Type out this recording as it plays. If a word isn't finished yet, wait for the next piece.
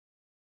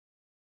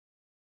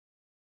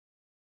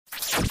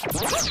If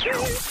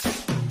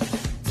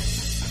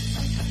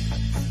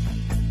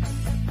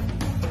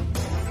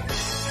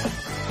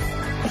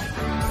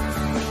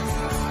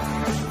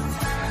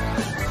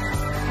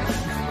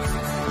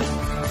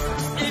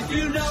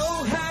you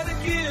know how to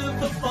give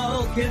the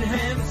Vulcan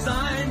hand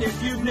sign,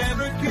 if you've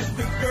never kissed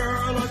a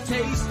girl or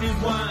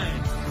tasted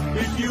wine,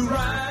 if you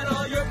write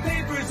all your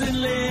papers in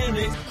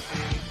Linux.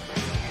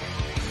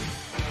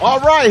 All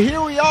right,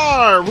 here we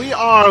are. We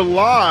are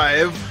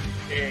live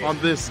on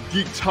this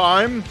Geek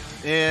Time,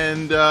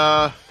 and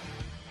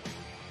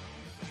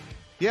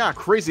yeah,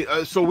 crazy.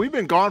 So we've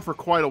been gone for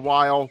quite a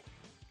while,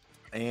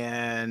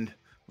 and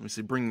let me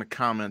see, bring the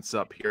comments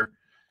up here.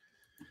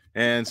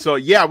 And so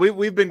yeah,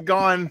 we've been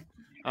gone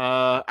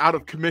out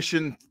of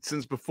commission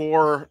since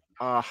before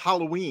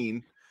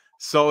Halloween,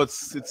 so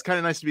it's kind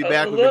of nice to be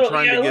back. We've been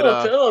trying to get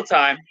a little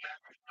time.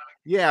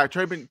 Yeah,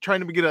 been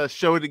trying to get a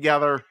show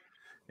together,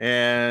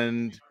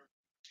 and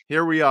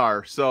here we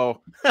are.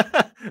 So,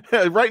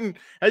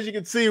 as you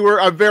can see,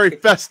 I'm very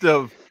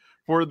festive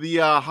for the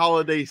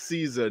holiday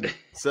season.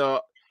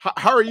 So,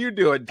 how are you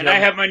doing, Tim? And I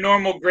have my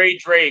normal gray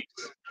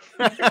drapes.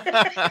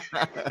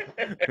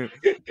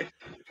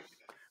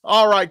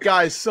 All right,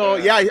 guys. So,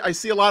 yeah, I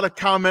see a lot of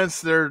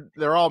comments.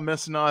 They're all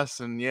missing us,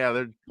 and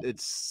yeah,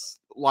 it's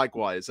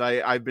likewise.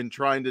 I've been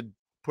trying to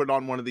put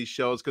on one of these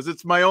shows because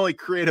it's my only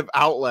creative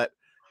outlet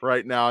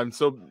right now. I'm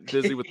so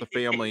busy with the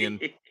family,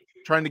 and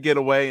trying to get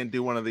away and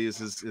do one of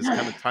these is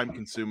kind of time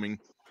consuming.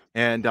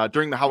 And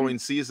during the Halloween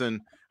season,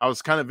 I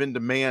was kind of in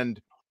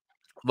demand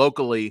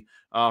locally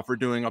for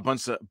doing a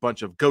bunch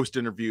of ghost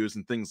interviews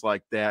and things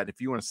like that.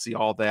 If you want to see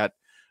all that,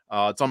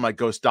 it's on my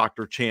Ghost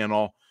Doctor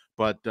channel.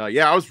 But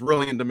yeah, I was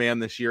really in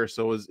demand this year,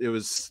 so it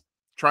was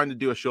trying to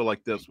do a show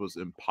like this was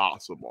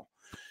impossible.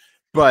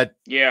 But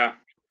yeah.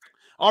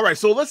 All right,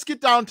 so let's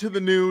get down to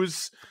the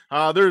news.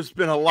 There's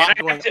been a lot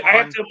going on. I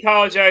have to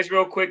apologize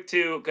real quick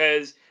too,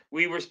 because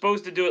we were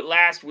supposed to do it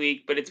last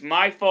week, but it's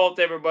my fault,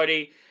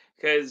 everybody,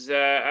 because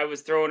I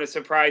was throwing a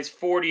surprise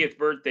 40th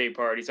birthday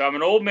party. So I'm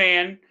an old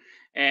man,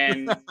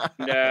 and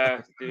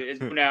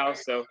it's now.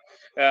 So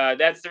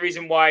that's the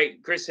reason why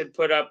Chris had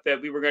put up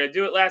that we were going to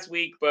do it last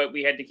week, but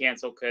we had to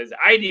cancel because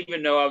I didn't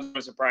even know I was going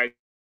to surprise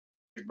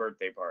his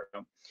birthday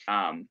party.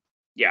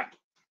 Yeah.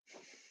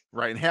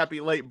 Right, and happy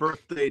late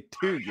birthday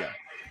to you.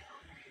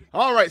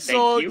 All right,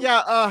 so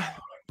yeah,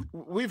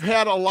 we've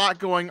had a lot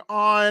going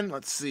on.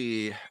 Let's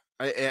see.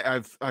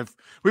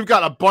 We've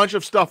got a bunch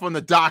of stuff on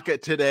the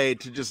docket today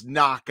to just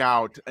knock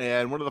out.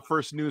 And one of the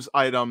first news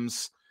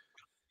items,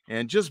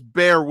 and just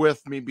bear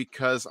with me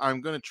because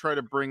I'm going to try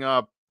to bring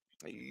up,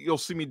 you'll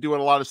see me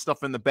doing a lot of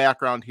stuff in the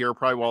background here,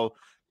 probably while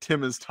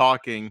Tim is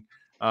talking,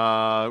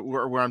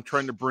 where I'm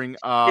trying to bring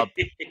up,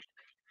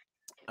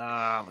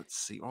 let's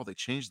see. Oh, they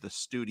changed the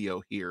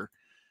studio here.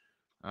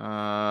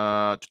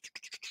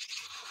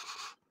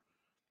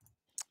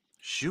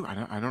 Shoot,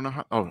 I don't know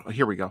how. Oh,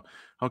 here we go.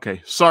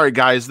 Okay, sorry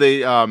guys. They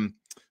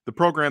the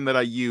program that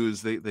I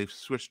use, they've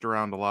switched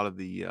around a lot of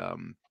the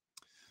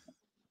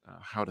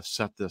how to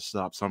set this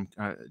up. So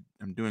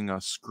I'm doing a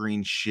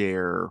screen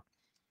share.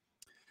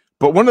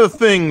 But one of the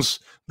things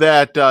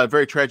that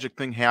very tragic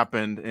thing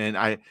happened,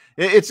 and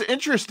it's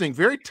interesting,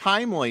 very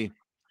timely,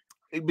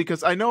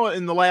 because I know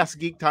in the last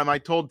Geek Time I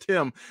told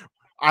Tim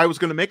I was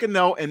going to make a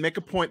note and make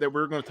a point that we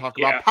were going to talk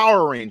about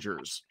Power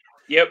Rangers.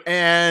 Yep.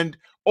 And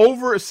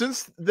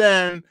since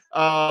then,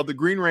 the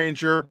Green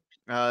Ranger,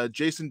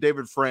 Jason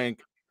David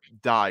Frank,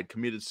 died,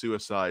 committed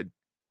suicide.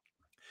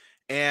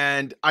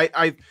 And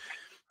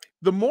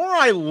the more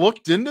I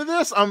looked into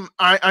this, I'm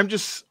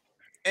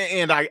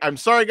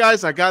sorry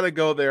guys, I gotta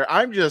go there.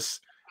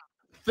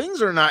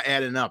 Things are not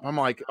adding up. I'm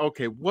like,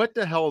 okay, what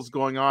the hell is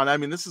going on? I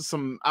mean, this is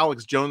some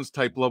Alex Jones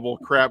type level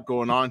crap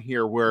going on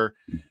here where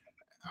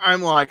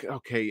I'm like,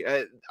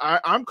 okay,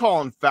 I'm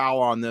calling foul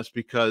on this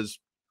because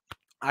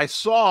I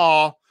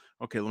saw,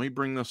 okay, let me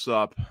bring this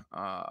up.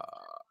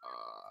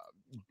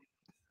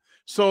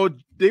 So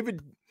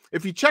David,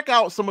 if you check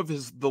out some of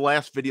the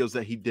last videos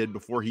that he did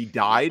before he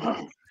died,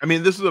 I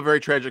mean, this is a very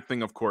tragic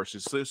thing, of course.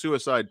 It's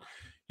suicide,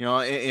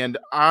 and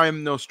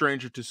I'm no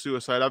stranger to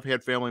suicide. I've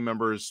had family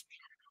members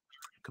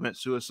commit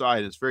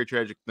suicide. It's a very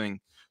tragic thing.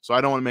 So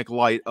I don't want to make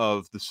light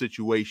of the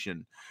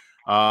situation.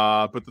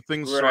 But the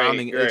things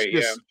surrounding it,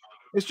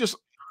 it's just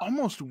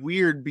almost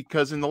weird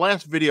because in the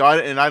last video,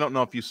 and I don't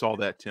know if you saw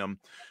that, Tim,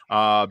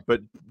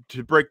 but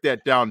to break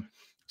that down,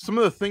 some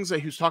of the things that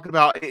he was talking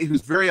about, it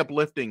was very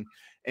uplifting.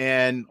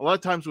 And a lot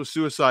of times with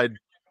suicide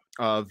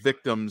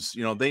victims,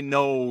 they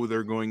know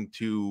they're going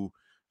to,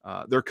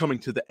 they're coming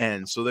to the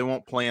end, so they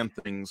won't plan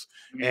things.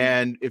 Mm-hmm.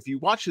 And if you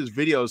watch his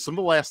videos, some of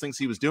the last things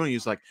he was doing, he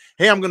was like,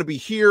 hey, I'm going to be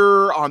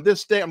here on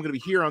this date. I'm going to be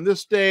here on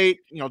this date.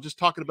 Just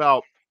talking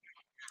about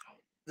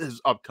his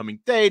upcoming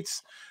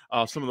dates,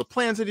 some of the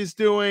plans that he's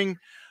doing,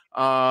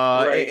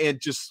 and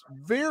just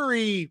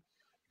very,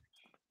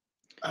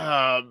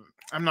 I'm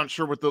not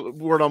sure what the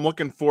word I'm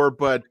looking for,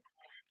 but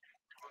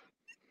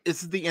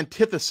it's the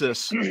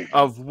antithesis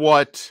of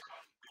what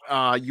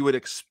you would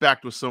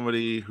expect with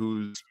somebody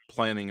who's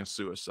planning a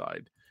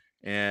suicide.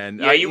 And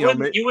Yeah, you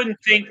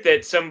wouldn't think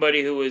that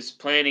somebody who was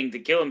planning to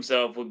kill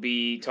himself would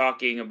be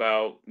talking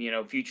about,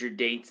 future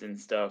dates and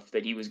stuff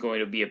that he was going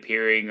to be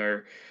appearing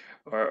or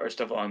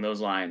stuff along those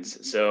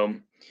lines. So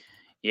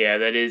yeah,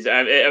 that is.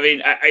 I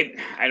mean,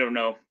 I don't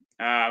know.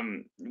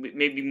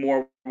 Maybe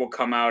more will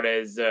come out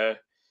as the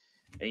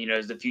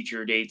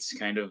future dates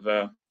kind of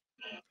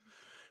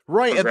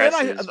right. And then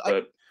progresses.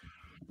 But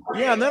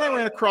yeah, and then I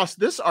ran across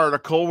this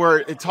article where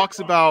it talks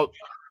about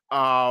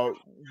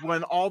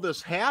when all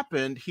this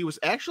happened, he was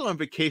actually on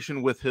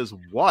vacation with his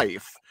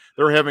wife.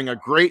 They were having a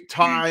great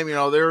time. They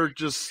were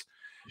just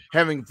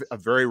having a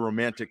very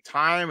romantic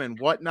time and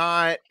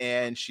whatnot.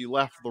 And she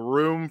left the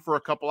room for a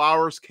couple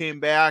hours, came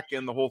back,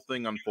 and the whole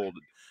thing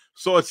unfolded.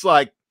 So it's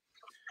like,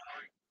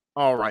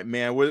 all right,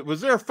 man,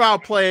 was there foul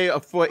play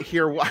afoot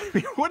here? I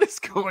mean, what is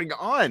going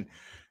on?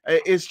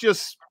 It's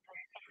just,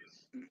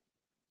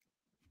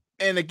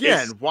 and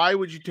again, why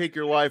would you take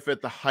your life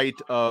at the height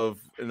of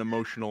an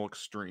emotional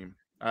extreme?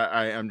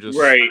 I'm just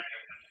right.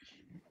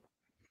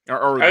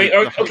 Or I mean,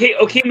 the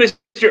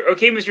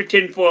Mr.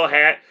 Tinfoil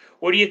Hat.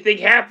 What do you think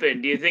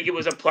happened? Do you think it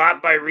was a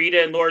plot by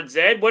Rita and Lord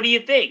Zed? What do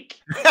you think?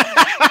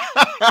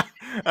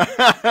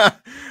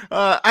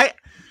 I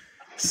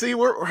see.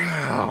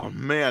 Oh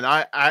man,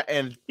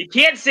 and you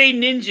can't say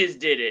ninjas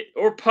did it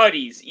or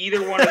putties.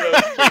 Either one of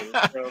those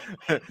two.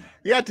 So.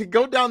 Yeah, to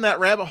go down that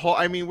rabbit hole.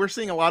 I mean, we're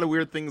seeing a lot of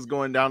weird things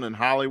going down in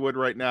Hollywood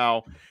right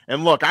now.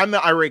 And look, I'm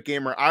the irate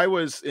gamer. I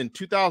was in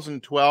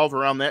 2012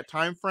 around that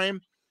time frame.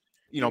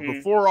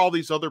 Before all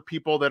these other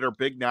people that are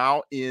big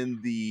now in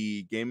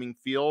the gaming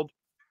field.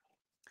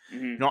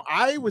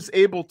 I was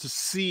able to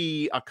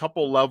see a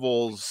couple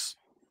levels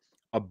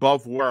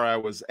above where I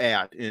was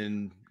at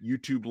in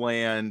YouTube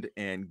land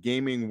and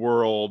gaming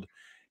world.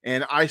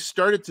 And I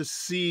started to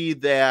see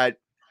that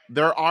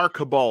there are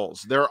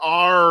cabals. There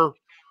are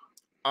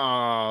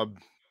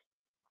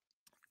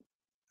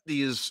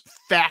these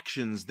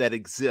factions that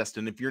exist.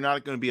 And if you're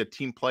not going to be a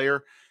team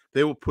player,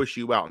 they will push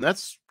you out. And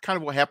that's kind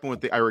of what happened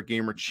with the Ira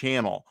Gamer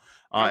channel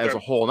as a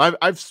whole. And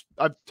I've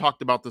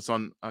talked about this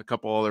on a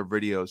couple other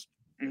videos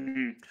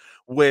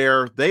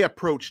where they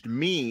approached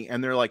me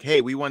and they're like, hey,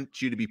 we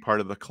want you to be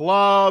part of the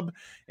club.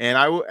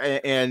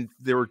 And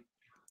there were,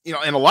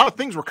 and a lot of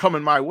things were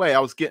coming my way. I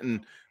was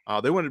getting,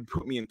 they wanted to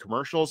put me in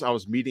commercials. I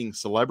was meeting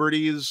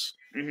celebrities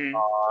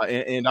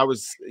and I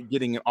was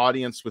getting an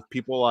audience with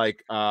people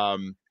like,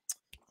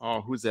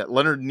 who's that?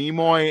 Leonard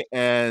Nimoy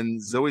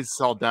and Zoe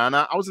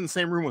Saldana. I was in the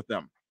same room with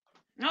them.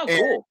 Oh,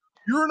 cool.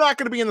 You're not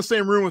going to be in the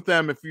same room with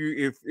them if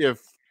you're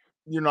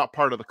not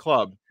part of the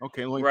club.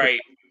 Okay,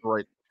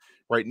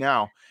 right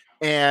now.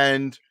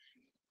 And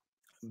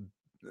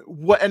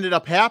what ended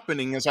up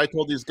happening is I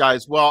told these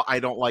guys, well, I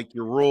don't like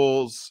your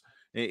rules.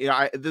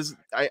 I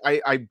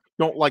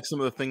don't like some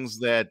of the things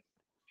that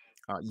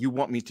you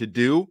want me to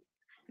do.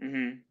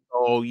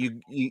 So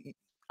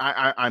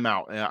I'm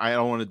out. I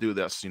don't want to do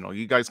this.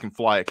 You guys can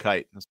fly a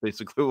kite. That's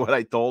basically what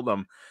I told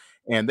them.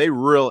 And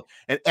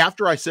and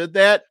after I said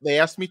that, they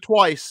asked me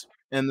twice.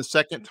 And the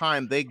second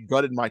time they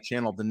gutted my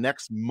channel. The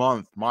next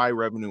month, my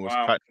revenue was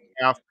cut in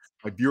half.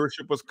 My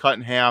viewership was cut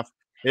in half.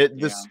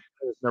 This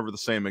was never the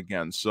same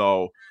again.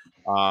 So,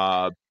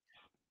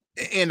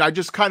 and I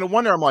just kind of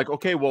wonder, I'm like,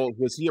 okay, well,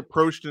 was he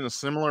approached in a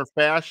similar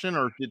fashion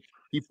or did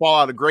he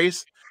fall out of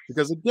grace?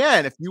 Because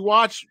again, if you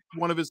watch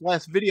one of his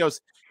last videos,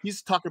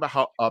 he's talking about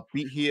how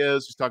upbeat he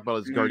is. He's talking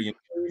about his guardian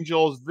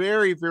angels,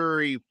 very,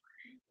 very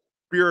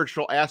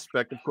spiritual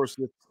aspect. Of course,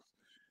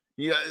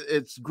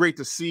 it's great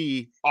to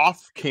see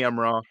off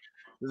camera,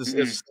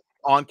 this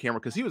on camera,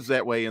 because he was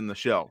that way in the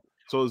show.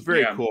 So it was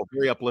very cool,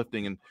 very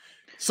uplifting, and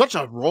such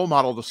a role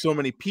model to so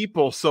many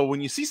people. So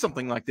when you see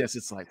something like this,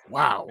 it's like,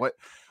 wow,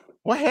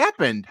 what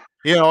happened?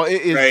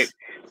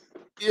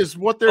 Is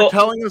what they're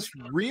telling us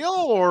real,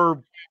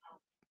 or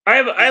I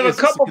have a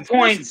couple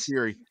points,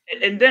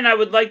 and then I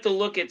would like to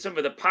look at some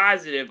of the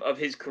positive of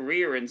his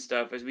career and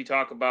stuff as we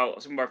talk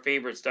about some of our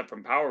favorite stuff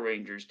from Power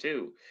Rangers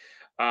too.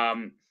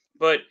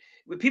 But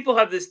people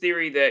have this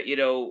theory that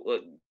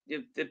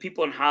the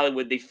people in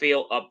Hollywood, they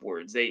fail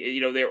upwards.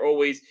 They're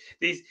always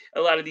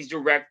a lot of these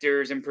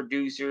directors and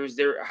producers.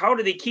 How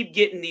do they keep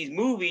getting these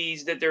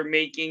movies that they're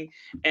making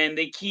and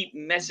they keep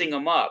messing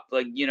them up?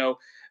 But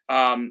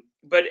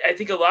I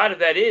think a lot of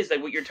that is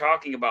like what you're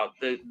talking about,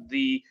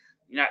 the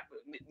not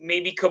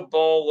maybe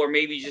cabal or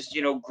maybe just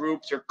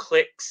groups or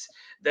cliques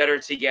that are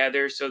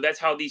together. So that's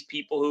how these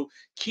people who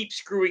keep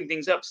screwing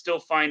things up still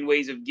find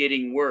ways of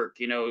getting work,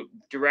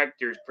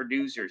 directors,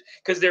 producers,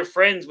 because they're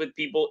friends with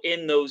people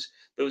in those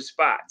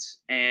spots.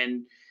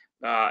 And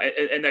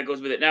that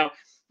goes with it. Now,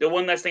 the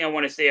one last thing I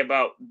want to say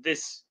about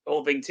this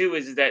whole thing too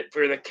is that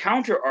for the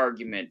counter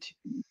argument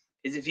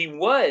is if he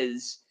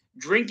was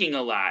drinking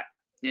a lot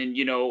and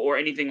or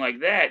anything like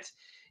that,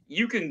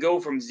 you can go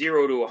from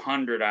 0 to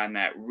 100 on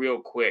that real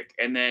quick,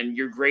 and then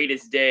your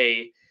greatest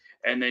day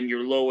and then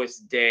your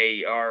lowest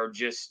day are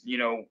just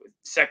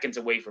seconds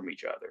away from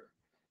each other.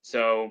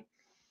 So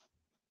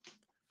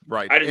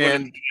right, I just want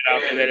to put it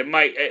out there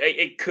that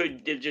it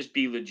could just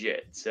be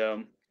legit.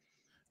 So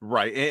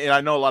Right. And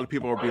I know a lot of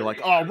people will be like,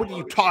 "Oh, what are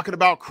you talking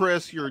about,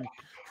 Chris? Your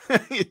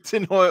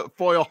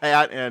tinfoil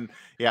hat." And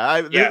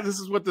yeah, this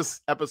is what this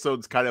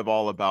episode's kind of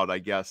all about, I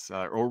guess,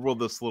 or will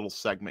this little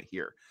segment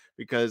here,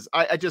 because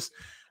I just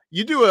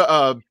you do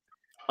a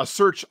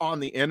search on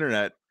the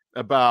internet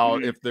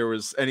about if there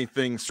was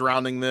anything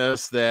surrounding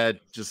this that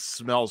just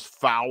smells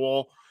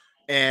foul,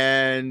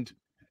 and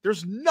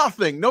there's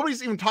nothing.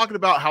 Nobody's even talking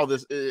about how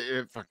this,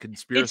 if a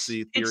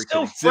conspiracy theory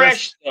so could fresh,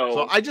 exist. though.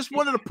 So I just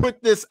wanted to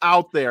put this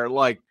out there.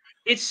 Like,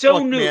 it's so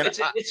look, new. man,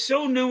 It's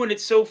so new and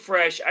it's so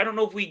fresh. I don't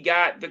know if we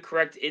got the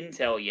correct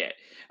intel yet.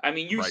 I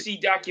mean, you see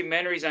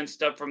documentaries on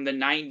stuff from the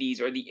 90s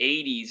or the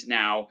 80s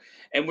now,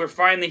 and we're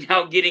finally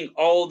now getting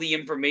all the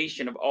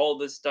information of all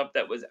the stuff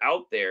that was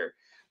out there,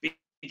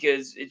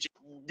 because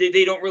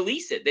they don't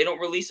release it. They don't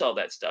release all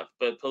that stuff.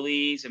 But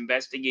police,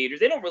 investigators,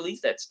 they don't release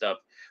that stuff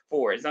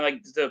for it. It's not like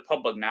it's the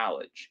public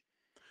knowledge.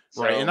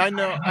 So, right. And I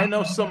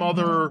know some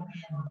other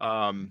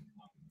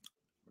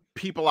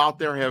people out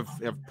there have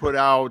put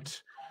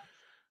out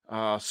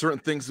certain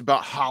things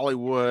about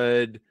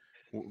Hollywood,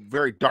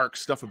 very dark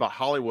stuff about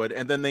Hollywood,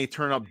 and then they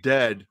turn up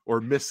dead or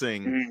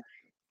missing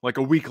like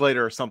a week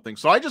later or something.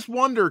 So I just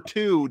wonder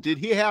too, did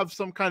he have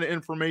some kind of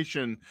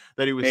information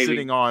that he was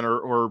sitting on,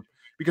 or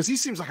because he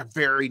seems like a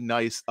very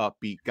nice,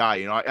 upbeat guy.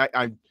 You know,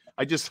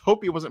 I just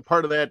hope he wasn't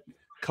part of that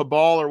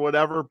cabal or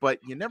whatever, but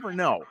you never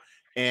know.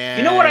 And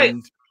you know what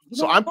I'm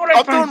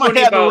throwing my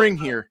hat in the ring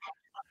here.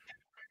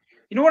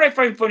 You know what I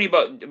find funny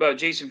about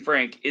Jason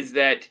Frank is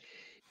that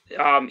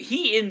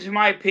he, in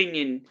my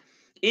opinion,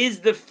 is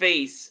the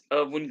face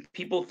of when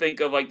people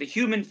think of like the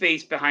human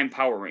face behind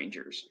Power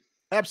Rangers.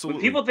 Absolutely.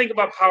 When people think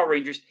about Power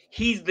Rangers,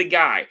 he's the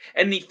guy.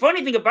 And the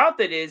funny thing about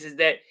that is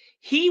that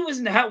he was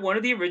not one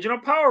of the original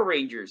Power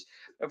Rangers.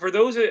 For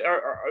those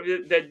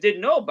that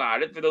didn't know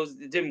about it, for those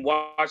that didn't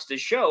watch the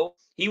show,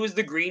 he was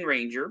the Green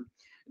Ranger,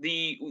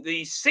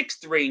 the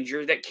sixth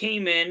Ranger that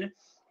came in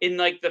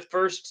like the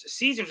first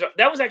season.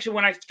 That was actually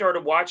when I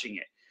started watching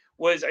it.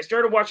 I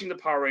started watching the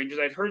Power Rangers.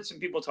 I'd heard some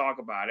people talk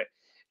about it,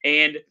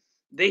 and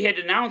they had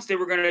announced they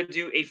were going to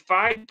do a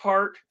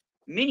 5-part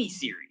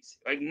miniseries,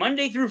 like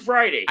Monday through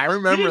Friday. I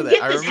remember that.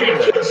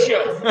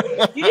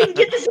 You didn't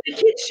get this in a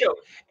kids show.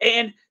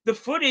 And the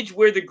footage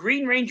where the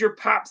Green Ranger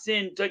pops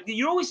in, like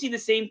you always see the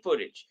same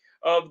footage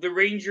of the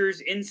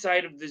Rangers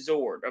inside of the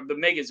Zord, of the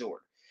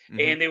Megazord.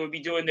 And they would be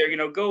doing their,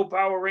 go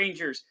Power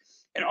Rangers.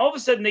 And all of a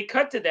sudden they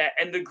cut to that,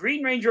 and the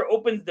Green Ranger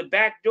opens the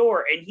back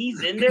door, and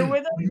he's in there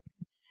with them.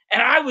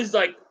 And I was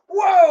like,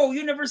 whoa,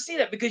 you never see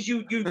that, because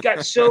you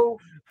got so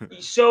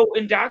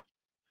indoctrinated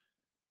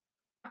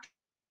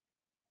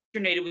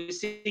with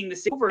seeing the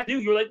same over.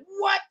 You're like,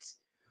 what?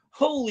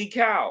 Holy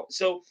cow.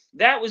 So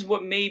that was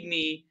what made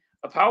me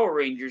a Power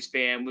Rangers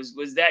fan, was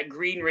that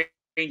Green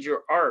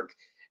Ranger arc.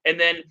 And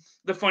then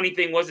the funny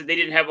thing was that they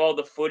didn't have a lot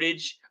of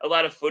footage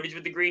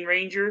with the Green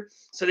Ranger.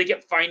 So they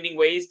kept finding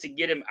ways to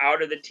get him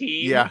out of the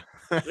team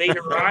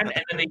later on.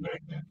 And then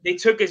they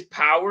took his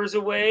powers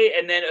away.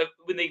 And then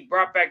when they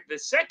brought back the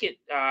second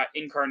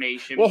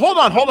incarnation. Well, hold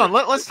on.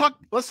 Let's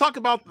talk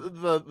about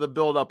the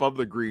buildup of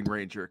the Green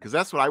Ranger, because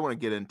that's what I want to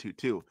get into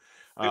too.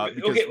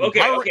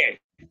 Okay.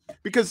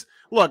 Because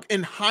look,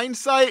 in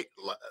hindsight,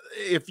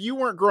 if you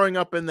weren't growing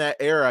up in that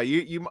era,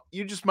 you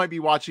just might be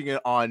watching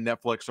it on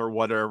Netflix or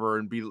whatever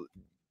and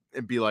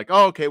be like,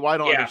 oh, okay, well, I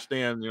don't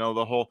understand,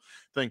 the whole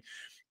thing.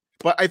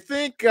 But I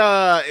think,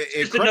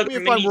 correct me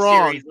if I'm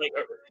wrong.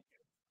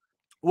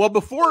 Well,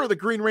 before the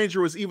Green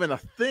Ranger was even a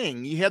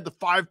thing, you had the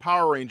 5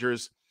 Power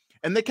Rangers,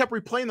 and they kept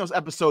replaying those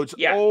episodes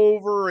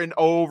over and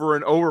over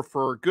and over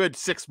for a good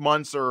 6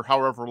 months or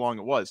however long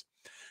it was.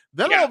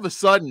 Then all of a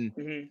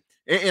sudden,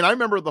 and I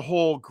remember the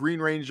whole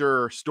Green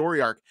Ranger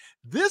story arc.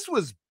 This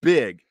was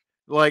big.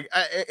 When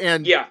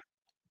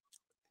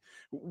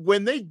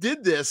they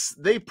did this,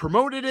 they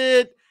promoted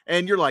it,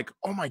 and you're like,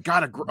 oh my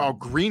God, a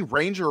Green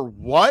Ranger,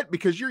 what?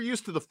 Because you're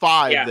used to the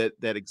 5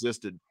 that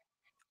existed.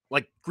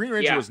 Like, Green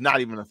Ranger was not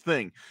even a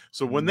thing.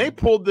 So when they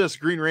pulled this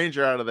Green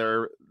Ranger out of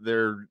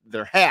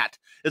their hat,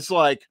 it's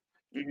like,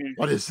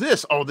 what is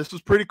this? Oh, this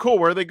was pretty cool.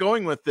 Where are they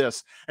going with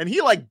this? And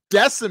he like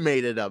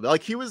decimated them.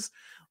 Like, he was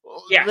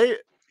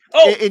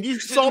and you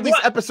saw these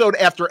episode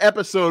after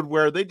episode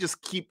where they just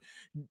keep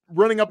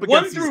running up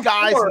against these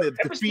guys and they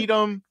defeat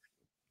them.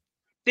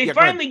 They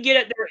finally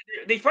get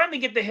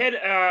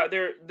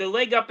the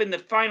leg up in the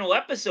final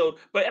episode,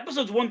 but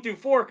episodes 1 through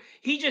 4,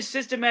 he just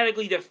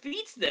systematically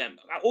defeats them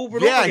over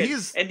and over again.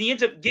 And he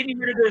ends up getting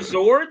rid of their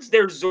Zords,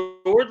 their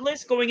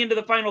Zordless, going into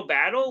the final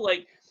battle.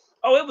 Like,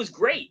 it was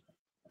great.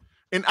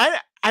 And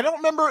I don't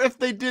remember if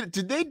they did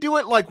they do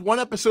it like 1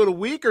 episode a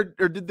week, or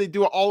did they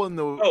do it all in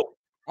the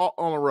all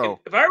in a row?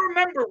 If I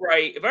remember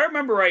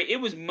right,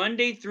 it was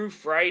Monday through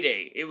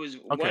Friday. It was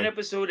 1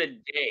 episode a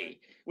day,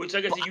 which,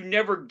 like I said, you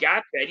never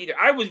got that either.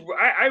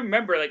 I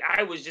remember, like,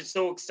 I was just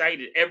so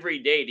excited every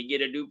day to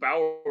get a new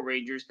Power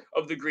Rangers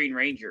of the Green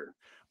Ranger.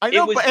 I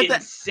know, it was but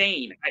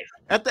insane.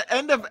 At the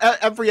end of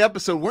every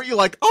episode, weren't you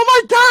like, oh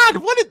my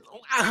God,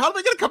 how are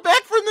they going to come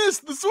back from this?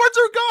 The swords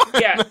are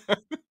gone. Yeah.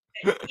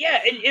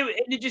 Yeah, and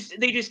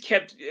they just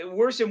kept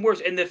worse and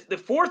worse. And the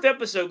fourth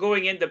episode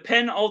going in, the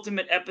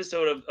penultimate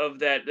episode of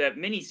that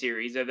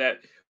miniseries of that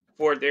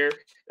fourth there,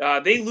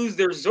 they lose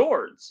their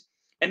Zords.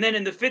 And then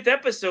in the fifth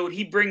episode,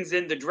 he brings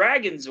in the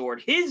Dragon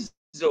Zord, his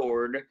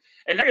Zord.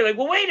 And now you're like,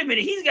 well, wait a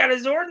minute, he's got a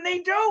Zord and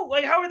they don't.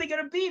 Like, how are they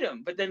going to beat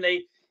him? But then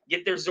they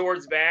get their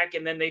Zords back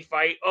and then they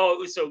fight. Oh, it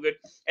was so good.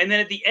 And then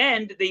at the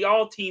end, they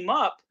all team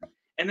up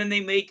and then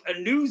they make a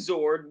new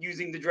Zord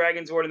using the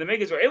Dragon Zord and the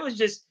Mega Zord. It was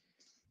just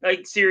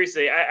like,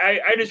 seriously, I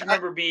just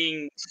remember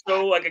being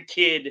so like a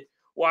kid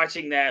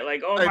watching that.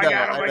 Like, oh my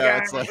god,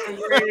 it's like,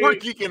 we're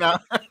geeking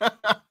out.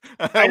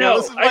 I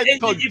know. Well,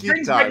 it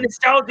brings back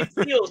nostalgic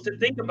feels to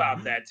think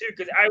about that too,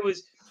 because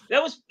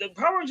the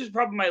Power Rangers was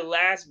probably my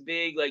last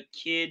big like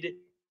kid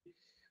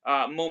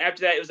moment.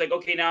 After that, it was like,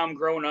 okay, now I'm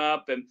grown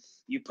up, and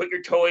you put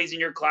your toys in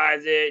your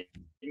closet,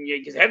 and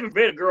because heaven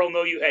forbid a girl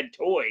know you had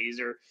toys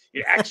or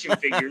your action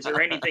figures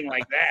or anything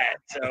like that.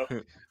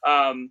 So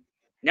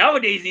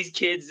nowadays these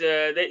kids,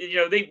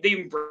 they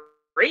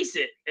embrace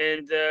it,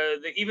 and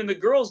even the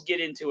girls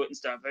get into it and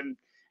stuff. And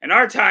in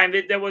our time,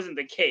 that wasn't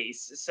the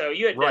case. So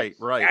you had to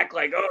act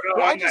like, oh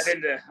no, I'm not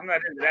into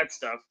that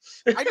stuff.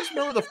 I just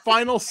remember the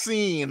final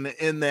scene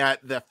in that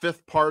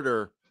fifth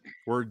parter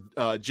where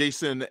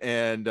Jason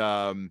and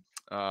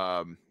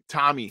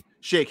Tommy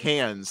shake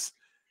hands.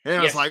 And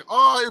I was like,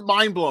 oh, it's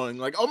mind blowing.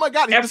 Like, oh my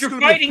god! After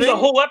fighting the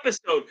whole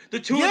episode, the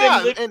two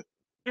of them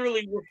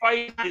literally were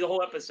fighting the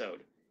whole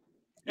episode.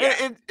 Yeah,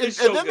 and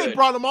then they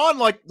brought him on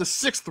like the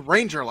sixth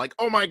Ranger. Like,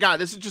 oh my god,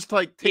 this is just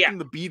like taking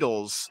the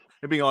Beatles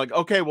and being like,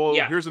 okay, well,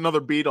 here's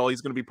another Beatle. He's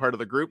going to be part of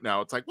the group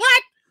now. It's like,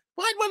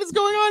 what is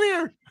going on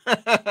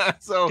here?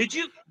 So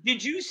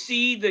did you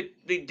see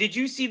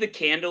the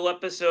Candle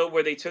episode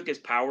where they took his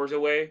powers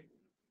away?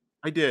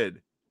 I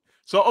did.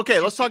 So okay,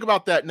 let's talk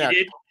about that next.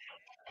 You did?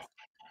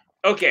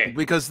 Okay,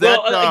 because that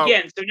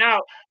again,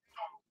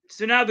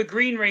 so now the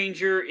Green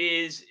Ranger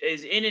is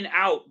in and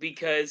out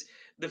because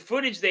the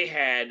footage they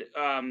had,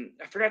 I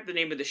forgot the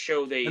name of the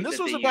show and this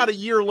was about a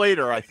year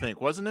later, I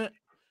think, wasn't it?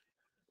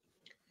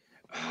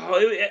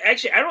 Oh,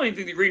 actually, I don't even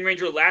think the Green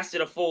Ranger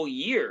lasted a full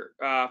year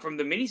from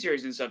the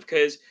miniseries and stuff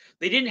because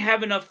they didn't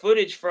have enough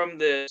footage from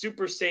the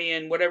Super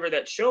Saiyan, whatever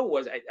that show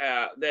was,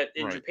 that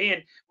in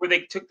Japan where they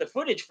took the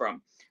footage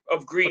from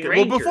of Green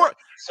Ranger. Well,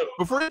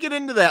 before we get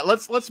into that,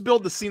 let's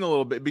build the scene a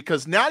little bit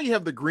because now you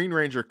have the Green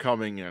Ranger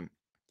coming in.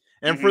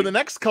 And for the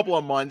next couple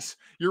of months,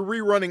 you're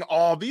rerunning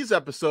all these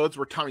episodes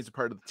where Tommy's a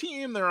part of the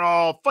team. They're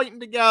all fighting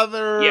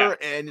together. Yeah.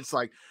 And it's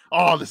like,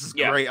 oh, this is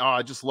great. Oh,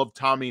 I just love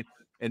Tommy.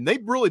 And they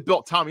really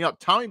built Tommy up.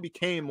 Tommy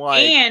became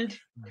like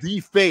the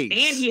face.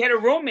 And he had a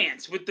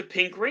romance with the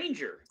Pink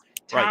Ranger.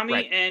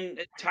 Tommy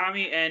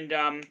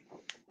and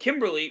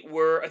Kimberly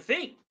were a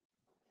thing.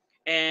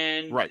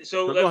 And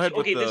so go ahead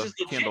with this is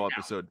the Candle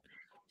episode.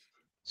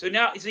 So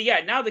now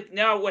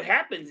what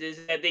happens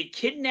is that they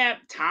kidnap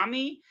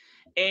Tommy.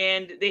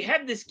 And they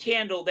have this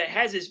candle that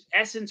has his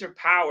essence or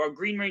power,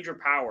 Green Ranger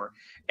power,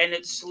 and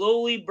it's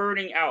slowly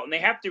burning out. And they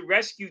have to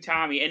rescue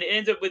Tommy, and it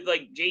ends up with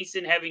like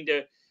Jason having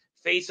to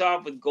face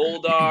off with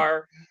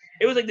Goldar.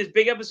 It was like this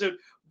big episode,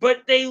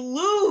 but they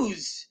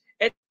lose.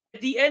 At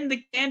the end,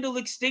 the candle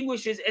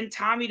extinguishes, and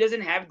Tommy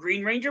doesn't have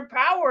Green Ranger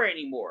power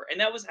anymore. And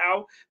that was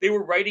how they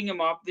were writing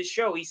him off the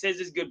show. He says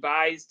his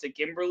goodbyes to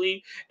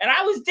Kimberly, and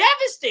I was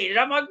devastated.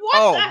 I'm like,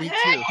 what the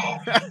heck?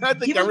 Too. I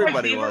think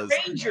everybody was.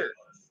 Ranger.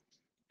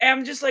 And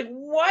I'm just like,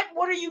 what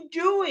are you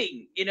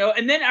doing?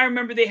 And then I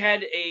remember they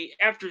had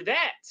after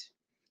that.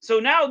 So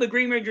now the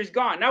Green Ranger's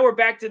gone. Now we're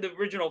back to the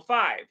original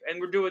 5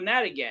 and we're doing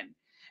that again.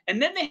 And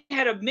then they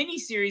had a mini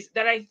series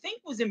that I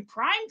think was in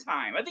prime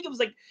time. I think it was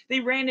like they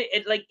ran it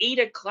at like 8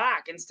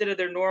 o'clock instead of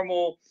their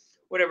normal,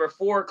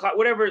 4 o'clock,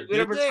 whatever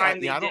time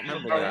they did. I don't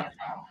remember that.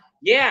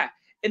 Yeah.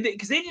 And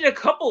because they did a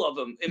couple of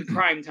them in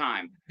prime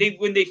time.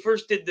 When they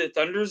first did the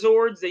Thunder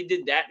Zords, they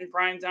did that in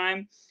prime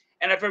time.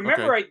 And if I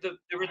remember right, the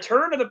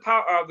return of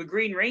the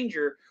Green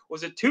Ranger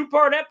was a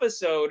 2-part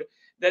episode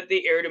that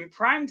they aired in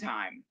prime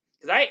time.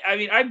 Because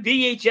I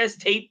VHS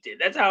taped it.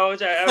 That's how I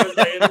was like,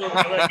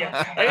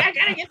 I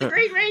gotta get the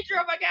Green Ranger.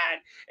 Oh my god!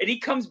 And he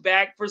comes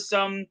back for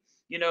some,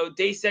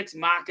 Deus Ex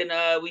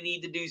Machina. We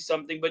need to do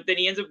something, but then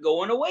he ends up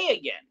going away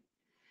again.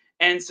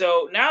 And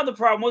so now the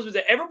problem was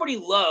that everybody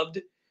loved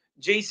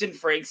Jason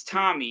Frank's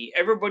Tommy.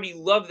 Everybody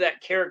loved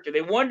that character.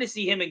 They wanted to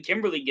see him and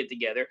Kimberly get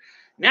together.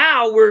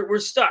 Now we're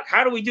stuck.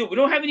 How do we do it? We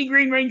don't have any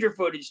Green Ranger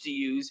footage to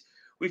use.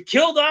 We've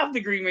killed off the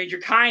Green Ranger,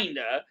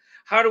 kinda.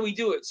 How do we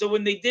do it? So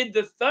when they did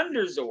the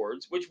Thunder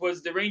Zords, which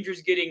was the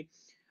Rangers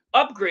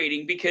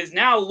upgrading because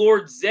now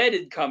Lord Zed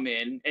had come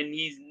in and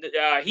he's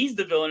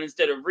the villain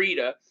instead of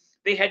Rita.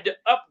 They had to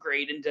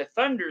upgrade into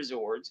Thunder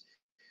Zords.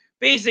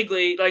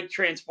 Basically, like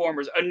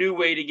Transformers, a new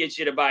way to get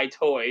you to buy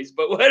toys,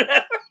 but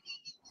whatever.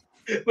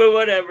 But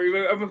whatever.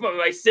 I'm gonna put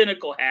my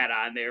cynical hat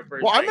on there for.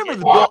 Well,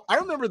 I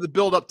remember the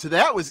build up to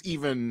that was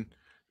even.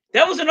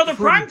 That was another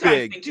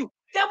primetime thing too.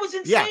 That was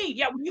insane.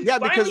 Yeah, when you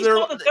finally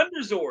saw the Thunder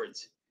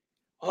Zords.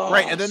 Oh,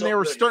 right, and then they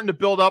were starting to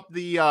build up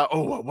the a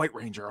White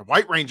Ranger,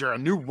 a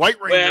new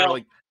White Ranger. Well,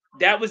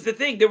 that was the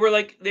thing. They were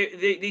like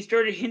they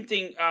started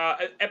hinting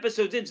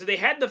episodes in. So they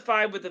had the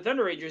 5 with the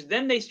Thunder Rangers.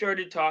 Then they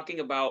started talking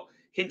about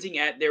hinting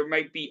at there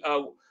might be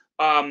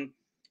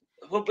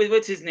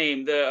what's his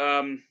name?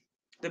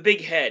 The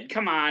big head.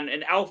 Come on,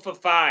 an Alpha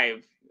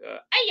 5.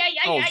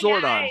 Oh,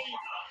 Zordon.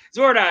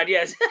 Zordon,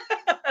 yes.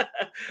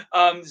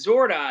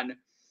 Zordon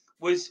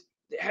was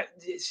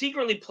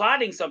secretly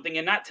plotting something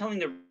and not telling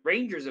the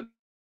Rangers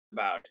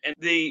about it. And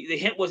the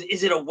hint was,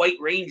 is it a White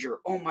Ranger?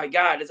 Oh my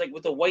God, it's like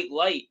with a white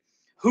light.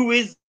 Who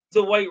is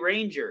the White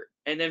Ranger?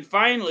 And then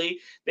finally,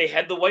 they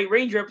had the White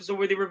Ranger episode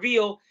where they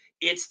reveal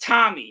it's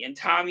Tommy, and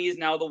Tommy is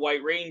now the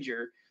White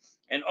Ranger.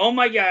 And oh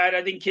my God,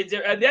 I think kids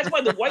are, that's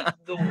why the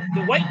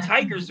white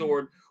Tiger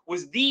Zord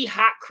was the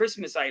hot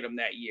Christmas item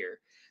that year.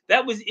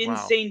 That was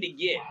insane to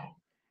get.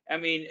 I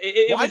mean,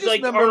 it was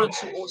like Arnold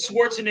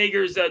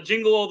Schwarzenegger's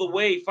Jingle All the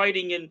Way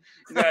fighting in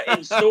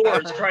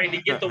stores trying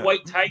to get the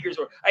white Tiger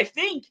Zord. I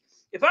think,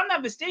 if I'm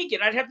not mistaken,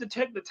 I'd have to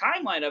check the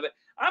timeline of it.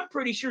 I'm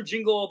pretty sure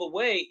Jingle All the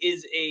Way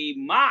is a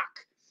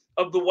mock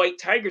of the white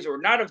Tiger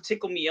Zord, not of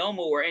Tickle Me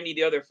Elmo or any of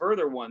the other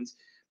further ones,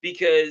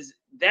 because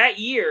that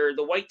year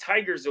the white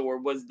Tiger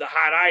Zord was the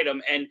hot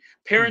item, and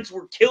parents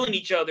were killing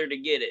each other to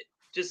get it,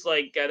 just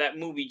like that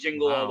movie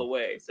Jingle All the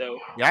Way. So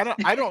yeah,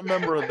 I don't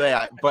remember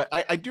that, but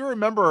I do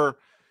remember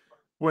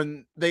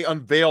when they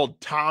unveiled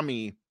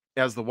Tommy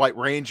as the White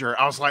Ranger.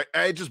 I was like,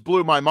 it just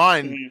blew my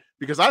mind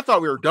because I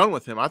thought we were done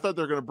with him. I thought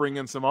they were going to bring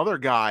in some other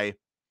guy,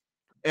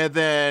 and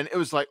then it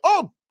was like,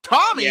 oh,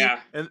 Tommy,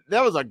 and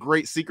that was a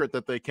great secret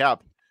that they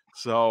kept.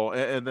 So,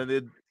 and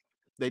then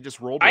they just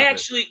rolled. I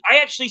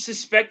actually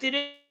suspected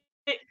it.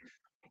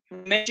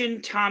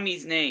 Mentioned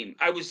Tommy's name.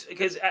 I was,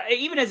 because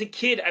even as a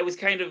kid, I was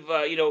kind of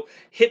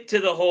hip to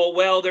the whole,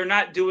 well, they're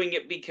not doing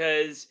it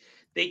because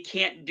they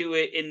can't do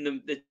it in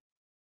the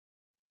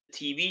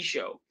TV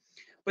show.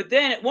 But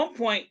then at one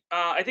point,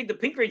 I think the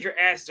Pink Ranger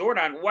asked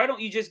Zordon, why don't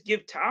you just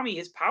give Tommy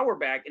his power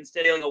back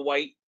instead of a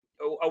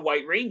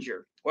white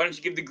Ranger? Why don't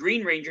you give the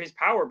Green Ranger his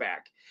power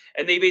back?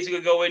 And they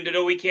basically go into,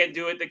 no, we can't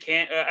do it.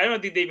 I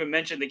don't think they even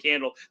mentioned the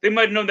candle. They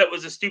might have known that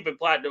was a stupid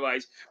plot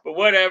device, but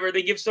whatever.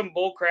 They give some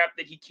bull crap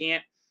that he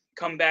can't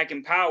come back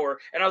in power.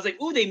 And I was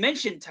like, ooh, they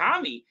mentioned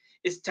Tommy.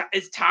 Is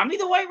Tommy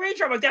the White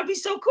Ranger? I'm like, that'd be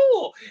so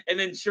cool. And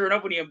then sure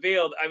enough, when he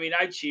unveiled, I mean,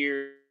 I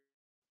cheered.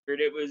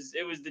 It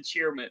was the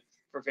cheerment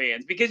for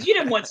fans, because you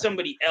didn't want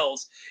somebody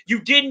else. You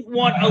didn't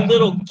want a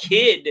little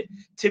kid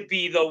to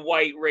be the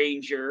White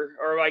Ranger,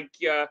 or like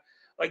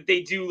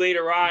they do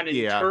later on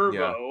in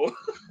Turbo.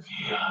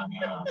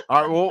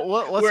 All right, well,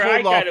 let's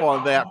hold off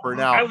on that for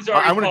now.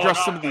 I'm going to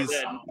address some of these.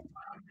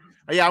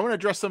 Yeah, I'm going to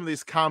address some of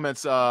these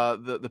comments.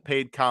 The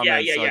paid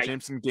comments.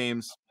 Jameson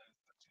Games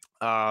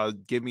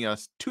gave me a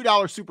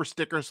 $2 super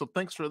sticker, so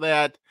thanks for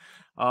that.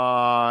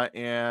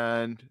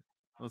 And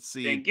let's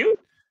see. Thank you.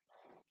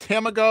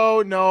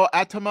 Tamago no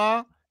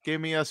Atama gave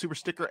me a super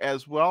sticker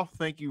as well.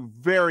 Thank you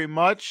very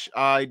much.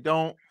 I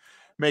don't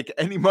make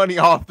any money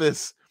off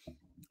this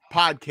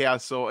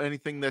podcast, so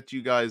anything that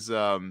you guys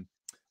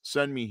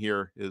send me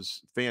here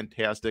is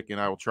fantastic, and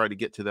I will try to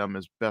get to them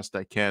as best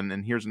I can.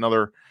 And here's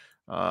another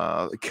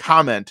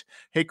comment.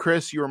 Hey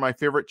Chris, you were my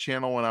favorite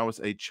channel when I was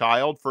a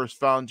child. First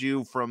found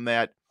you from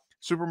that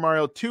Super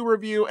Mario 2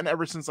 review, and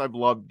ever since I've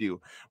loved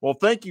you. Well,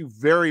 thank you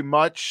very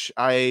much.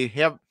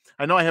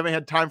 I know I haven't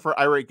had time for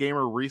Irate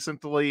Gamer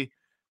recently.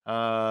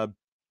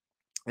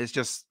 It's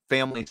just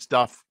family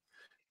stuff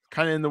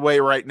kind of in the way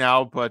right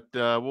now, but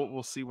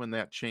we'll see when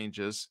that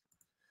changes.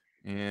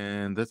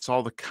 And that's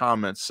all the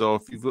comments. So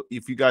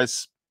if you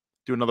guys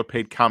do another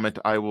paid comment,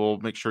 I will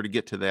make sure to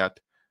get to that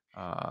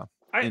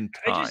in time.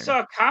 I just saw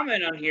a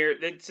comment on here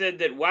that said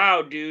that,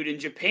 wow, dude, in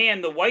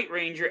Japan, the White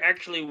Ranger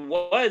actually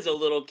was a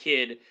little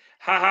kid.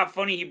 Haha,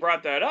 funny he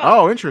brought that up.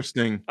 Oh,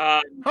 interesting.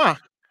 Huh.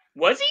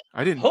 Was he?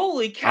 I didn't.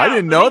 Holy cow! I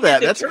didn't know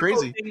that. That's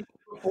crazy.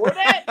 Before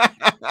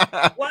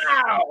that,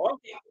 wow.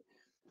 Okay.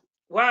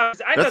 Wow,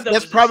 I thought that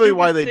that's was probably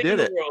why they did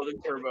it.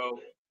 In Turbo.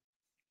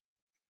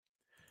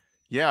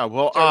 Yeah,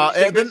 well,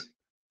 and then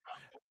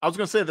I was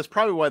gonna say that's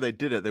probably why they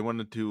did it. They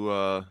wanted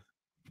to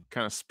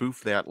kind of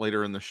spoof that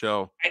later in the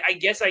show. I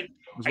guess I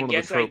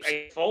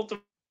fault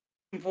them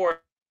for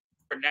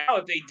it now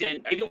if they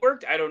didn't. If it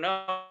worked, I don't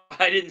know.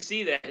 I didn't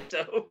see that.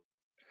 So,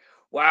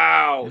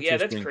 wow, yeah,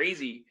 that's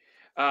crazy.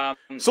 That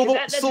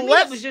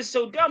was just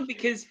so dumb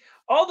because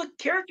all the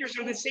characters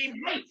are the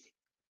same height.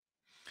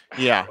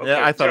 Yeah, okay,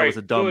 I thought it was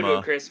a dumb.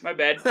 Go, Chris, my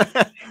bad.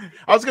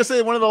 I was gonna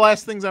say one of the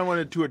last things I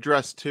wanted to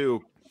address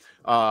too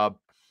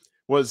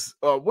was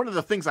one of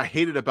the things I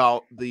hated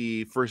about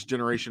the first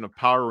generation of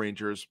Power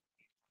Rangers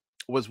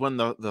was when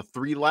the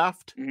 3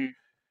 left.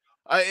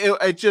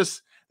 It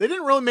just they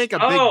didn't really make a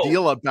big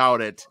deal about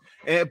it,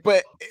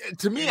 but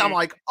to me, I'm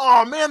like,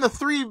 oh man, the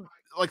 3.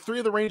 Like 3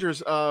 of the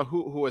Rangers,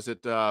 who was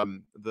it?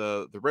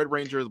 The Red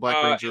Ranger, the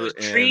Black Ranger,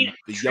 and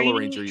the Yellow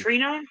Ranger.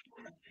 Trina?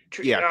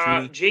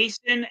 Trini.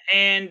 Jason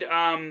and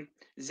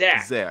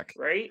Zach.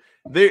 Right?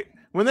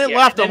 When they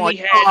left, I'm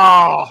like,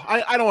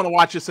 I don't want to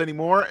watch this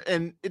anymore.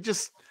 And it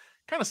just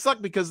kind of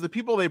sucked because the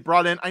people they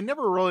brought in, I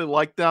never really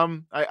liked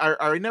them.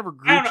 I never I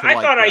grew don't know. to I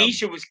like thought them.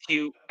 Aisha was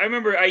cute. I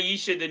remember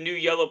Aisha, the new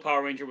yellow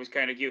Power Ranger, was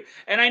kind of cute.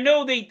 And I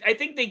know I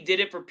think they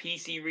did it for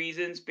PC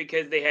reasons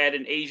because they had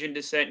an Asian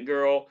descent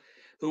girl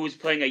who was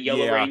playing a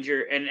Yellow Yeah.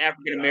 Ranger and an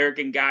African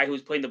American guy who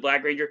was playing the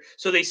Black Ranger.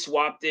 So they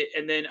swapped it,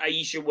 and then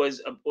Aisha was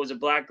a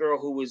black girl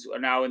who was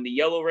now in the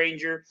Yellow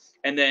Ranger.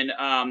 And then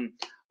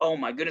oh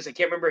my goodness, I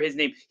can't remember his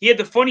name. He had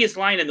the funniest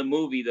line in the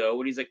movie though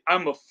when he's like,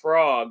 "I'm a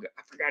frog."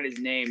 I forgot his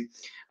name.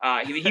 He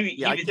I was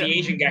can't. the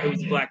Asian guy who was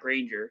the Black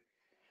Ranger.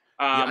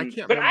 Yeah, I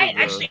can't But remember I the.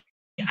 actually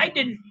I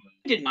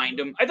didn't mind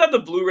him. I thought the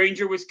Blue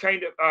Ranger was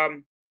kind of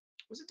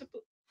was it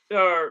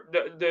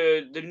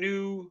the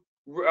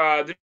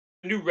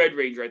new Red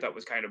Ranger I thought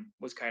was kind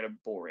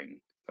of boring,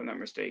 if I'm not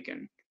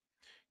mistaken.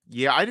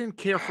 Yeah, I didn't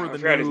care for I the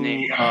forgot his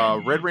name.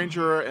 new Red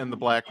Ranger and the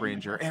Black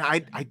Ranger, and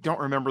I don't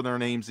remember their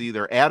names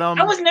either. I Adam.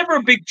 was never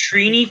a big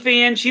Trini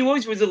fan. She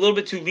always was a little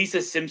bit too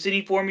Lisa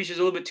Simpson-y for me. She was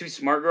a little bit too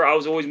smart girl. I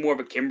was always more of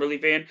a Kimberly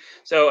fan.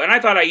 So, and I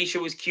thought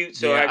Aisha was cute.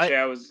 So Yeah, actually,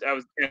 I was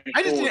kind of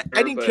I just cool with I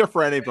her. didn't But care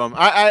for any of them.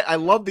 I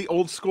love the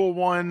old school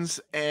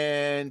ones,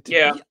 and to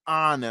yeah, be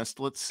honest,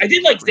 let's I see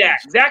did what like brings.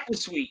 Zach. Zach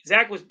was sweet.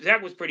 Zach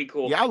was pretty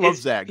cool. Yeah, I love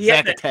Zach. He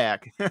had Zach that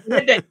Attack. he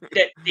had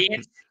that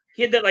dance.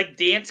 He had that like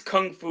dance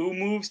kung fu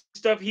moves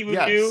stuff he would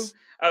do. Yes,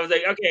 I was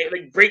like, okay,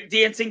 like break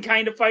dancing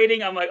kind of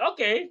fighting. I'm like,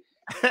 okay,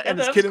 and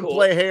his that kid was and cool.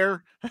 play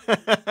hair.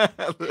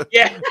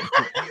 Yeah,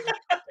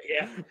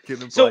 yeah.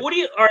 Kid and So play. what do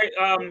you? All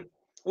right.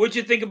 What'd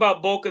you think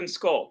about Bulk and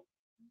Skull?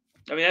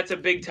 I mean, that's a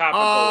big topic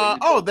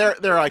going.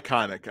 They're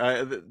iconic.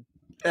 Yeah.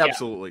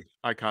 Absolutely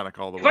iconic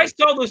all the If I way.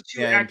 saw those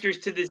two And actors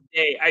to this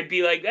day, I'd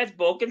be like, that's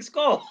Bulk and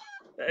Skull.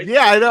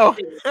 yeah, I know.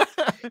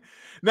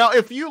 Now,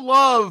 if you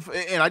love,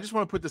 and I just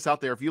want to put this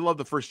out there, if you love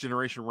the first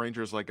generation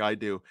Rangers like I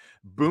do,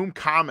 Boom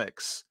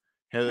Comics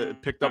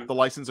had picked up the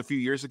license a few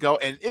years ago,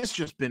 and it's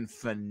just been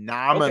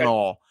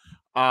phenomenal.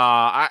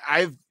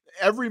 I've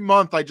every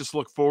month I just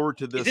look forward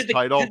to this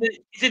title.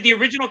 Is it the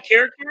original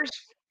characters?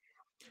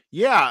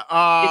 Yeah.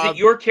 Is it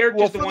your characters,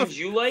 well, the ones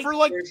you like? for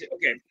like,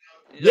 Okay.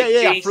 yeah, Like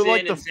yeah, Jason for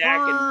like the and Zach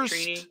and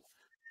Trini? first.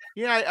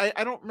 Yeah,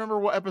 I don't remember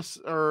what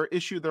episode or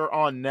issue they're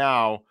on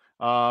now.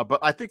 But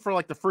I think for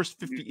like the first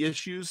 50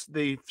 issues,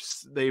 they've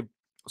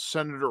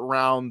centered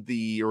around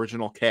the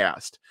original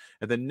cast,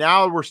 and then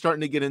now we're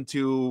starting to get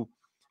into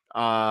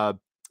the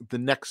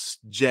next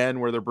gen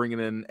where they're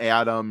bringing in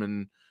Adam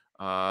and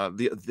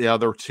the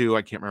other two.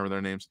 I can't remember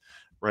their names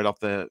right off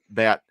the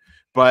bat,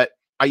 but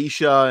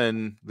Aisha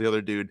and the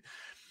other dude.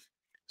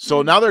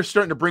 So now they're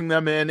starting to bring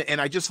them in,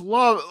 and I just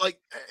love like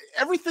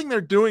everything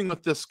they're doing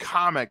with this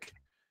comic.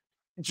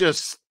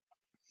 Just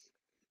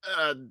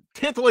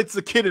tantalates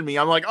the kid in me.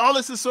 I'm like, oh,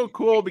 this is so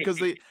cool because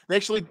they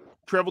actually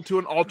traveled to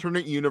an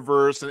alternate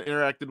universe and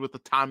interacted with the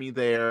Tommy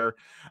there,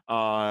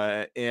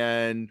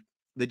 and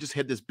they just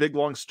had this big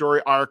long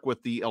story arc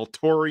with the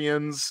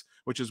Eltorians,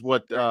 which is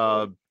what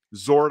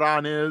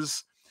Zordon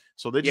is.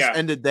 So they just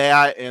ended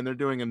that, and they're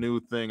doing a new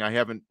thing. I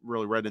haven't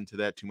really read into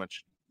that too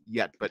much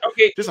yet, but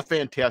just a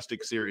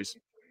fantastic series.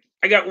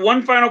 I got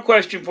one final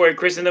question for you,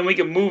 Chris, and then we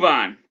can move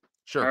on.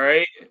 Sure.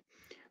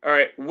 All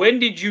right. When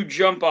did you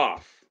jump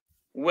off?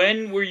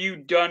 When were you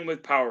done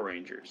with Power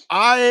Rangers?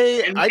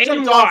 I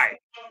jumped why? off.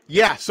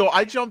 Yeah, so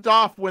I jumped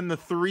off when the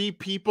three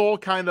people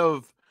kind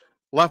of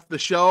left the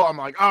show. I'm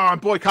like, oh, I'm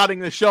boycotting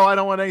the show. I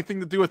don't want anything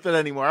to do with it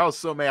anymore. I was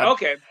so mad.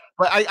 Okay.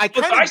 But I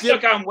kind of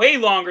stuck on way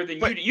longer than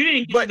you did. You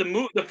didn't get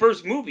to the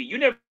first movie. You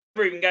never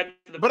even got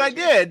to the But I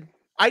did.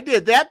 I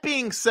did. That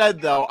being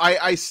said, though,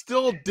 I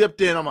still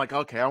dipped in. I'm like,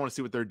 okay, I want to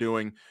see what they're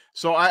doing.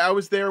 So I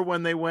was there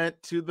when they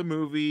went to the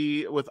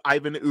movie with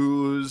Ivan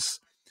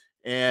Ooze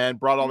and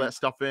brought all that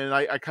stuff in.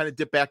 I kind of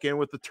dipped back in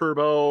with the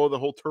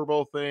whole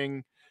turbo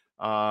thing.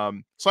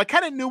 So I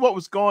kind of knew what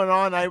was going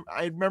on. I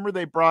remember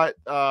they brought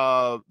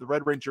the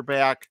Red Ranger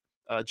back,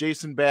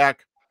 Jason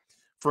back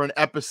for an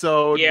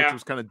episode, which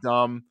was kind of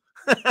dumb.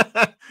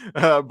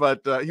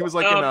 But he was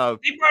like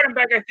they brought him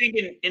back, I think,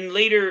 in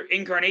later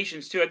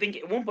incarnations too. I think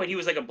at one point he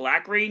was like a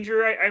Black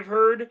Ranger. I've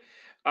heard.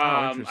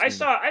 I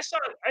saw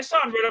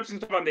and read up some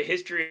stuff on the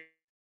history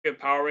of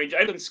Power Rangers.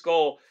 I think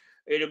Skull,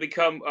 it'll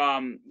become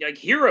like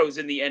heroes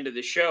in the end of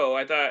the show.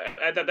 I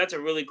thought that's a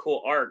really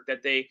cool arc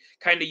that they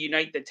kind of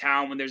unite the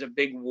town when there's a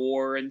big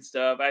war and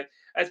stuff.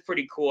 That's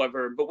pretty cool, I've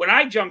heard. But when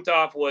I jumped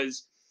off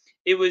was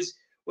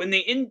when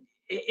they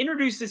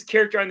introduced this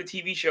character on the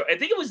TV show. I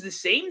think it was the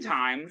same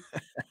time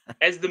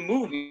as the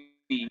movie,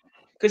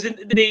 because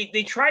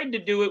they tried to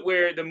do it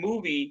where the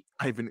movie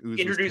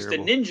introduced the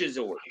Ninja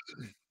Zord.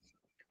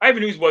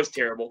 Ivan Ooze was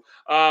terrible,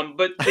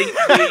 but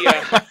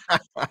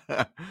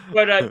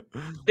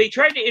they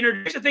tried to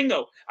introduce the thing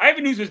though.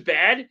 Ivan Ooze was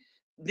bad.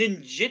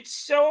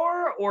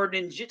 Ninjitsu or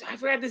Ninjit, I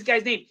forgot this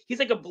guy's name. He's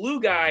like a blue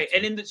guy,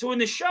 and in the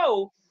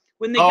show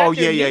when they got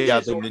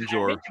their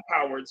ninja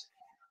powers,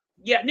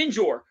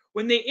 Ninjor.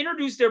 When they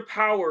introduced their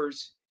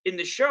powers in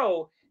the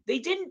show, they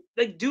didn't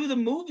like do the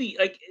movie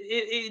like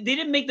they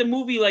didn't make the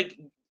movie like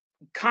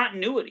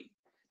continuity.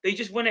 They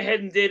just went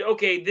ahead and did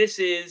this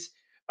is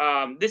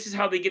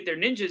how they get their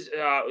ninjas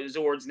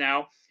Zords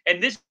now,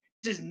 and this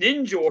is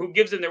Ninja who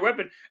gives them their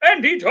weapon,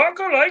 and he talk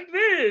like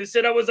this.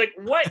 And I was like,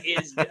 what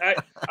is I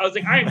was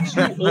like, I am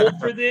too old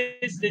for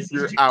this. This is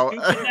You're too out.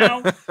 stupid now.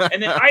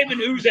 And then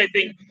Ivan Ooze, I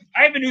think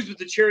Ivan Ooze was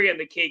the cherry on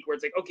the cake where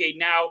it's like, okay,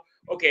 now,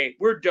 okay,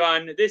 we're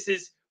done. This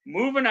is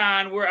moving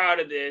on. We're out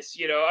of this.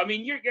 You know, I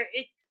mean,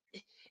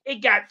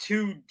 it got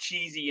too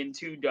cheesy and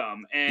too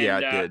dumb. And Yeah,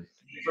 it did.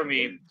 for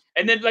me.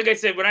 And then, like I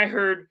said, when I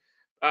heard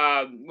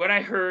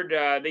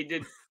they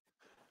did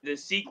the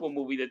sequel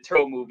movie, the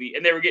Turbo movie,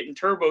 and they were getting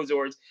Turbo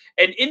Zords,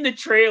 and in the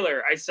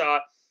trailer, I saw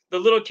the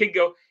little kid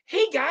go,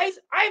 "Hey guys,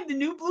 I'm the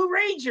new Blue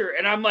Ranger,"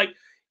 and I'm like,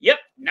 "Yep,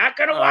 not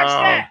gonna watch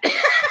that."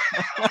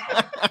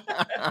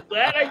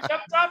 Glad I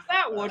jumped off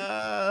that one.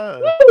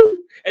 Woo!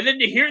 And then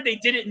to hear they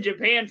did it in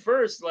Japan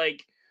first,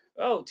 like,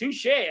 oh,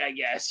 touche, I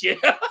guess. Yeah.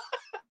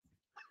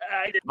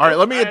 All right,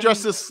 let me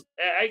address this.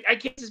 I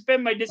can't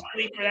suspend my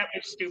disbelief for that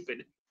much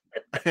stupid.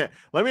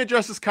 Let me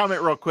address this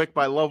comment real quick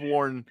by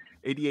Loveworn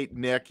 88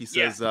 Nick. He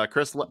says,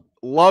 Chris,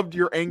 loved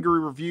your angry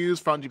reviews,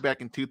 found you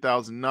back in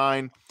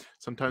 2009,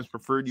 sometimes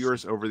preferred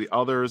yours over the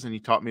others, and you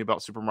taught me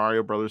about Super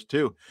Mario Brothers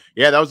 2.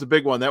 Yeah, that was a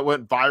big one. That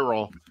went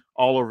viral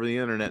all over the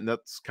internet, and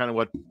that's kind of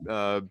what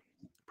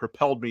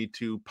propelled me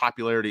to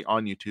popularity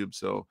on YouTube.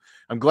 So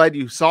I'm glad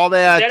you saw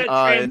that. Is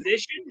that a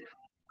transition?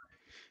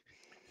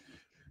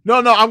 No,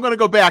 I'm going to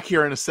go back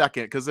here in a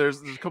second because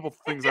there's a couple of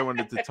things I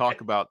wanted to talk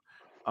about.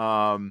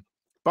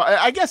 But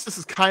I guess this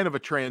is kind of a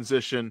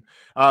transition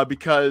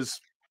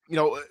because, you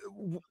know,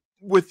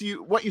 with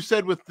what you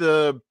said with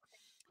the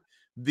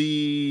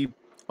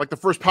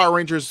first Power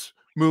Rangers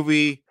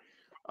movie,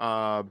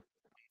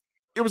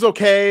 it was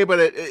okay,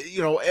 but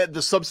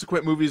the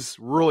subsequent movies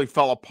really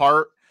fell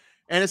apart.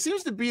 And it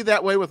seems to be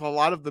that way with a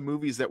lot of the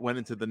movies that went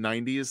into the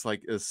 90s,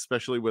 like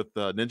especially with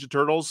Ninja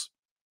Turtles,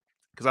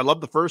 because I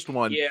loved the first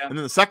one. Yeah. And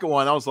then the second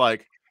one, I was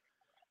like,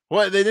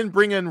 well, they didn't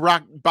bring in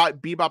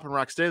Bebop and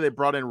Rocksteady. They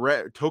brought in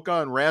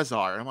Toka and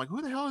Razar. I'm like,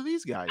 who the hell are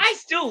these guys? I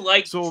still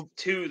like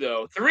 2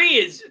 though. 3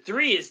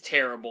 is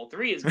terrible.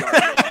 3 is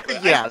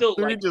garbage. Yeah,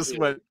 3 just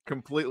went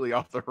completely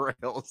off the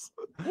rails.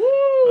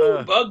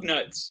 Woo! Bug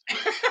nuts.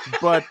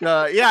 But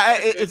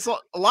it's a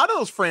lot of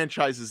those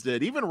franchises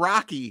did. Even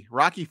Rocky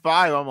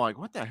 5. I'm like,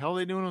 what the hell are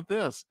they doing with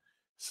this?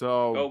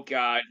 So, oh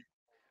god.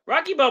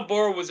 Rocky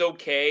Balboa was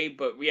okay,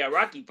 but yeah,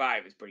 Rocky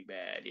 5 is pretty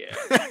bad. Yeah.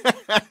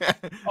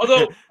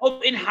 Although,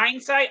 in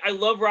hindsight, I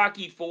love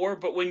Rocky 4,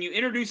 but when you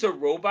introduce a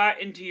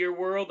robot into your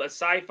world, a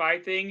sci-fi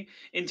thing,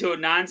 into a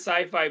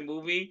non-sci-fi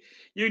movie,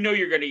 you know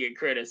you're going to get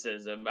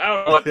criticism. I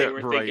don't know what they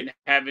were thinking,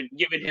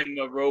 giving him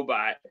a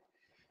robot.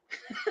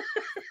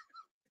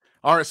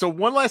 All right, so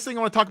one last thing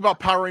I want to talk about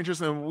Power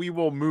Rangers, and we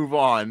will move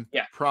on.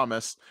 Yeah,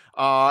 promise.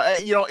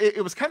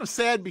 It was kind of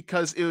sad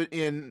because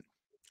in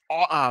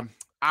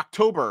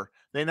October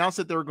they announced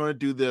that they were going to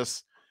do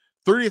this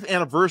 30th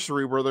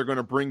anniversary where they're going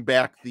to bring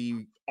back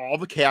all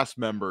the cast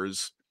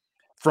members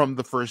from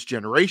the first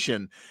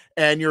generation.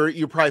 And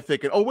you're probably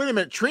thinking, oh, wait a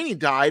minute, Trini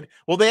died.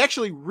 Well, they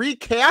actually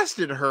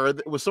recasted her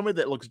with somebody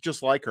that looks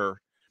just like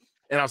her.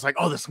 And I was like,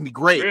 oh, this is going to be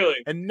great.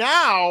 Really? And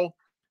now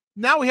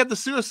we have the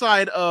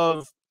suicide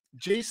of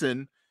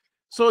Jason.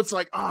 So it's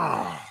like,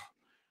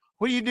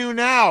 what do you do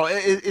now?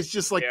 It's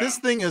just like this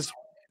thing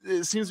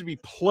it seems to be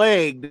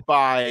plagued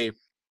by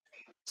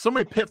so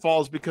many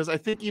pitfalls, because I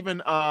think even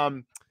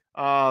the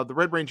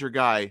Red Ranger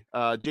guy,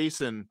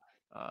 Jason,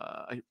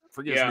 I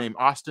forget his name,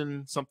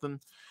 Austin something.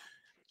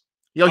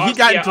 He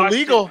got into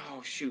legal.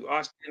 Oh shoot,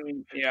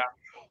 Austin. Yeah.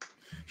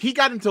 He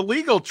got into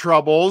legal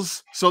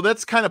troubles, so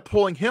that's kind of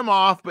pulling him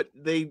off. But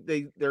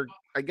they're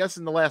I guess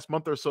in the last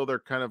month or so they're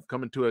kind of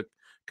coming to a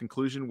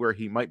conclusion where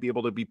he might be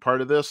able to be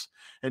part of this.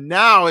 And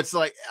now it's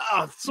like,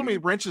 so many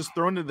wrenches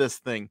thrown into this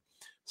thing.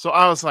 So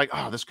I was like,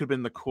 this could have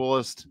been the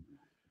coolest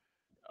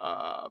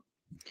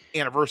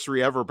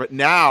anniversary ever. But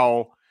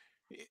now,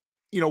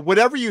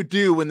 whatever you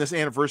do in this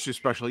anniversary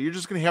special, you're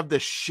just going to have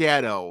this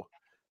shadow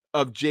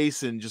of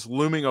Jason just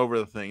looming over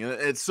the thing. And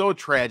it's so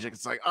tragic.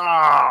 It's like,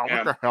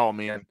 what the hell,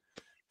 man?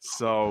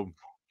 So,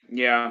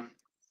 yeah.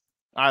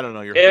 I don't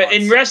know your thoughts.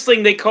 In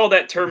wrestling, they call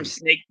that term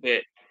snake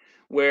bit,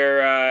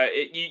 where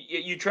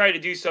you try to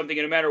do something,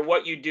 and no matter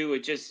what you do,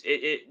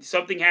 it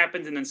something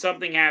happens, and then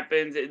something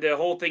happens. The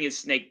whole thing is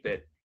snake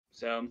bit.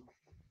 So,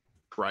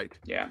 right.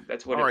 Yeah,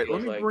 that's what All it right, feels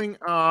let me like. bring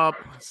up,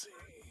 let's see.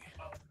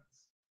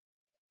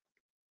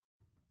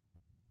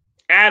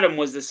 Adam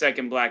was the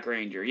second Black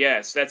Ranger.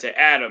 Yes, that's it.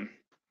 Adam.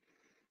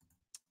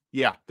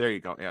 Yeah, there you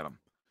go, Adam.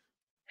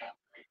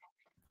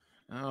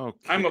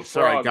 Okay. I'm a frog.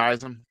 Sorry,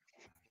 guys.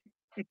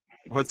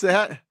 What's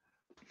that?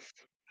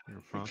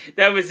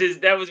 That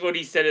was what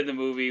he said in the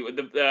movie with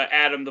the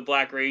Adam, the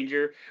Black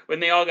Ranger, when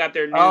they all got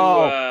their new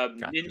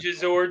ninja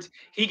Zords.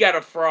 He got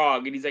a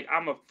frog, and he's like,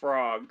 "I'm a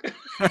frog."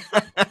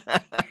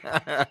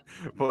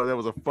 Boy, that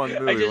was a fun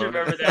movie. I just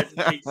remember that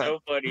to be so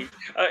funny,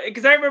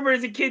 because I remember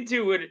as a kid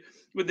too when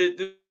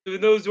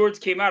those Zords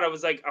came out, I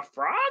was like, "A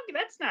frog?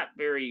 That's not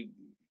very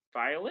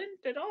violent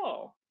at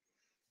all.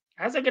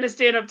 How's that gonna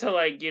stand up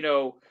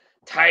to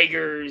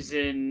tigers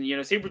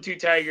and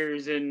saber-tooth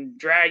tigers and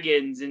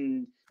dragons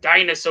and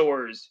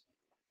dinosaurs?"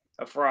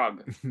 A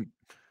frog.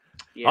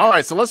 Yeah. All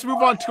right, so let's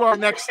move on to our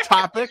next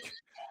topic,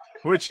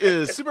 which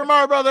is Super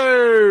Mario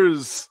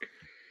Brothers.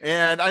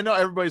 And I know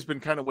everybody's been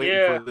kind of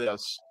waiting for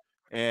this.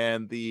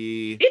 And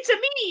it's a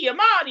me, a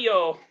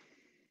Mario.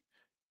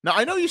 Now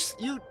I know you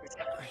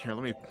here.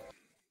 Let me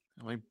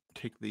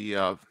take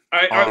the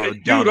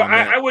dude,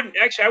 I wouldn't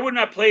actually. I would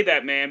not play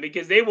that, man,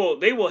 because they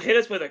will hit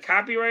us with a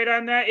copyright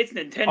on that. It's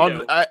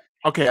Nintendo.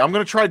 Okay, I'm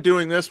gonna try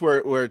doing this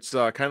where it's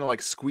kind of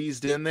like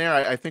squeezed in there.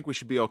 I think we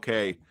should be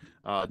okay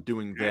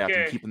doing that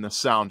and keeping the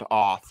sound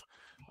off.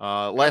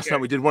 Last time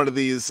we did one of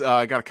these,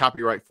 I got a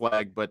copyright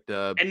flag, but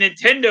and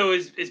Nintendo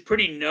is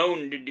pretty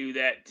known to do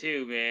that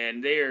too, man.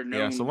 They are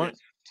known. Yeah, so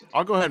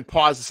I'll go ahead and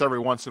pause this every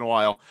once in a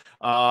while.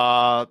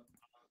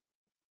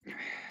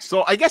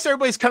 So I guess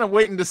everybody's kind of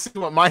waiting to see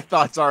what my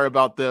thoughts are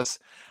about this.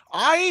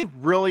 I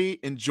really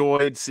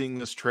enjoyed seeing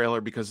this trailer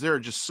because there are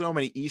just so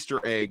many Easter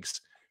eggs.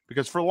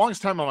 Because for the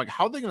longest time, I'm like,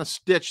 how are they going to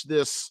stitch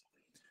this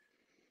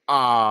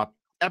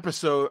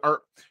episode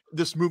or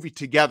this movie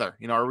together?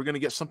 You know, are we going to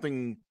get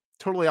something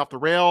totally off the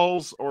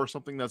rails or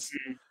something that's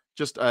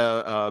just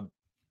a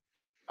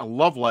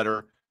love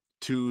letter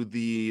to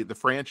the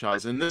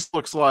franchise? And this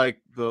looks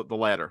like the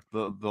latter,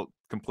 the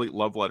complete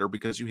love letter,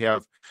 because you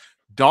have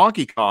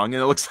Donkey Kong,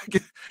 and it looks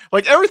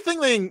like everything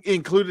they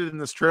included in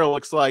this trailer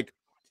looks like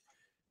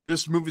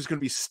this movie is going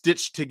to be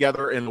stitched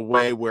together in a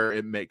way where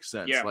it makes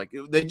sense. Yeah. Like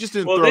they just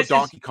didn't throw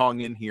Donkey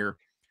Kong in here.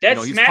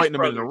 That's he's Smash fighting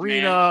Brothers, him in an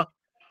arena. Man.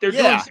 They're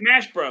doing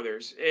Smash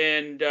Brothers,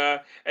 and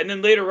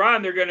then later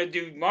on they're going to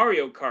do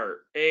Mario Kart,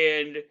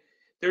 and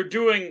they're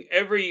doing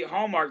every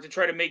Hallmark to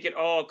try to make it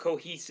all a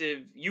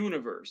cohesive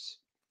universe.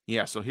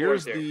 Yeah. So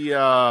here's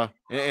the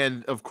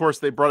and of course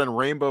they brought in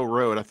Rainbow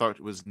Road. I thought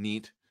it was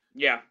neat.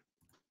 Yeah.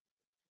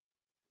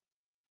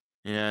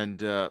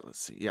 And let's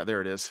see. Yeah,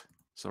 there it is.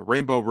 So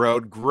Rainbow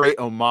Road, great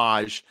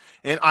homage.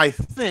 And I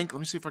think, let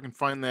me see if I can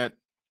find that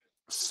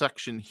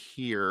section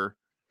here.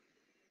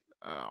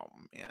 Oh,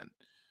 man.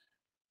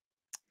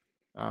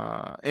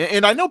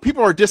 And I know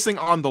people are dissing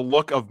on the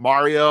look of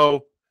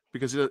Mario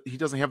because he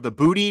doesn't have the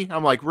booty.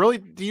 I'm like, really?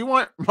 Do you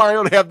want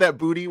Mario to have that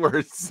booty where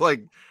it's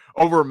like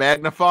over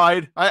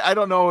magnified? I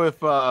don't know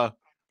if... I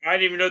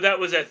didn't even know that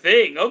was a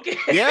thing. Okay.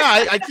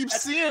 Yeah, I keep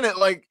seeing it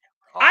like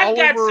all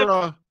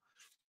over...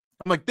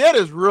 I'm like, that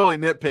is really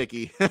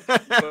nitpicky.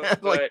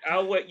 but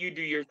I'll let you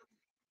do your.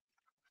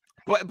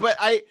 But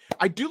I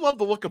do love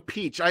the look of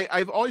Peach.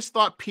 I've always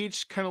thought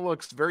Peach kind of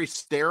looks very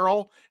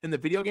sterile in the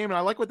video game, and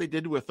I like what they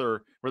did with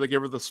her, where they gave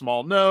her the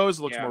small nose.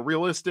 It looks more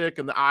realistic,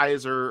 and the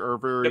eyes are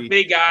very the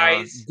big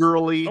eyes,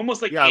 girly,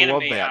 almost like anime I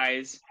love that.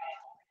 Eyes.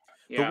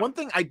 Yeah. The one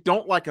thing I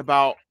don't like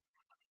about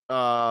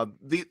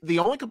the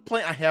only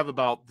complaint I have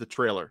about the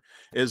trailer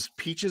is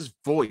Peach's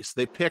voice.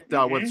 They picked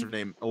what's her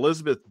name,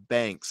 Elizabeth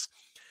Banks.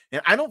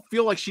 And I don't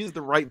feel like she's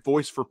the right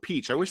voice for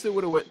Peach. I wish they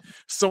would have went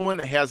someone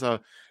that has a.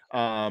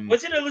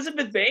 Was it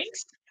Elizabeth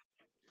Banks?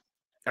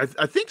 I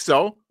think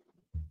so.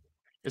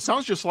 It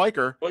sounds just like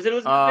her. Was it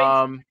Elizabeth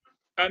Banks?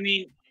 I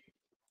mean,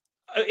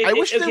 I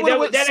wish they would have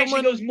went that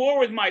someone... actually goes more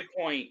with my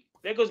point.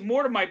 That goes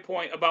more to my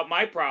point about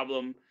my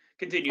problem.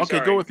 Continue. Okay,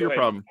 sorry. go with your ahead.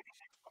 problem.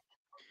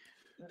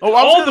 Oh,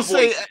 I was going to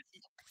say,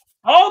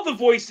 all the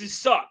voices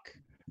suck.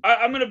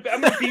 I'm gonna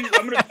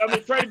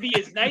try to be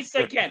as nice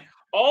as I can.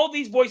 All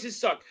these voices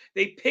suck.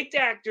 They picked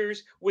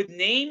actors with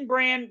name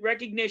brand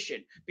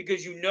recognition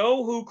because you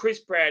know who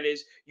Chris Pratt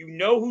is, you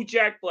know who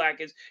Jack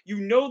Black is, you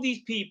know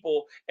these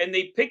people, and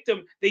they picked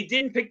them. They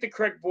didn't pick the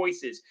correct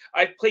voices.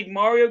 I've played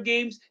Mario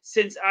games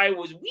since I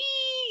was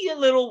a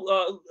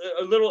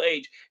little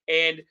age,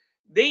 and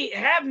they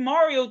have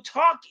Mario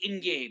talk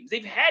in games.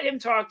 They've had him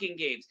talk in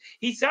games.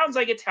 He sounds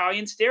like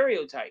Italian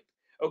stereotype.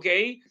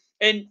 Okay.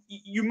 And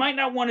you might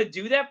not want to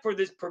do that for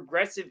this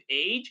progressive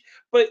age,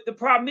 but the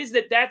problem is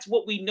that that's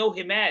what we know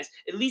him as.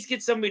 At least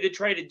get somebody to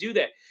try to do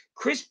that.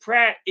 Chris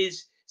Pratt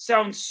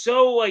sounds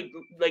so like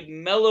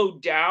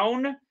mellowed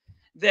down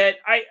that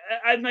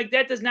I'm like,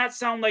 that does not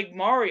sound like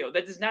Mario.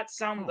 That does not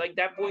sound like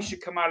that voice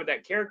should come out of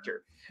that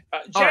character.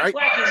 Jack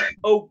Black is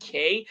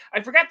okay. I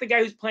forgot the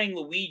guy who's playing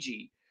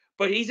Luigi,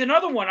 but he's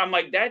another one. I'm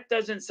like, that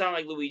doesn't sound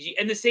like Luigi.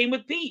 And the same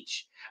with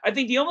Peach. I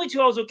think the only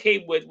two I was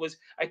okay with was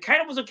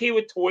okay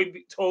with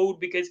Toad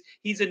because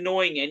he's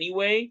annoying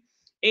anyway.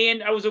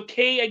 And I was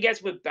okay, I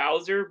guess, with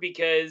Bowser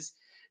because,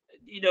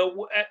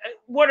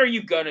 what are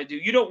you going to do?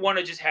 You don't want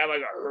to just have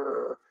like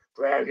a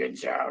dragon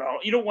sound.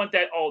 You don't want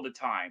that all the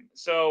time.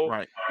 So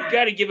you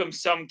got to give him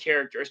some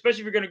character,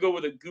 especially if you're going to go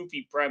with a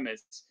goofy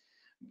premise,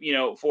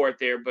 for it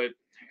there. But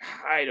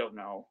I don't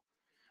know.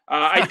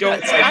 I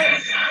don't.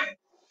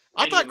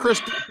 I thought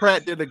Chris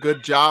Pratt did a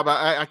good job.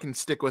 I can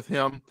stick with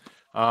him.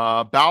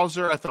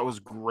 Bowser, I thought was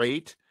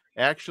great,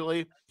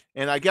 actually.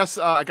 And I guess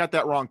I got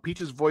that wrong. Peach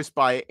is voiced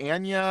by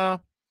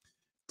Anya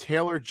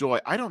Taylor-Joy.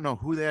 I don't know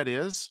who that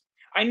is.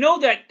 I know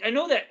that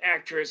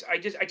actress. I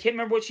can't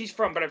remember what she's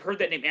from, but I've heard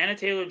that name, Anya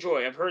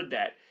Taylor-Joy. I've heard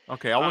that.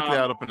 Okay, I'll look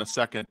that up in a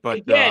second. But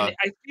again,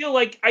 I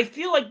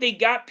feel like they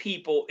got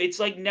people. It's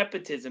like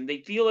nepotism. They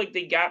feel like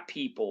they got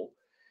people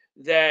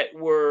that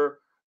were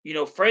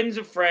friends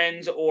of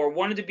friends, or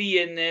wanted to be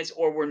in this,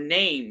 or were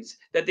names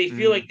that they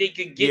feel like they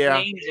could get Yeah.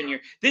 names in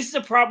here. This is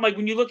a problem. Like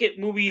when you look at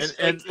movies,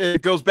 And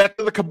it goes back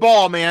to the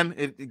Cabal, man.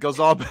 It goes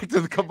all back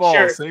to the Cabal.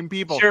 Sure, Same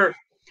people. Sure.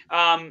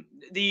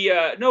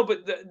 No,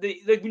 but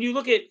the like when you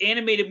look at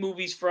animated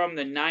movies from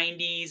the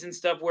 90s and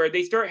stuff, where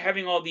they start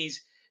having all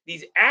these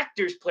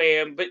actors play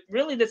them, but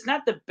really that's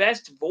not the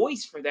best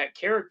voice for that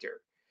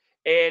character.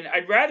 And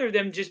I'd rather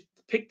them just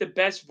pick the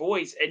best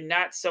voice and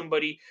not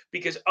somebody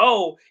because,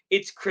 oh,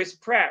 it's Chris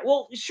Pratt.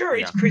 Well, sure,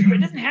 it's Chris Pratt.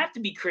 It doesn't have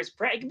to be Chris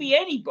Pratt. It can be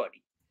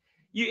anybody.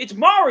 It's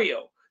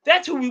Mario.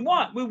 That's who we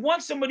want. We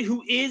want somebody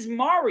who is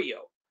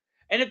Mario.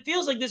 And it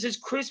feels like this is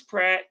Chris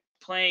Pratt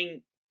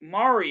playing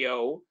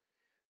Mario,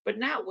 but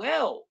not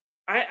well.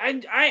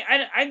 I'm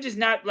just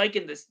not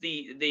liking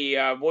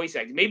the voice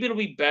acting. Maybe it'll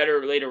be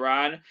better later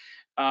on.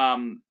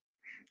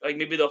 Like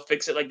maybe they'll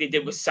fix it like they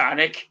did with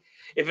Sonic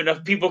if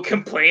enough people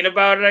complain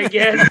about it, I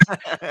guess.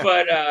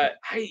 But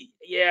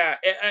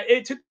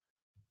it took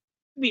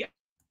me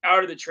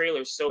out of the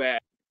trailer so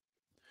bad.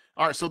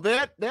 All right, so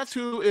that's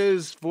who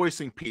is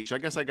voicing Peach. I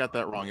guess I got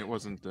that wrong. It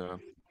wasn't who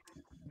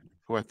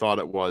I thought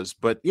it was,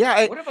 but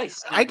yeah,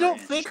 I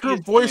don't think her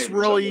voice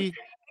really.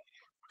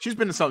 She's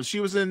been in something. She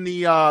was in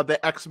the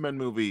X-Men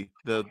movie,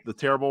 the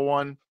terrible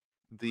one.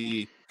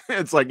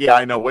 It's like, yeah,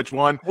 I know which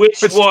one.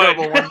 Which one?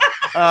 Terrible one.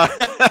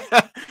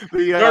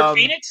 Dark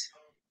Phoenix?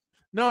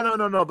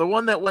 No. The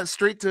one that went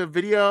straight to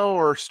video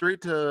or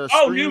straight to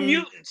streaming. New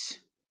Mutants.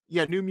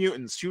 Yeah, New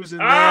Mutants. She was in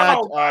that.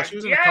 She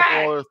was in a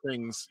couple other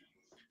things.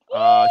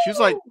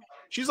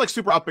 She's like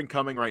super up and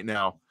coming right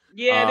now.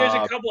 Yeah, there's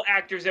a couple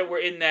actors that were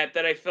in that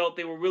I felt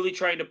they were really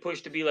trying to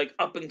push to be like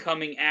up and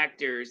coming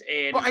actors,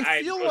 and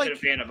I wasn't a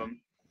fan of them.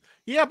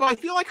 Yeah, but I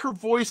feel like her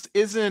voice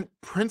isn't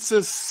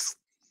princess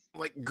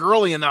like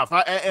girly enough.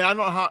 I don't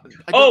know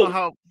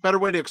how better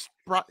way to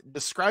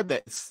describe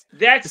that.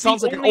 It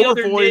sounds like an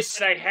over voice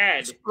that I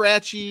had.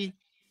 Scratchy.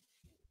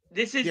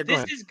 This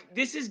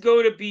is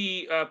going to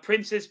be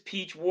Princess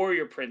Peach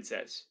Warrior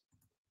Princess.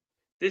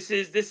 This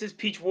is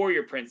Peach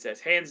Warrior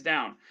Princess, hands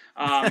down.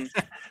 Well,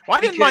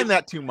 I didn't mind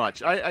that too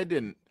much. I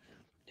didn't.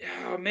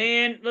 Oh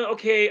man,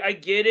 okay, I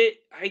get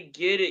it.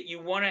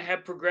 You want to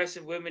have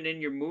progressive women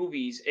in your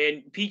movies,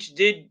 and Peach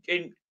did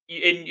in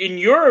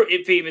your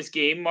famous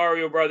game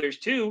Mario Brothers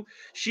 2.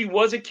 She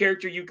was a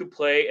character you could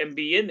play and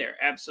be in there,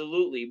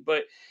 absolutely.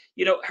 But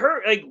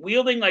her like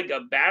wielding like a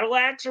battle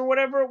axe or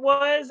whatever it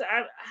was,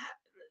 I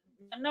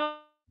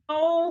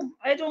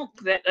don't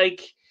that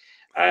like.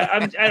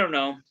 I don't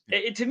know.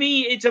 To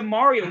me, it's a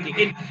Mario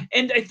game,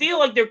 and I feel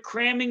like they're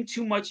cramming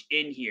too much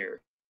in here.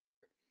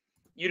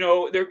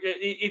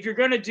 If you're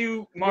gonna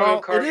do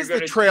Mario Kart, it is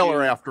the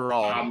trailer after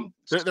all.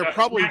 They're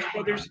probably.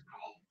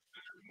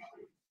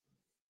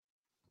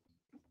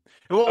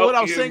 Well, what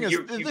I was saying is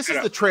this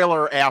is the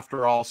trailer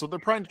after all, so they're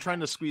probably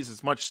trying to squeeze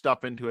as much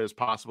stuff into it as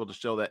possible to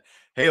show that,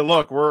 hey,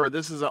 look,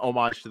 this is an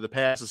homage to the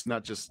past. It's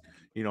not just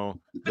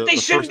but they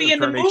shouldn't be in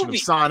the movie.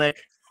 Sonic.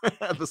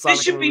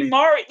 This should be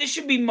Mario. This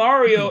should be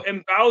Mario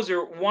and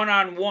Bowser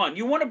one-on-one.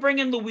 You want to bring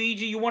in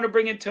Luigi, you want to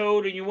bring in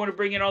Toad, and you want to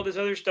bring in all this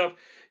other stuff.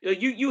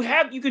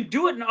 You can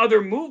do it in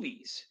other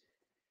movies.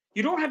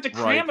 You don't have to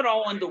cram it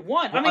all into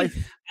one. Well,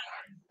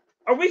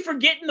 are we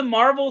forgetting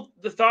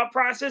the thought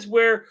process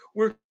where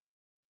we're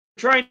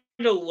trying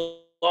to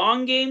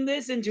long game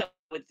this and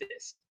with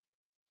this?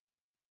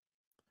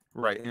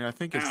 Right, and I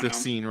think it's this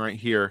scene right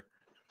here.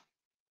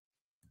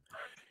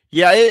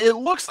 Yeah, it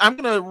looks. I'm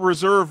gonna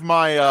reserve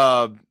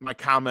my my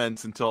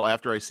comments until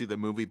after I see the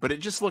movie, but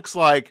it just looks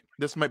like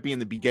this might be in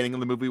the beginning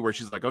of the movie where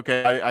she's like,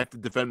 "Okay, I have to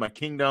defend my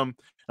kingdom."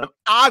 And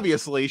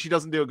obviously, she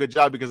doesn't do a good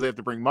job because they have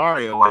to bring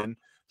Mario in.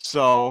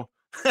 So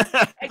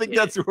I think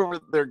that's where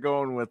they're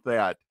going with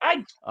that.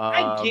 I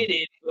get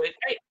it, but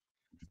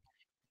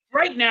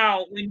right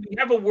now, when we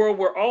have a world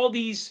where all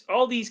these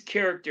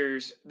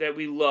characters that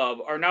we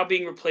love are now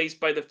being replaced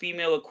by the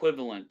female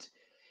equivalent.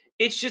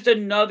 It's just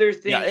another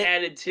thing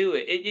added to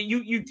it.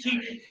 You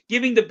keep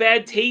giving the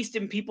bad taste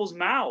in people's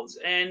mouths.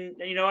 And,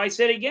 I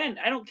said again,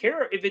 I don't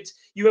care if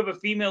you have a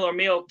female or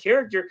male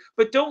character,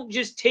 but don't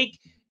just take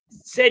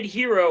said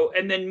hero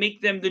and then make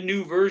them the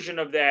new version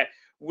of that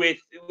with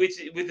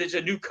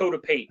a new coat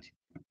of paint.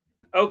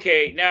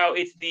 Okay, now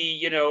it's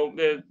the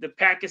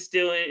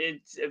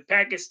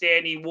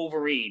Pakistani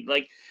Wolverine.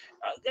 Like,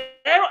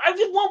 I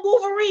just want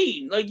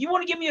Wolverine. Like, you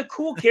want to give me a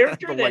cool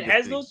character that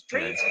has those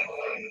traits?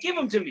 Give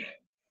them to me.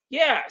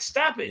 Yeah,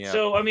 stop it. Yeah.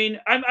 So I'm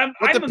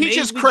But to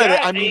Peach's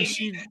credit,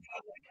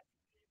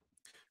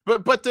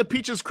 But to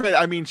Peach's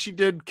credit, she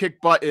did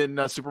kick butt in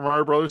Super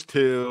Mario Bros.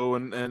 2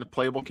 and a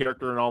playable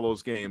character in all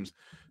those games.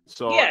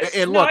 So yes,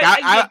 look,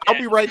 I'll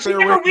be right there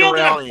with your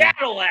rally.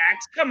 Battle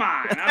axe. Come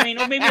on.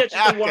 Maybe that's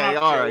just one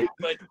off. All right.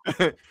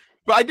 But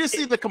I did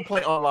see the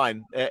complaint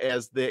online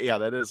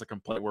that is a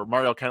complaint where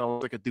Mario kind of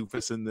looks like a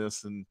doofus in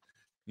this, and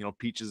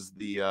Peach is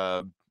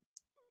the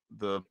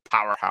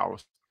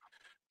powerhouse.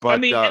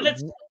 But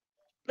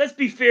let's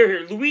be fair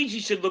here. Luigi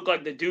should look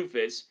like the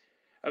doofus,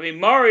 I mean,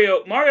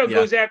 Mario Yeah.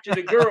 goes after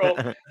the girl.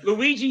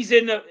 Luigi's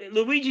in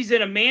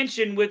a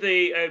mansion with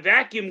a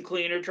vacuum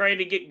cleaner trying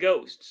to get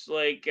ghosts.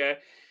 Like,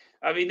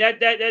 I mean,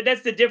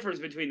 that's the difference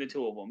between the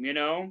two of them, you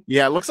know?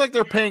 Yeah, it looks like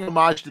they're paying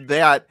homage to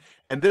that.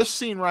 And this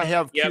scene where I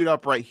have Yep. queued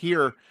up right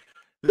here,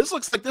 this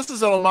looks like this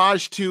is an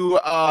homage to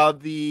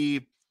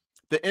the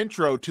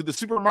intro to the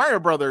Super Mario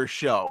Brothers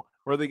show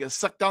where they get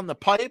sucked down the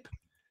pipe.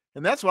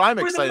 And that's what I'm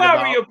We're excited the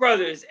Mario about.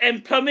 Brothers,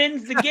 and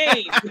Plumins the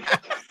game.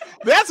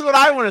 That's what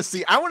I want to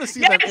see. I want to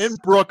see them Yes! in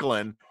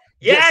Brooklyn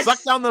get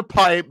sucked down the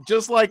pipe,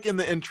 just like in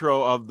the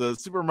intro of the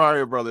Super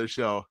Mario Brothers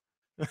show.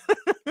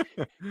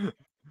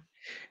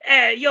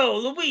 Hey, yo,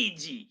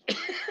 Luigi.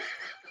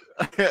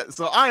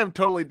 So I am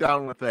totally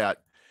down with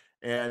that.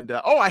 And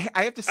I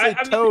have to say,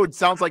 I mean- Toad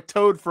sounds like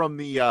Toad from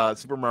the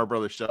Super Mario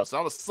Brothers show. So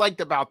I was psyched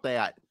about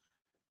that.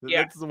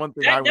 Yeah, that's the one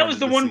thing I that was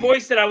the one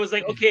voice that I was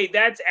like, okay,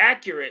 that's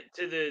accurate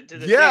to the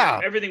Yeah.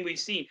 thing, everything we've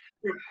seen.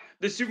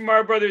 The Super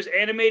Mario Brothers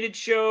animated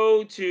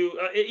show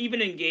to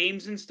even in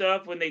games and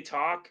stuff when they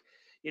talk,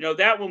 you know,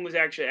 that one was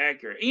actually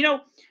accurate. You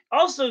know,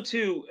 also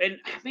too,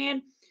 and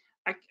man,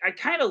 I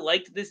kind of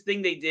liked this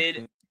thing they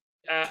did.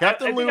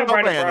 Captain I Lou think I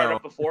brought it Albano.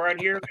 up before on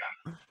here.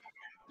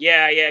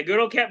 Yeah, good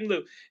old Captain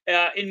Lou.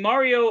 In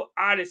Mario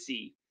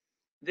Odyssey,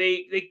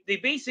 they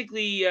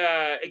basically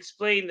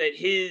explain that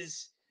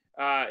his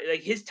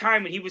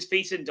time when he was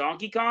facing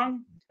Donkey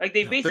Kong, like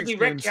they basically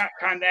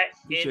retconned that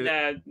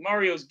in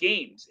Mario's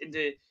games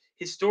into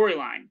his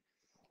storyline,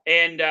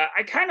 and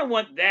I kind of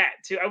want that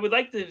too. I would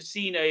like to have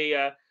seen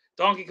a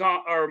Donkey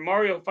Kong or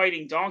Mario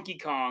fighting Donkey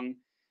Kong,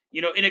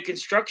 you know, in a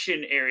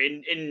construction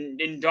area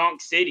in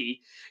Donk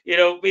City, you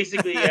know,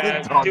 basically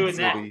doing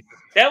that.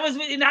 That was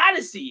in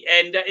Odyssey,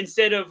 and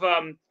instead of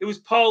it was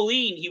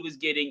Pauline he was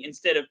getting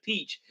instead of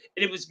Peach,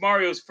 and it was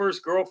Mario's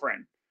first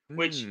girlfriend.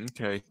 Which,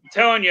 okay. I'm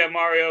telling you,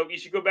 Mario, you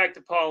should go back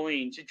to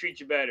Pauline. She'd treat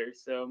you better.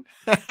 So,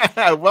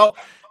 well,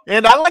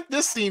 and I like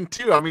this scene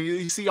too. I mean,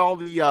 you see all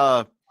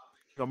the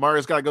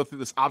Mario's got to go through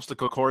this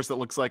obstacle course that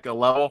looks like a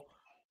level.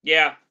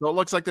 Yeah. So it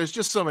looks like there's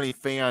just so many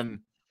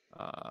fan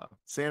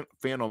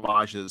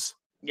homages.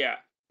 Yeah.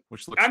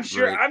 Which looks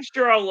great. I'm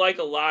sure I'll like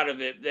a lot of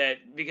it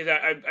because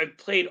I've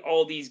played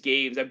all these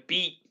games. I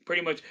beat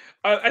pretty much.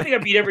 I think I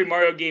beat every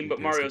Mario game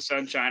but Mario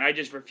Sunshine. I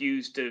just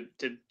refuse to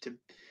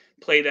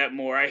play that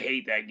more. I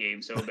hate that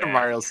game so bad.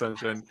 Mario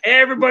Sunshine.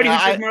 Everybody who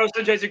says Mario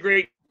Sunshine is a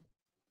great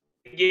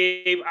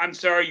game, I'm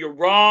sorry, you're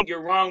wrong.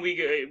 You're wrong.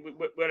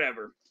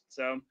 Whatever.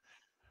 So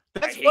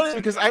that's funny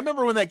because I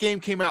remember when that game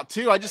came out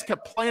too. I just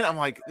kept playing. I'm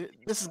like,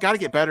 this has got to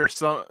get better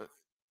somehow.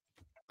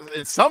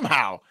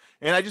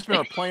 And I just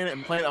remember playing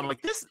it. I'm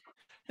like, this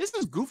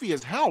is goofy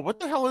as hell. What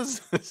the hell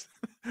is this?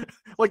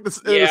 Like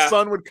the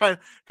sun would kind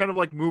of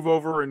like move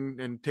over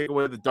and take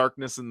away the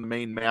darkness in the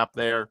main map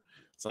there.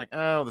 It's like,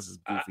 oh, this is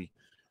goofy.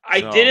 I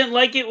didn't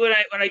like it when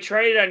I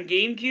tried it on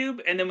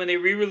GameCube, and then when they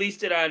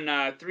re-released it on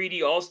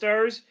 3D All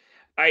Stars,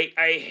 I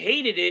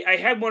hated it. I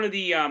had one of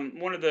the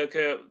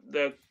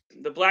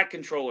black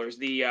controllers,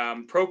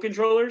 the Pro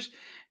controllers,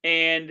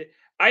 and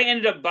I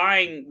ended up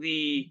buying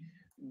the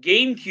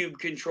GameCube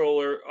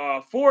controller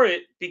for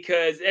it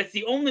because that's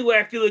the only way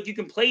I feel like you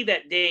can play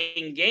that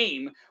dang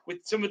game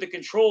with some of the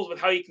controls with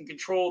how you can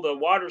control the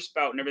water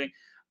spout and everything.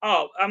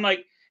 Oh, I'm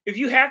like, if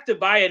you have to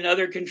buy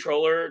another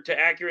controller to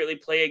accurately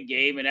play a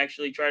game and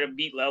actually try to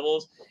beat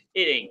levels,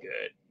 it ain't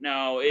good.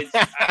 No, it's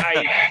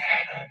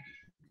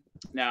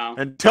no.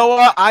 And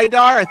Toa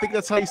Idar, I think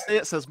that's how you say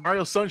it, says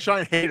Mario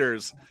Sunshine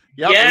haters.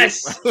 Yep.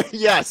 Yes.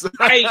 Yes.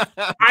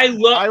 I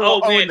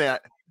love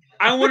that.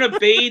 I want to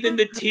bathe in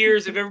the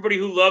tears of everybody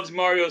who loves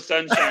Mario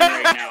Sunshine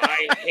right now.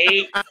 I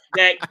hate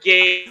that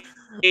game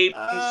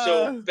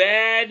so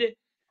bad.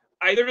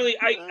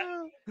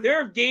 There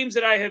are games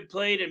that I have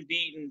played and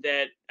beaten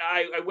that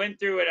I went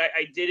through it.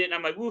 I did it, and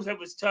I'm like, ooh, that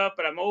was tough,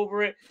 but I'm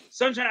over it.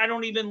 Sunshine, I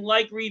don't even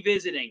like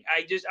revisiting.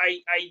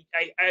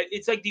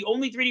 It's like the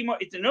only 3D Mario.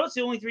 It's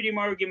the only 3D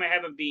Mario game I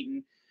haven't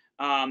beaten.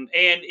 And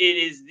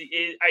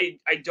I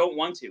don't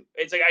want to.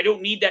 It's like I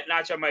don't need that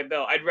notch on my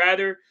belt. I'd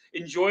rather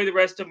enjoy the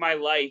rest of my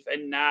life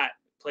and not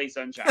play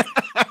Sunshine.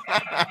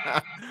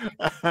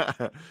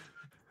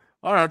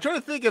 All right, I'm trying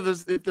to think if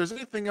there's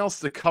anything else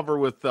to cover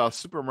with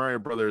Super Mario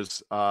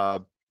Brothers.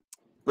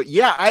 But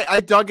yeah, I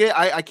dug it.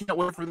 I can't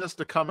wait for this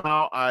to come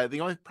out. The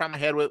only problem I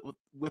had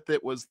with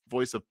it was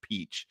voice of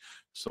Peach.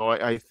 So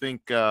I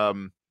think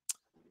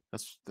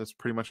that's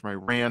pretty much my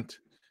rant,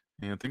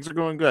 and things are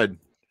going good.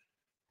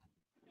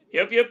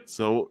 Yep.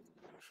 So,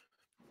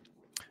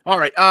 all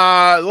right,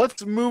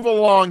 let's move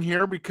along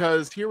here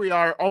because here we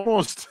are,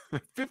 almost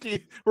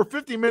 50. We're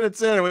 50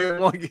 minutes in, and we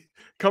only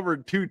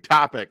covered 2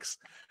 topics.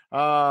 You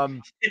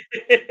knew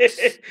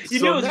it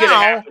was gonna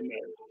happen.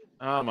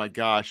 Oh my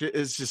gosh, it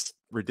is just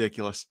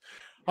ridiculous.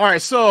 All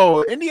right,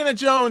 so Indiana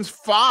Jones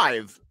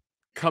 5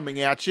 coming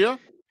at you,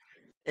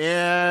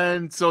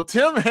 and so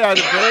Tim had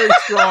very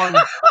strong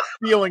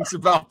feelings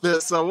about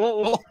this.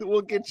 So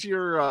we'll get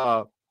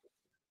your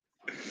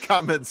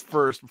comments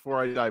first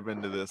before I dive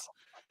into this.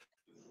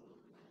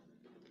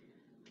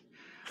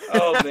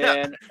 Oh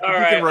man! All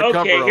right,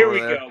 okay, here we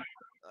go.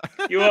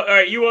 All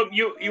right, you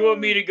want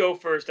me to go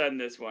first on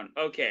this one?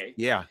 Okay.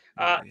 Yeah.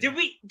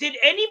 Did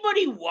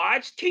anybody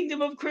watch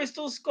Kingdom of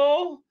Crystal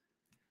Skull?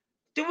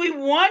 Do we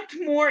want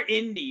more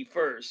indie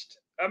first?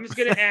 I'm just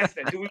gonna ask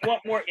that. Do we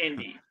want more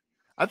indie?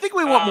 I think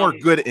we want more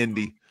good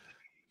indie.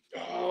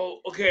 Oh,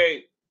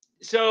 okay.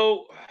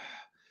 So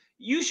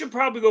you should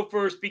probably go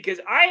first because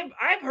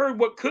I've heard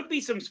what could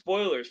be some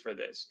spoilers for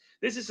this.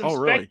 This is some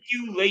really?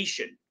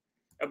 speculation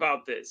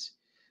about this.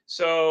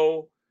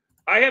 So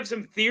I have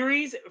some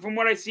theories from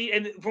what I see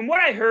and from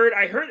what I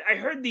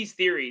heard these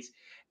theories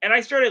and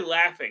I started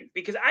laughing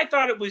because I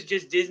thought it was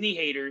just Disney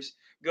haters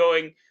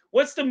going,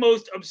 what's the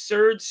most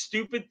absurd,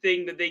 stupid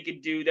thing that they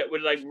could do that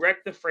would like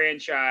wreck the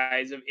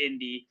franchise of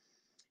Indy?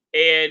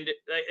 And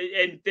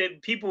then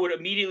people would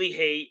immediately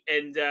hate.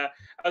 And I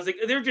was like,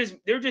 they're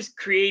just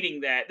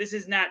creating that. This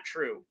is not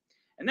true.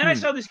 And then I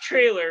saw this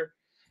trailer,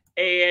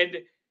 and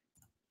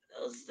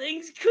those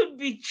things could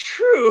be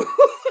true.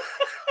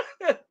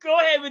 Go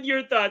ahead with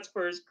your thoughts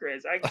first,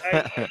 Chris. I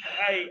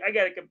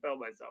gotta compel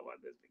myself on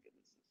this because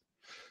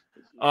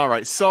all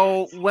right.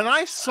 So when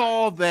I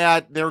saw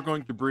that they were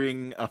going to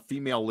bring a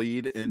female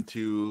lead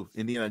into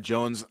Indiana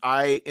Jones,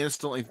 I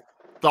instantly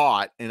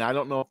thought, and I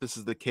don't know if this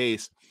is the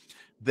case,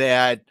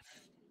 that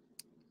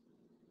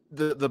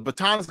the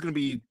baton is going to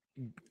be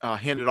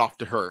handed off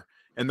to her,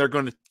 and they're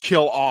going to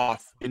kill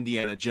off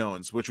Indiana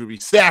Jones, which would be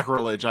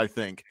sacrilege, I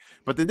think.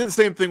 But they did the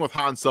same thing with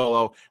Han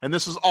Solo, and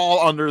this is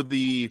all under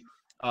the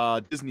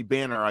Disney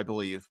banner, I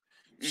believe.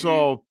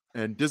 So,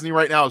 and Disney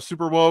right now is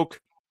super woke,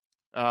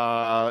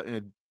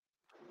 and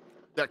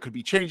that could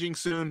be changing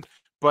soon,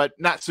 but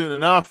not soon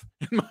enough,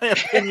 in my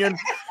opinion.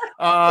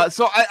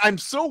 So I'm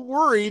so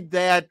worried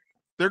that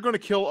they're going to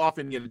kill off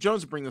Indiana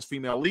Jones and bring this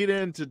female lead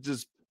in to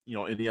just,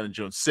 Indiana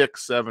Jones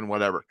 6, 7,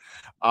 whatever.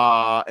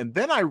 And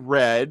then I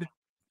read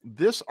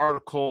this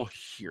article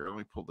here. Let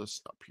me pull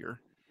this up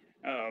here.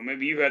 Oh,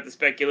 maybe you had the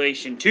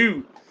speculation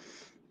too.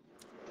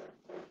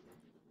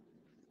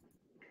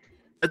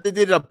 They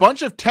did a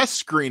bunch of test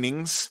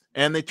screenings,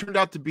 and they turned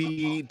out to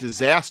be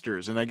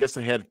disasters. And I guess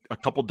they had a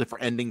couple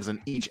different endings,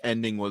 and each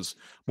ending was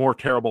more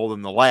terrible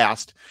than the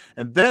last.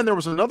 And then there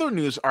was another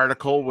news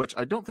article, which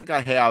I don't think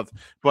I have,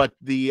 but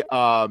the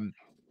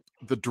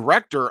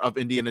director of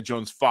Indiana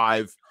Jones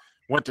 5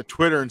 went to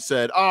Twitter and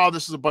said, "Oh,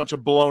 this is a bunch of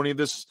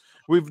baloney.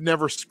 We've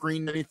never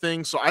screened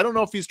anything." So I don't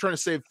know if he's trying to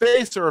save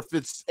face or if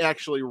it's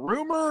actually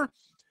rumor.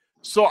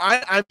 So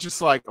I'm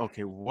just like,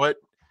 okay, what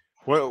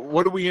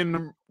are we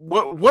in?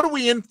 What are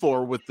we in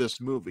for with this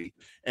movie?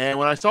 And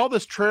when I saw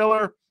this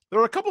trailer, there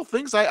were a couple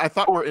things I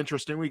thought were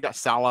interesting. We got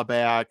Sala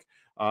back.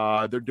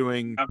 They're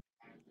doing.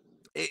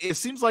 It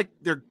seems like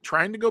they're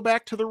trying to go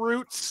back to the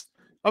roots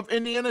of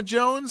Indiana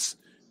Jones,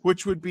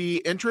 which would be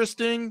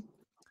interesting.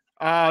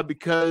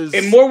 Because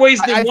in more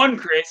ways than one,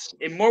 Chris.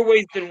 In more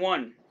ways than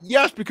one.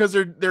 Yes, because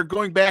they're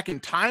going back in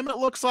time. It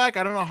looks like.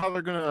 I don't know how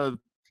they're gonna.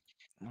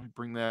 Let me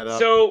bring that up.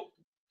 So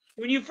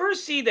when you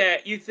first see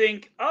that, you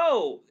think,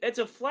 "Oh, that's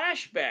a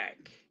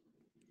flashback."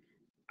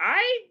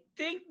 I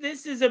think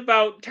this is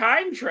about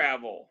time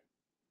travel.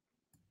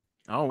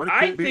 Oh,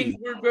 I think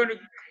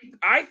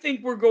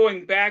we're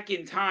going back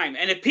in time.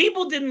 And if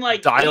people didn't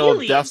like Dial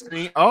Aliens, of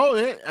Destiny,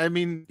 I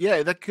mean,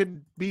 yeah, that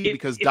could be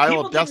because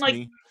Dial of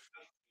Destiny.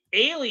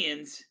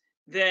 Aliens,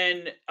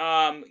 then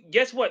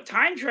guess what?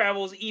 Time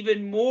travel is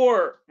even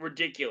more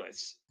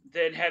ridiculous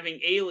than having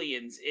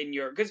aliens in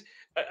your. Because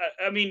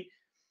I mean.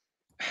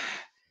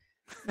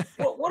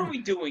 What are we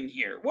doing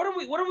here? What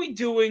are we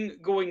doing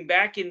going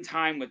back in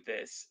time with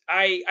this?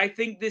 I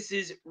think this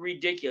is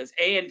ridiculous.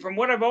 And from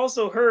what I've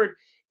also heard,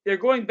 they're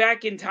going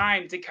back in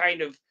time to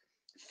kind of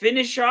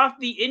finish off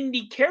the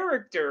Indy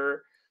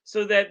character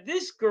so that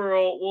this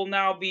girl will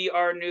now be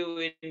our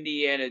new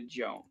Indiana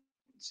Jones.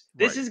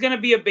 This is going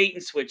to be a bait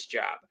and switch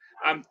job.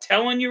 I'm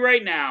telling you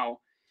right now.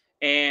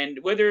 And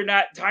whether or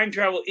not time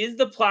travel is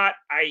the plot,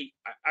 I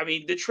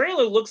mean, the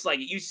trailer looks like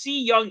it. You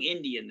see young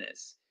Indy in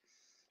this.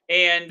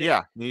 And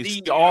yeah, you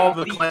see all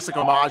the classic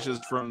homages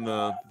from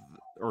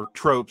or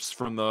tropes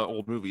from the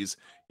old movies.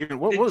 Even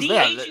what was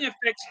that? The de-aging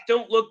effects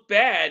don't look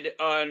bad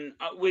on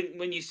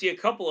when you see a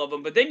couple of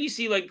them, but then you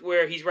see like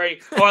where he's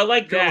writing. Oh, I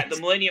like that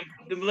the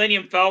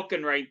Millennium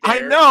Falcon right there. I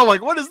know,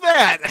 like what is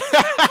that?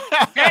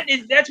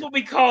 That's what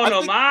we call an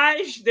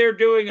homage. They're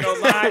doing an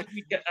homage.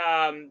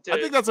 I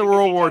think that's a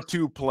World War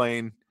II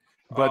plane,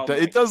 but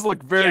it does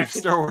look very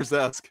Star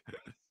Wars-esque.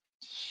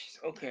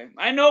 Okay,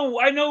 I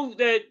know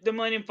that the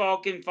Millennium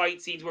Falcon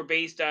fight scenes were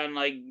based on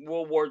like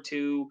World War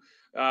II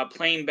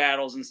plane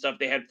battles and stuff.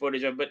 They had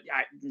footage of, but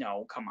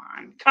no, come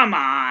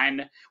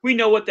on, we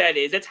know what that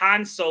is. That's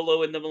Han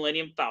Solo in the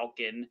Millennium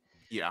Falcon.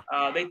 Yeah,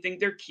 they think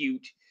they're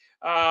cute.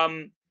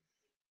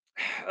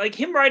 Like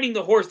him riding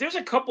the horse. There's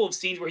a couple of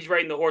scenes where he's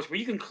riding the horse where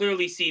you can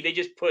clearly see they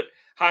just put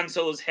Han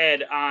Solo's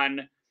head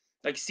on,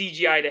 like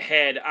CGI to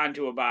head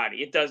onto a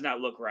body. It does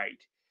not look right.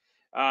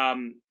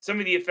 Some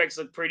of the effects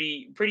look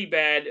pretty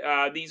bad.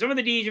 Some of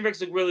the de-aging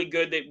effects look really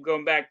good. They're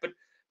going back, but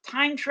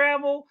time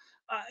travel.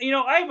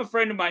 I have a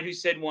friend of mine who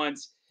said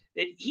once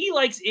that he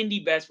likes Indy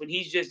best when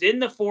he's just in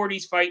the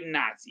 40s fighting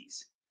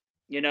Nazis.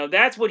 You know,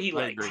 that's what he I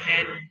likes.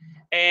 agree.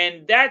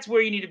 And that's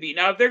where you need to be.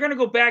 Now, if they're going to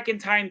go back in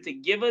time to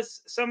give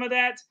us some of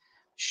that,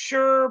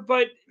 sure,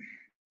 but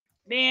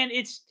man,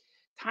 it's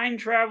time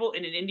travel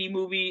in an indie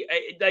movie.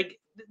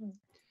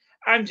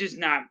 I'm just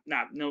not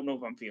don't know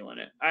if I'm feeling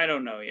it. I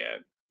don't know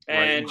yet. Right.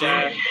 And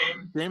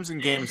James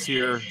and Games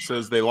here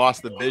says they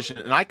lost the vision,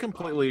 and I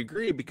completely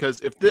agree, because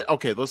if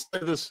okay, let's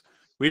say this,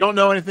 we don't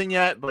know anything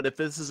yet, but if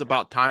this is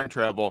about time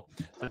travel,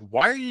 like,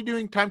 why are you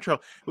doing time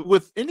travel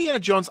with Indiana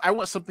Jones? I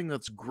want something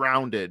that's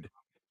grounded.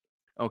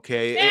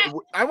 Okay,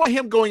 I want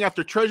him going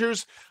after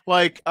treasures.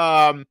 Like,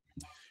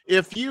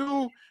 if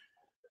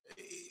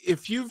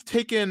you've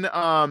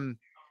taken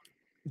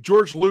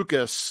George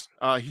Lucas,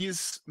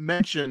 he's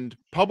mentioned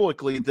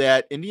publicly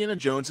that Indiana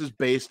Jones is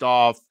based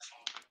off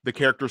the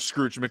character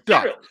Scrooge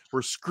McDuck,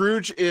 where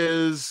Scrooge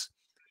is,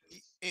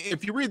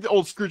 if you read the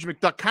old Scrooge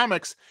McDuck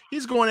comics,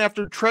 he's going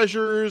after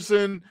treasures,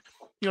 and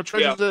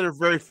treasures that are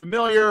very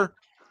familiar,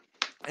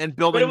 and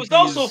building. But it was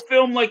also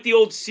filmed like the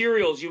old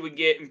serials you would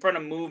get in front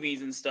of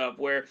movies and stuff,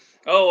 where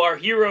our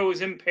hero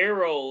is in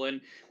peril, and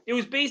it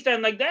was based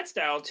on like that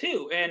style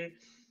too. And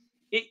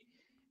it,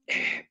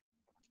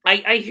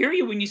 I hear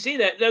you when you say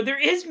that. Now, there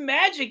is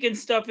magic and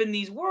stuff in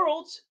these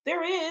worlds.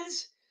 There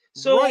is.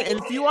 So right, and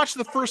if you watch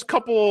the first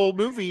couple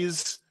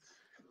movies,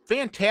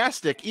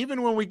 fantastic.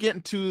 Even when we get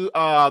into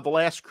the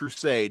Last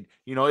Crusade,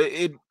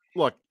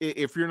 look,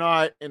 if you're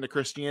not into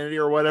Christianity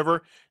or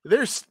whatever,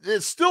 it's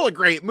still a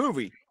great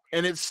movie,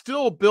 and it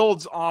still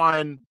builds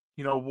on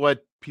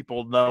what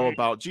people know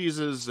about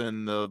Jesus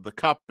and the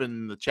cup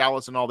and the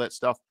chalice and all that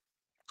stuff,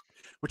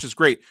 which is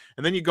great.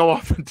 And then you go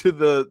off into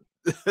the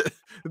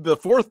the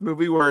fourth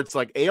movie where it's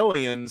like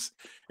aliens,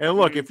 and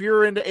look, if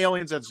you're into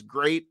aliens, that's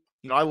great.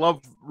 I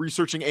love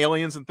researching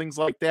aliens and things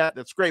like that.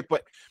 That's great,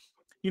 but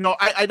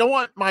I don't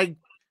want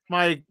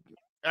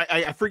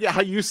I forget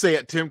how you say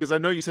it, Tim, because I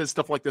know you said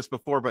stuff like this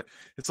before, but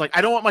it's like,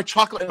 I don't want my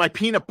chocolate and my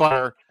peanut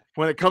butter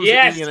when it comes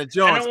to Indiana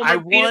Jones. I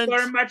want peanut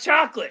butter and my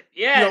chocolate.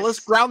 Yes.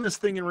 Let's ground this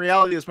thing in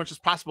reality as much as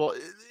possible.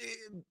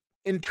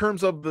 In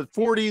terms of the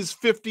 40s,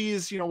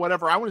 50s,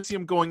 whatever. I want to see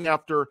him going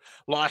after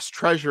lost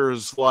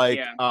treasures like,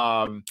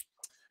 I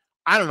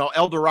don't know,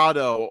 El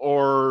Dorado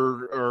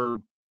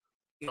or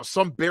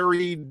some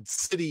buried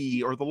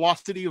city, or the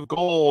lost city of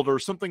gold, or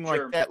something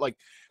like that. Like,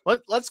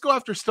 let's go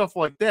after stuff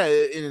like that.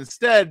 And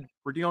instead,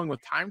 we're dealing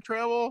with time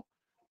travel.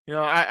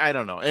 I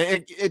don't know.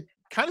 It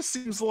kind of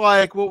seems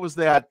like, what was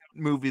that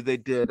movie they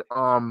did?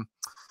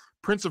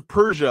 Prince of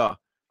Persia,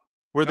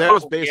 where that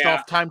was based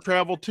off time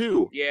travel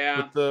too.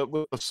 Yeah.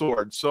 With the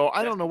sword. So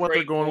I don't know what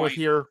they're going with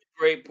here.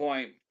 Great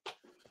point.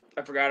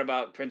 I forgot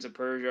about Prince of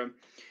Persia,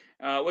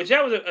 which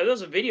that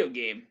was a video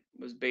game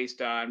was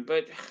based on.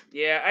 But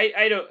yeah,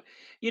 I don't.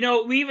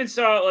 We even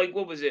saw, like,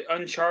 what was it?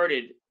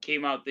 Uncharted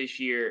came out this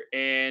year,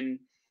 and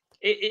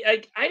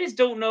I just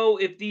don't know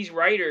if these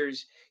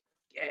writers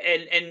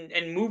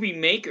and movie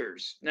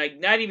makers, like,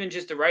 not even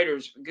just the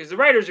writers, because the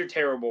writers are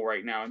terrible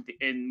right now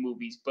in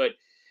movies, but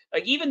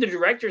like even the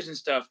directors and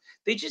stuff,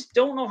 they just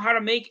don't know how to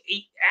make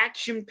a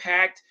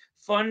action-packed,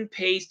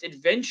 fun-paced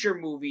adventure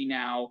movie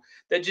now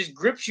that just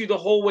grips you the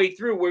whole way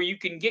through, where you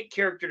can get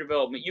character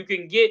development, you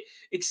can get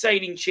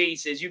exciting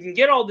chases, you can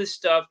get all this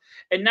stuff,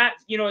 and not,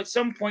 at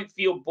some point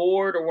feel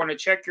bored or want to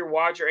check your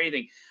watch or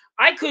anything.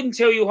 I couldn't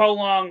tell you how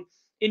long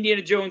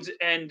Indiana Jones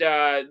and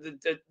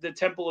the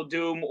Temple of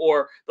Doom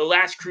or the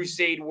Last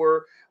Crusade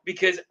were,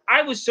 because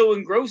I was so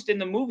engrossed in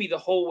the movie the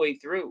whole way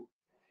through.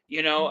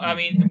 I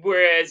mean,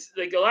 whereas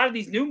like a lot of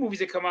these new movies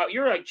that come out,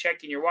 you're like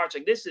checking your watch,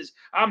 like,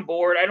 I'm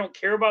bored. I don't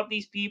care about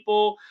these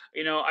people.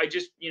 I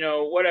just,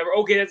 whatever.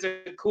 Okay, that's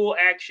a cool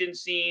action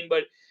scene,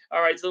 but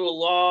all right, it's a little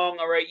long.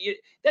 All right.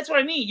 That's what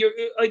I mean. You're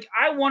like,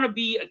 I want to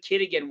be a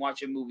kid again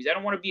watching movies. I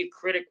don't want to be a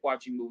critic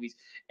watching movies.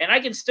 And I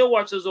can still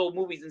watch those old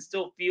movies and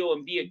still feel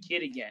and be a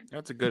kid again.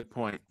 That's a good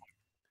point.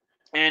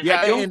 And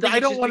I don't think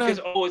it's just because,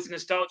 it's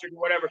nostalgic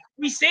or whatever.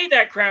 We say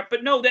that crap,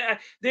 but no,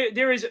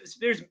 there's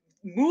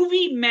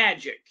movie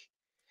magic.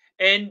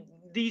 And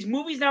these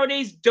movies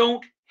nowadays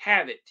don't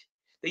have it.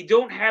 They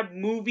don't have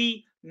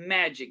movie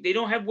magic. They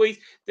don't have ways.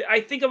 I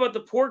think about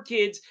the poor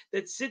kids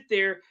that sit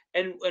there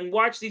and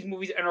watch these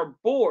movies and are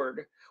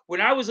bored.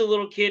 When I was a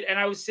little kid and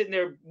I was sitting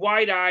there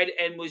wide-eyed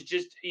and was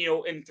just,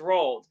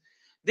 enthralled.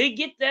 They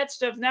get that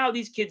stuff now,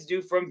 these kids do,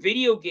 from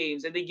video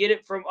games, and they get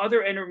it from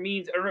other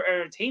means of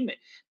entertainment.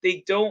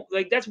 They don't,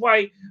 like, that's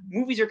why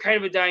movies are kind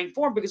of a dying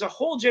form, because a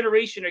whole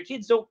generation of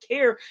kids don't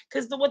care,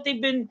 because what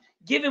they've been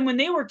given when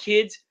they were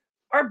kids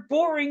are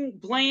boring,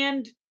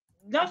 bland,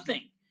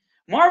 nothing.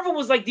 Marvel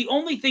was like the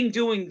only thing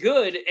doing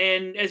good,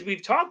 and as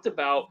we've talked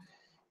about,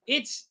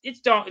 it's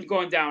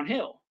going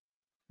downhill.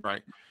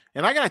 Right.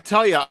 And I got to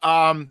tell you,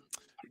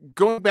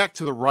 going back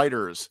to the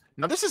writers,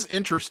 now this is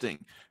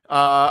interesting.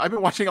 I've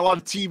been watching a lot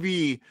of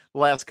TV the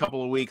last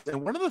couple of weeks,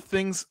 and one of the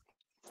things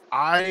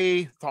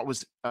I thought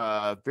was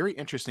very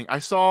interesting, I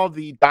saw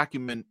the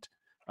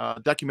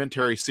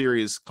documentary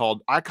series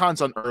called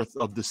Icons on Earth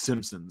of The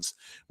Simpsons,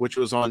 which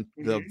was on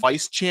the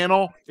Vice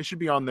channel. It should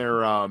be on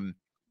their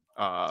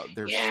Yeah,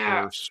 their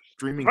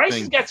streaming Vice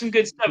has thing. got some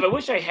good stuff. I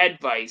wish I had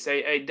Vice.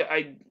 I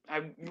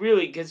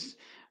really, because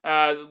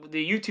the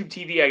YouTube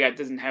TV I got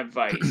doesn't have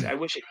Vice. I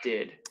wish it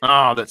did.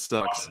 Oh, that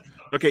sucks.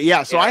 Okay,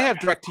 yeah. So I Yeah. have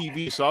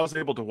DirecTV, so I was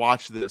able to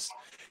watch this.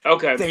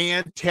 Okay.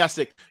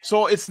 Fantastic.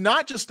 So it's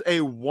not just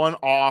a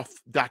one-off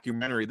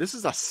documentary. This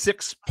is a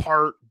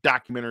 6-part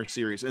documentary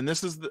series, and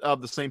this is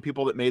the same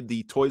people that made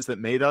the Toys That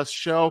Made Us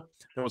show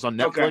that was on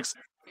Netflix.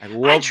 I I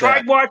love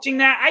tried that. watching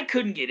that. I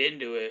couldn't get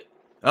into it.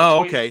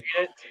 Oh, Toys That okay.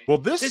 Made Us. Well,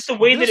 Just the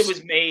way that it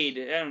was made.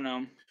 I don't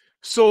know.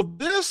 So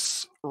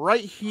this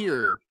right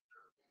here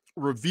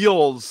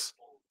reveals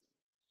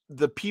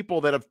the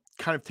people that have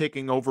kind of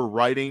taken over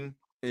writing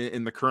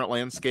in the current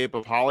landscape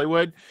of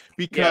Hollywood,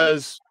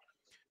 because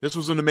this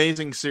was an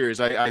amazing series.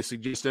 I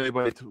suggest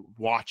anybody to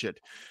watch it.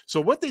 So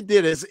what they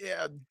did is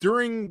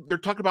they're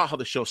talking about how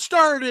the show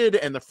started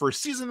and the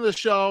first season of the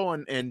show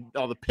and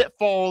all the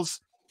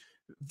pitfalls,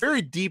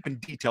 very deep and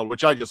detailed,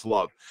 which I just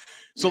love.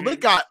 So they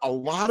got a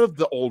lot of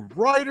the old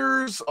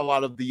writers, a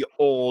lot of the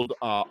old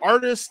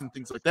artists and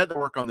things like that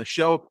work on the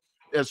show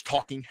as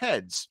talking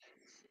heads.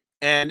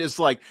 And it's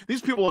like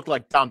these people look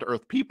like down to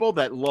earth people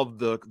that love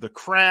the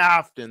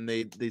craft, and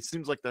they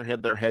seems like they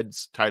had their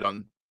heads tied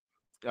on,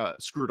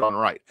 screwed on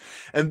right.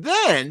 And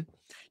then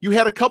you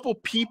had a couple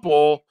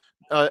people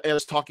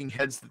as talking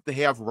heads that they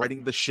have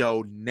writing the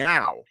show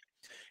now.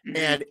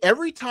 And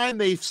every time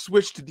they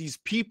switch to these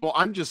people,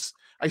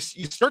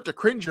 you start to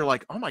cringe. You're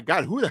like, oh my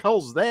God, who the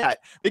hell's that?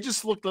 They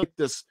just look like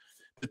this,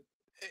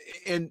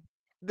 and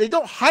they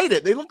don't hide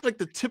it. They look like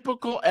the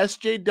typical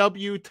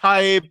SJW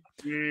type,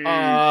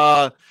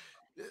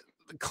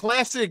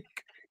 classic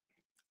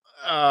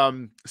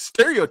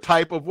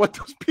stereotype of what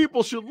those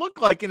people should look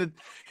like. And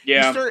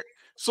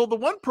so the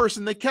one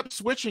person, they kept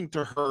switching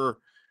to her,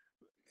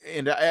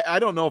 and I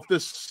don't know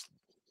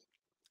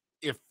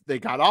if they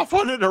got off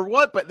on it or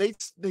what, but they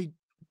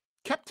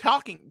kept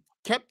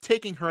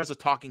taking her as a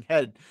talking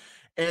head,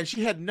 and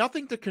she had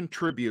nothing to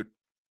contribute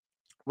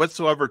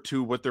whatsoever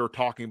to what they were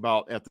talking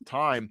about at the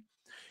time.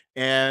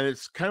 And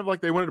it's kind of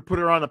like they wanted to put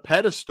her on a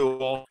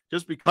pedestal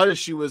just because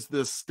she was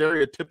this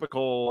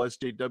stereotypical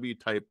SJW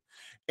type.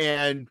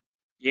 And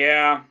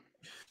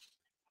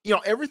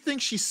everything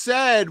she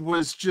said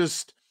was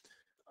just,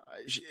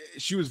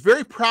 she was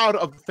very proud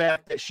of the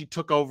fact that she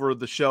took over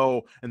the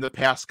show in the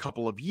past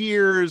couple of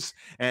years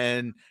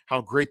and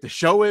how great the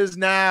show is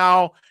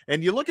now.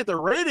 And you look at the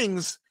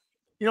ratings,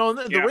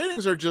 the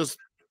ratings are just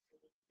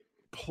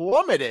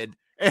plummeted.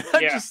 And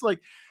I'm just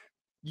like,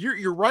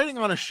 you're writing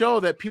on a show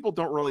that people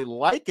don't really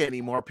like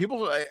anymore.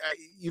 People,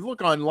 you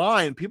look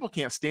online, people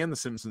can't stand The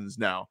Simpsons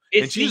now.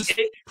 And she's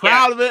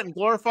proud of it and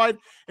glorified.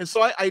 And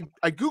so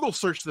I Google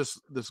searched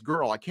this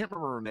girl. I can't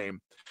remember her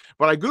name,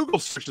 but I Google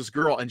searched this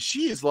girl, and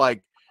she's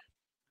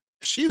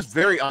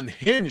very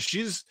unhinged.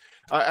 She's,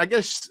 I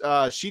guess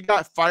she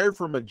got fired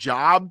from a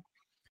job,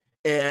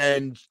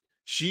 and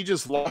she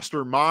just lost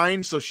her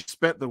mind. So she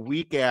spent the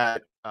week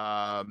at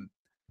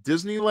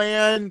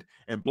Disneyland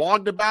and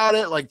blogged about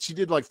it. Like, she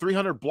did like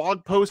 300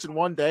 blog posts in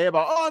one day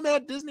about, I'm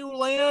at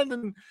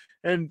Disneyland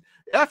and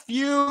F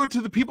you to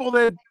the people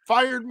that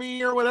fired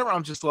me or whatever.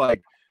 I'm just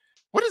like,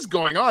 what is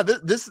going on?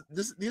 These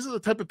are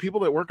the type of people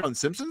that work on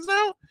Simpsons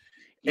now.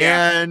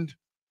 And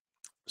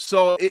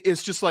so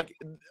it's just like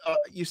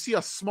you see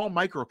a small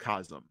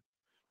microcosm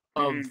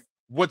of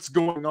what's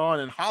going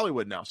on in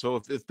Hollywood now.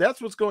 So if that's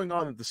what's going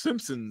on at The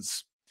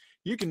Simpsons,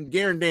 you can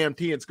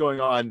guarantee it's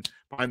going on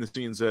behind the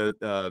scenes at,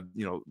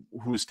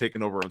 who's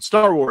taken over on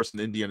Star Wars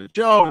and Indiana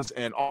Jones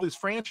and all these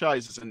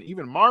franchises and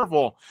even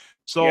Marvel.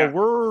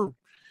 So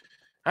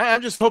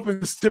I'm just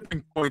hoping this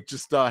tipping point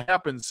just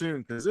happens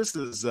soon, because this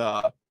is,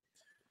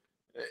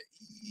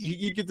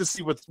 you get to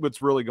see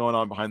what's really going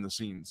on behind the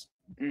scenes.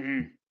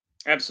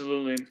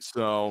 Absolutely.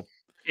 So,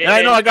 and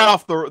I know I got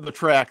off the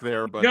track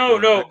there, but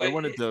I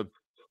wanted to.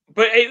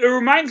 But it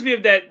reminds me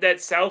of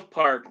that South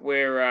Park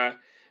where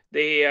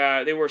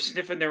they were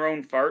sniffing their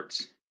own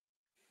farts.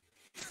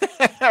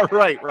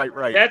 Right.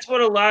 That's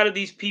what a lot of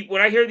these people,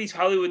 when I hear these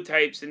Hollywood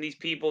types and these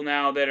people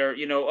now that are,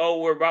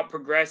 we're about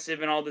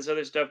progressive and all this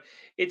other stuff.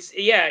 It's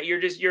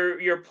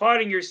you're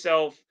applauding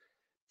yourself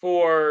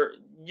you're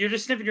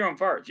just sniffing your own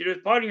farts. You're just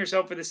applauding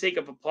yourself for the sake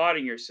of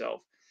applauding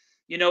yourself.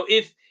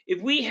 If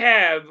we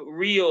have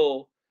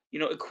real,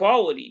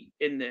 equality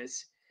in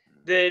this,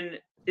 then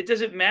it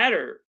doesn't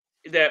matter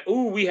that,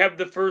 we have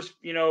the first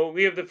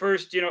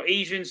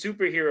Asian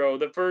superhero,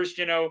 the first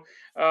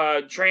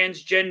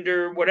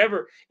transgender,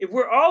 whatever. If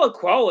we're all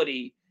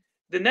equality,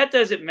 then that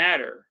doesn't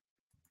matter,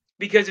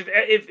 because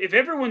if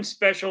everyone's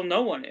special,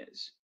 no one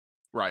is.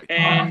 Right.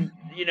 And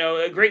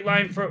a great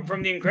line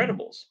from The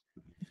Incredibles.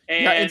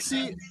 And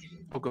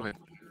go ahead.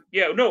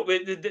 No,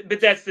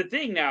 but that's the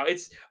thing now.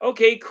 It's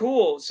okay,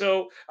 cool.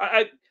 So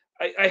I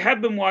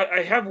have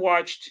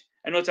watched.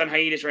 I know it's on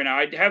hiatus right now.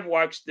 I have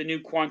watched the new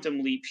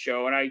Quantum Leap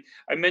show, and I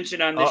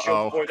mentioned on this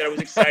show before that I was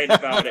excited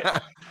about it.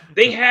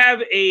 They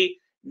have a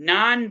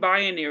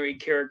non-binary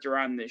character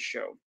on this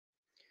show.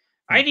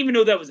 I didn't even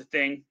know that was a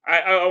thing.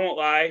 I won't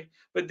lie,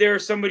 but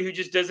there's somebody who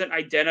just doesn't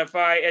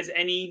identify as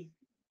anything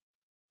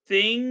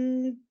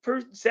thing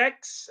per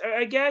sex,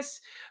 I guess.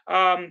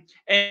 And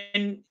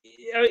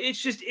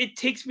it's just, it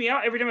takes me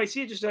out every time I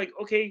see it. Just like,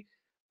 okay,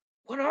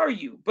 what are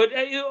you? But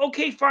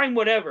okay, fine,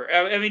 whatever.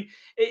 I mean,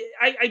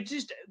 I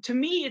just, to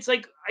me, it's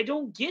like, I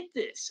don't get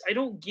this. I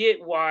don't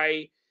get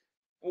why,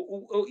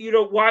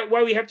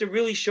 why we have to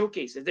really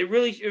showcase it. They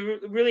really,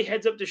 it really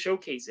heads up to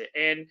showcase it.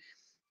 And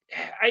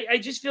I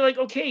just feel like,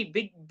 okay,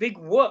 big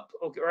whoop,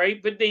 okay,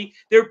 right? But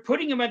they're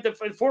putting them at the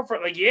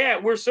forefront, like, yeah,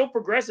 we're so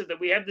progressive that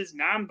we have this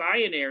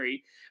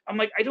non-binary. I'm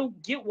like, I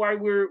don't get why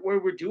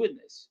we're doing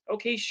this.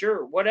 Okay,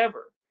 sure,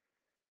 whatever.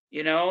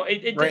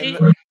 Right.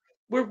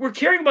 We're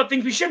caring about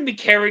things we shouldn't be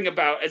caring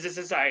about as a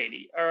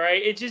society. All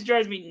right, it just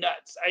drives me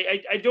nuts.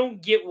 I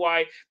don't get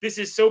why this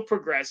is so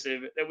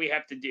progressive that we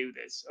have to do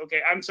this.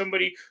 Okay, I'm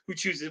somebody who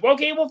chooses. Well,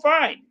 okay, well,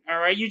 fine. All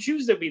right, you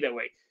choose to be that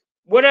way,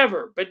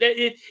 whatever. But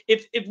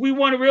if we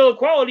want a real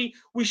equality,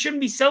 we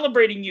shouldn't be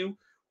celebrating you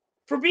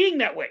for being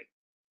that way.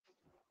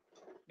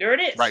 There it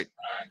is. Right.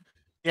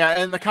 Yeah,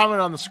 and the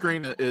comment on the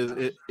screen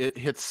is it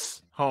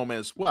hits home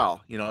as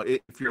well.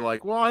 If you're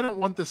like, well, I don't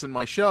want this in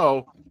my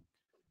show,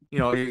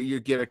 you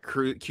get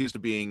accused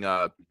of being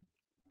a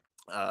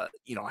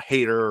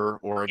hater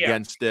or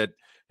against it.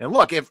 And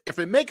look, if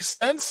it makes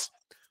sense,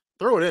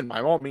 throw it in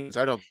by all means.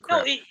 I don't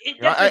care.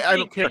 No, I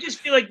don't care. I just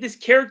feel like this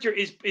character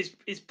is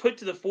put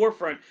to the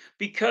forefront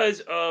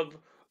because of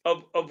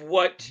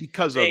what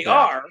they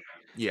are.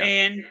 Yeah.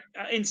 And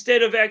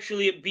instead of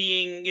actually it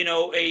being,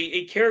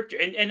 a character,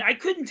 and I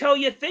couldn't tell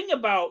you a thing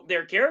about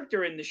their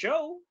character in the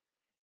show.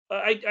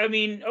 I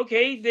mean,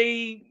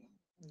 okay,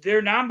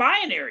 they're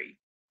non-binary.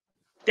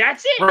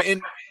 That's it. Right.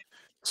 And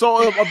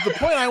so the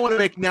point I want to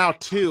make now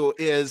too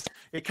is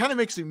it kind of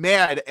makes me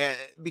mad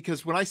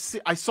because when I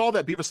saw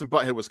that Beavis and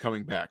Butthead was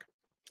coming back,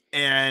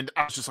 and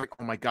I was just like,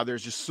 oh my God,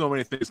 there's just so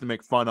many things to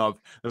make fun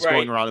of that's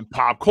going around in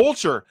pop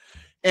culture.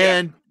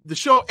 And the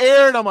show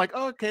aired. I'm like,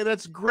 okay,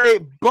 that's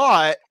great,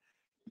 but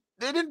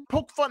they didn't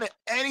poke fun at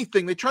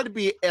anything. They tried to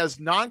be as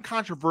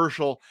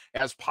non-controversial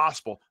as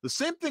possible. The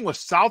same thing with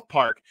South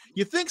Park.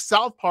 You think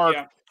South Park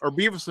or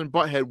Beavis and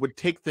Butthead would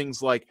take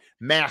things like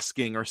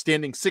masking or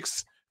standing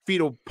 6 feet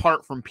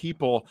apart from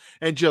people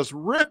and just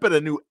rip at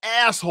a new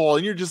asshole,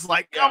 and you're just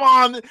like, come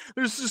on,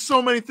 there's just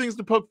so many things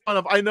to poke fun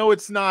of. I know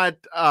it's not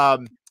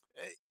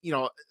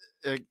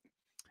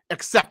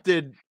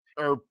accepted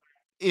or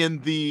in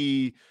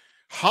the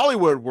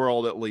Hollywood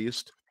world, at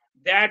least.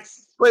 But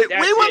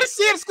we want to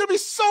see it. It's going to be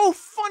so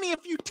funny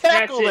if you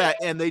tackle that.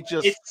 And they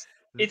just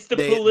it's the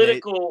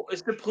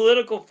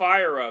political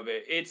fire of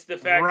it. It's the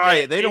fact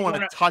that they don't want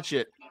to touch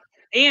it.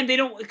 And they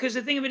don't, because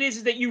the thing of it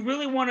is that you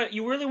really want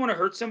to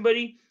hurt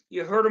somebody.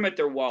 You hurt them at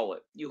their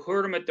wallet. You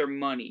hurt them at their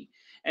money.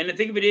 And the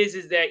thing of it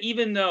is that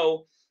even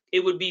though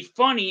it would be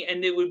funny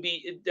and it would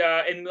be,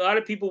 and a lot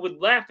of people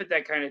would laugh at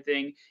that kind of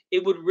thing,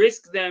 it would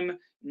risk them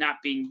not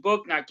being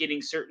booked, not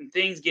getting certain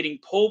things, getting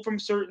pulled from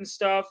certain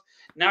stuff,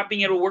 not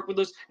being able to work with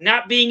those,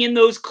 not being in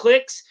those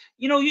cliques.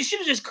 You should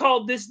have just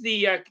called this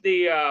the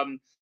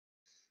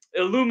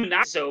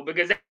Illuminati,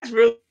 because that's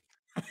really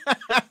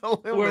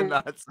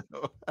Illuminati.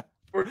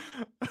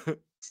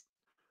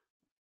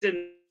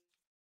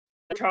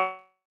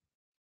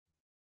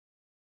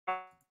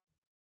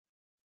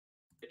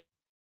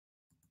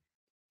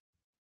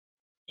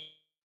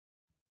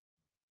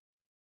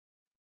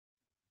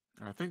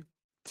 I think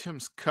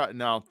Tim's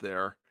cutting out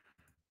there.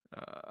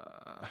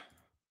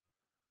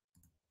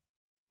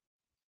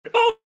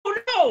 Oh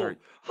no! Right.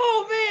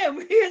 Oh man,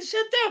 we had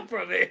shut down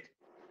from it.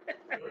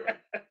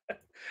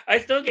 I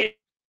still can't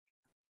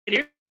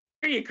hear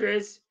you,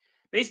 Chris.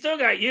 They still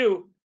got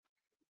you.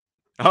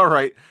 All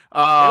right. They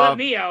let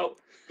me out.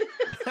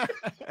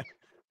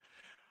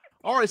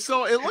 All right,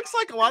 so it looks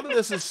like a lot of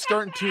this is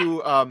starting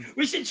to.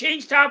 We should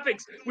change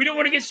topics. We don't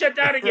want to get shut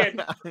down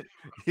again.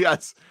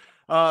 Yes.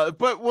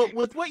 But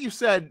with what you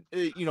said,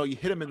 you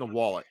hit him in the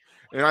wallet.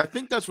 And I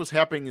think that's what's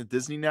happening in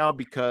Disney now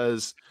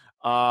because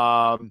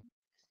I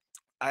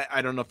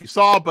don't know if you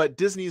saw, but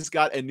Disney's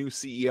got a new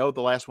CEO.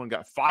 The last one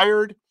got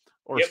fired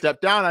or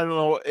stepped down. I don't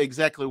know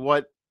exactly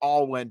what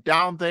all went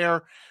down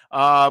there.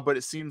 But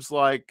it seems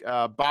like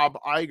Bob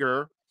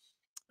Iger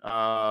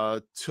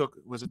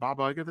was it Bob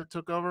Iger that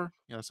took over?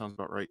 Yeah, that sounds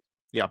about right.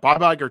 Yeah,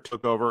 Bob Iger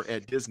took over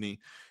at Disney.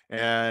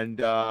 And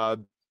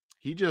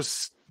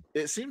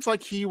it seems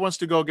like he wants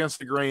to go against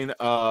the grain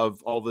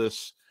of all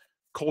this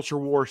culture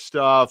war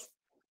stuff.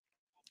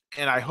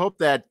 And I hope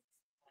that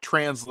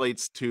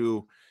translates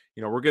to,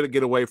 we're going to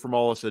get away from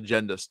all this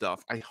agenda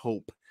stuff. I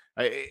hope.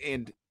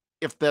 And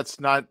if that's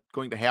not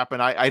going to happen,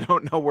 I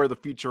don't know where the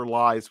future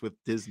lies with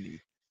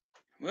Disney.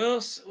 We'll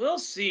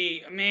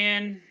see,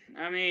 man.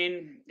 I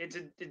mean, it's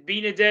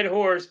beating a dead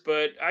horse,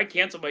 but I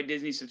canceled my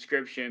Disney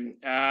subscription.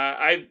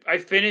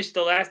 I finished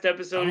the last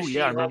episode of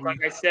She-Hulk,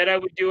 like I said I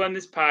would do on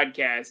this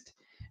podcast.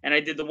 And I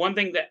did the one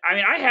thing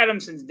I had them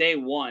since day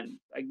one.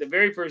 Like the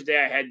very first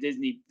day I had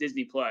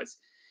Disney Plus.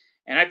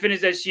 And I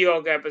finished that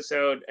She-Hulk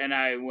episode and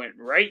I went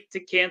right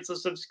to cancel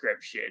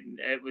subscription.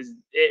 It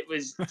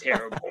was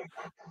terrible.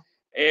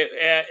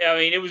 I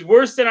mean, it was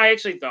worse than I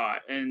actually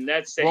thought, and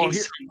that's saying Well,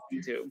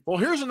 something too. Well,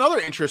 here's another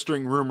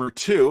interesting rumor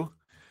too.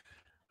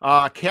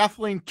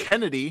 Kathleen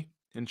Kennedy,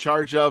 in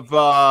charge of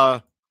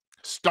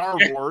Star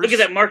Wars, Look at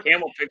that Mark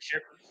Hamill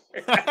picture.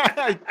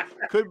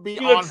 could be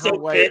He on looks her so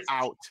way pissed.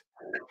 out.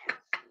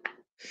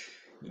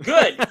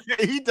 Good.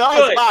 He does.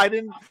 Good.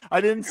 Wow,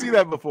 I didn't see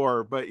that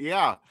before, but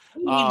yeah.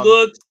 He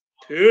looks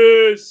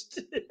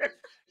pissed.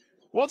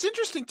 Well, it's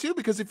interesting too,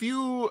 because if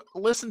you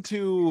listen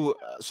to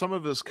some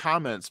of his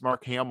comments,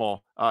 Mark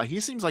Hamill, he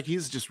seems like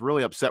he's just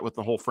really upset with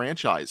the whole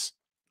franchise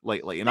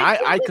lately, and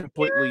I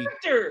completely.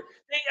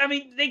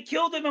 They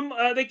killed him.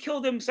 They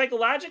killed him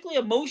psychologically,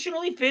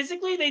 emotionally,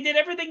 physically. They did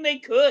everything they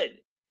could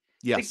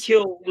to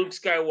kill Luke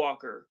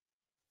Skywalker.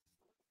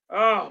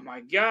 Oh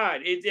my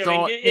God!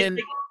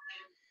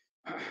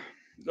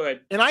 Go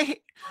ahead. And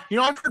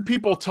I've heard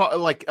people talk,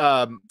 like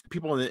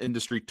people in the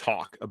industry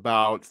talk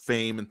about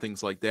fame and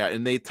things like that,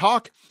 and they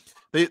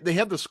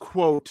have this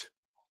quote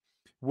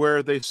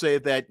where they say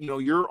that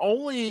you're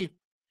only,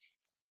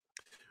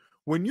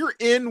 when you're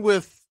in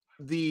with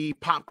the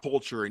pop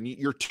culture and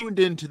you're tuned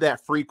into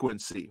that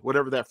frequency,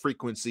 whatever that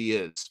frequency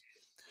is,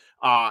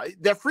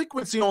 that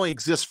frequency only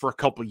exists for a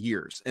couple of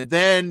years, and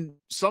then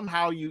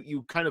somehow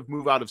you kind of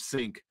move out of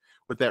sync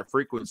with that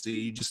frequency.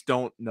 You just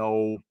don't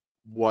know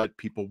what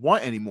people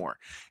want anymore.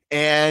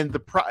 And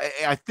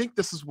I think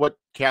this is what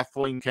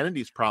Kathleen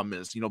Kennedy's problem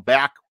is.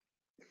 Back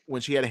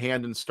when she had a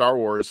hand in Star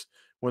Wars,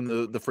 when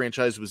the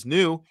franchise was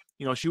new,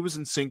 she was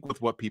in sync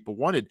with what people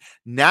wanted.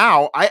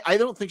 Now, I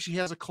don't think she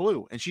has a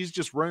clue, and she's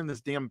just running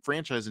this damn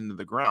franchise into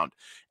the ground.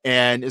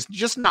 And it's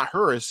just not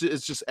her. It's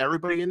just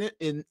everybody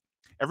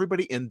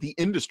everybody in the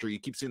industry. You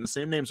keep seeing the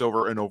same names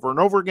over and over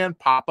and over again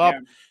pop up,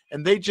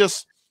 and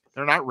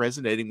they're not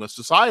resonating with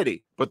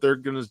society, but they're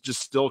going to just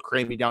still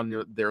cram me down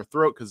their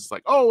throat because it's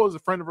like, oh, it was a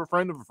friend of a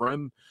friend of a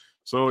friend.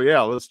 So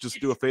yeah, let's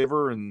just do a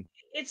favor. And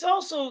it's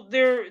also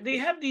they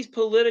have these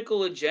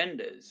political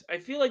agendas. I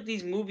feel like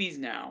these movies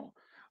now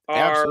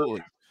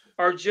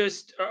are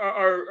just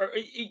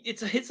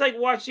it's like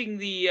watching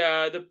the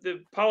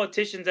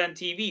politicians on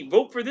TV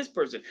vote for this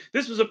person.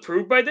 This was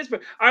approved by this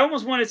person. I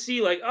almost want to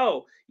see like,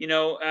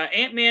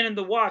 Ant-Man and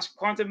the Wasp: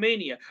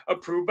 Quantumania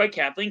approved by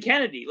Kathleen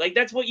Kennedy. Like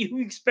that's what you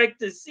expect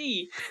to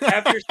see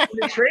after seeing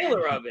the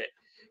trailer of it.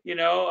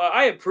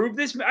 I approve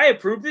this. I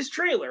approve this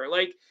trailer.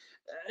 Like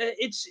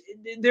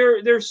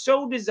they're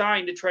so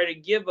designed to try to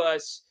give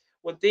us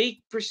what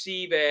they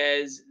perceive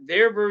as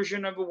their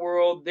version of a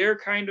world, their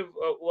kind of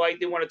like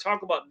they want to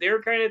talk about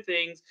their kind of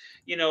things.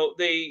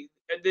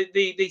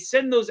 They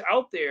send those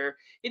out there.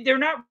 They're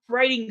not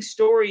writing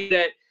stories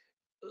that,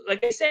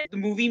 like I said, the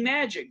movie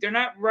magic. They're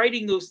not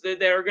writing those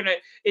that are going to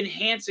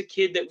enhance a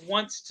kid that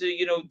wants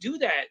to do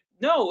that.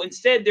 No,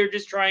 instead they're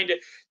just trying to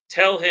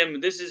tell him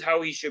this is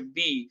how he should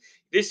be.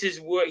 This is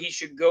what he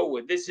should go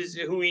with. This is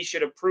who he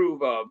should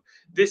approve of.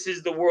 This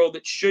is the world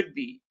it should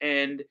be.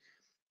 And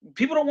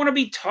people don't want to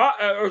be taught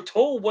or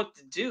told what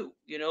to do.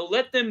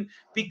 Let them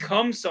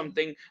become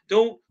something.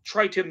 Don't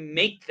try to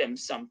make them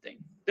something.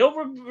 They'll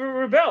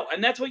rebel,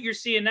 and that's what you're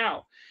seeing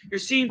now. You're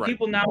seeing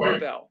people now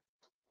rebel,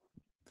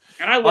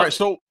 and I love it.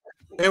 So,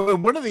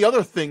 and one of the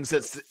other things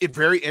that's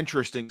very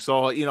interesting.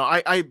 So,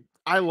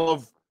 I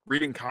love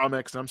reading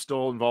comics, and I'm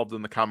still involved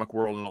in the comic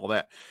world and all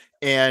that.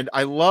 And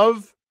I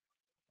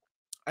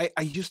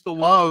used to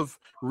love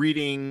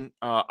reading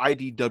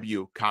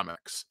IDW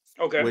comics.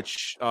 Okay.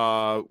 Which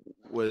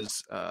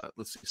was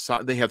let's see,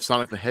 they have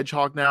Sonic the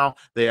Hedgehog now.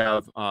 They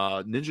have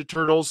Ninja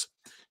Turtles,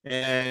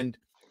 and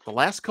the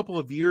last couple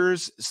of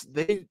years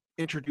they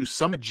introduced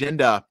some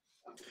agenda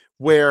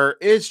where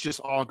it's just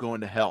all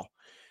going to hell.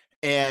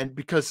 And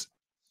because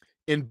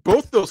in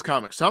both those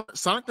comics,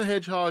 Sonic the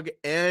Hedgehog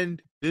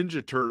and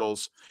Ninja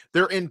Turtles,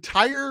 their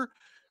entire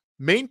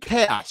main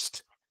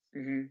cast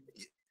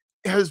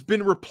has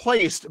been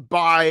replaced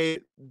by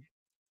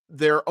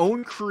their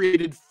own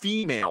created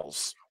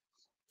females.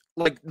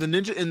 Like in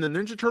the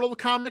Ninja Turtle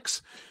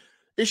comics,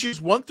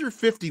 issues 1 through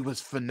 50 was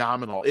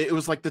phenomenal. It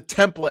was like the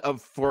template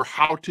for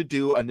how to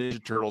do a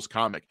Ninja Turtles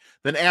comic.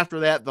 Then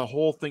after that, the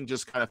whole thing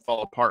just kind of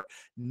fell apart.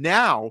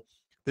 Now,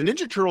 the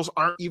Ninja Turtles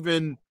aren't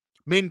even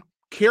main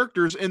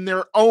characters in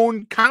their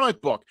own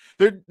comic book.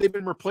 They've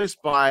been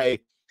replaced by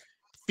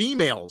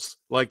females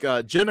like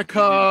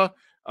Jenica,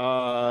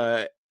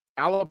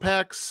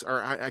 Alapex,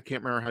 or I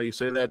can't remember how you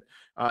say that,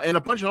 and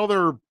a bunch of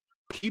other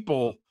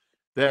people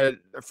that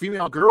are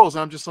female girls.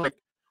 I'm just like,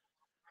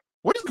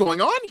 what is going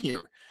on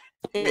here?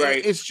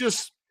 Right. It's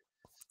just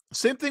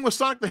same thing with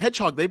Sonic the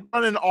Hedgehog. They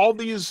brought in all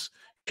these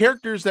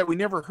characters that we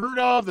never heard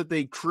of, that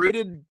they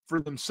created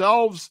for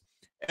themselves,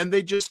 and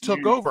they just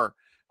took over.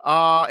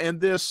 And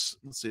let's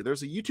see,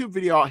 there's a YouTube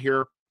video out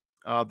here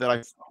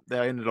that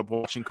I ended up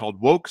watching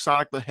called "Woke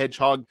Sonic the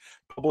Hedgehog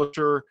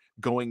Publisher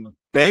Going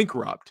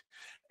Bankrupt,"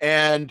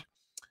 and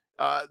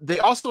they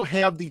also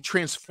have the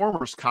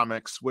Transformers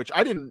comics, which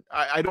I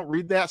don't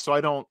read that, so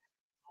I don't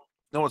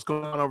know what's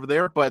going on over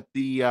there. But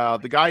the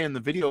guy in the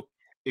video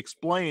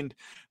explained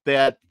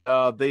that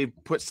they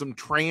put some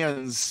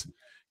trans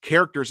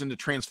characters into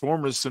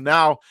Transformers, so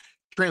now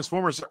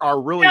Transformers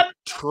are really Yep.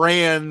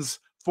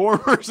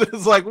 Transformers.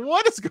 It's like,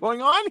 what is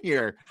going on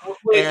here?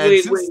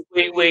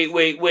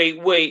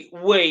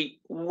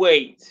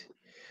 Wait.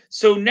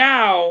 So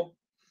now,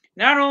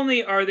 not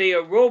only are they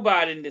a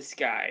robot in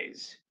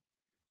disguise,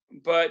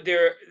 but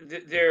they're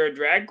a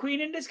drag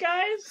queen in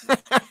disguise.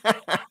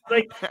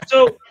 Like,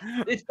 so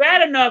it's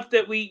bad enough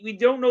that we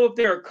don't know if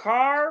they're a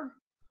car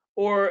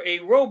or a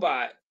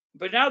robot,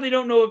 but now they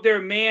don't know if they're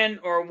a man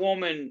or a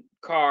woman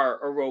car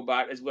or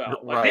robot as well.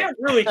 Like, Right. they're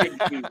really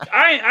confused.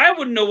 I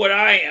wouldn't know what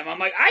I am. I'm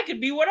like, I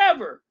could be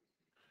whatever.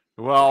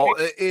 Well,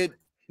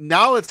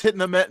 now it's hitting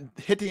them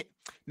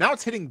now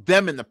it's hitting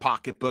them in the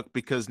pocketbook,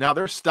 because now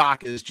their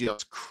stock is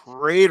just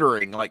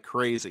cratering like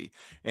crazy,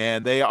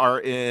 and they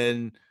are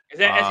in. Is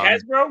that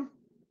Hasbro?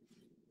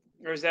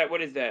 Or is that,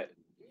 what is that?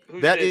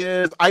 Who's that this?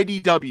 is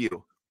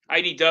IDW.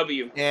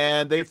 IDW.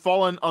 And they've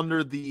fallen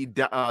under the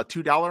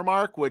 $2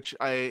 mark, which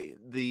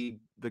the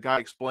guy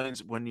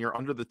explains, when you're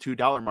under the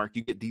 $2 mark,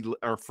 you get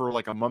or for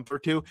like a month or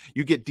two,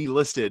 you get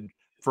delisted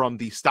from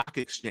the stock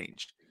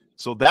exchange.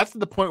 So that's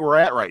the point we're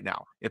at right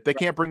now. If they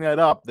can't bring that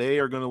up, they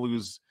are going to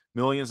lose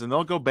millions, and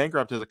they'll go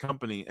bankrupt as a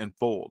company and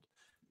fold.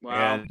 Wow.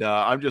 And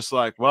I'm just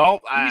like, well,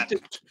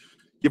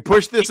 you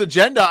push this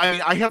agenda. I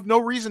mean, I have no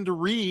reason to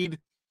read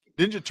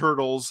Ninja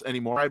Turtles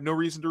anymore. I have no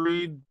reason to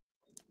read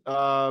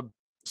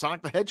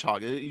Sonic the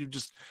Hedgehog. You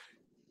just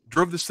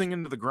drove this thing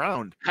into the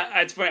ground.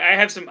 It's funny. I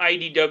have some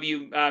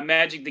IDW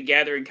Magic the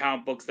Gathering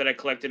comic books that I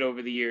collected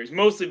over the years,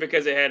 mostly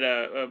because it had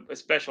a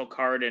special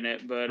card in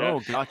it. But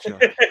oh, gotcha.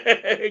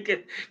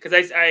 Because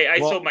I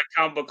sold my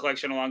comic book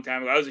collection a long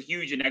time ago. I was a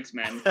huge in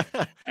X-Men,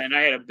 and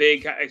I had a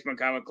big X-Men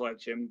comic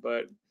collection.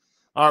 But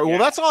all right, well,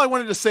 that's all I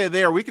wanted to say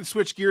there. We can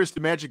switch gears to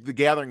Magic the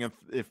Gathering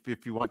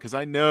if you want, because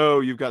I know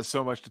you've got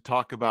so much to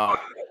talk about.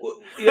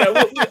 Yeah,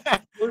 we'll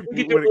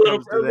get a little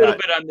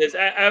bit on this.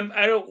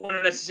 I don't want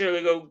to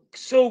necessarily go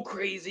so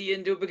crazy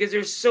into it, because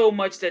there's so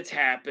much that's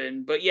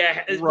happened. But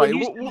yeah, right.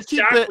 We'll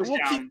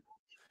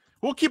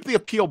keep the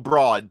appeal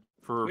broad.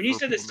 When you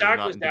said the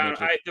stock was down,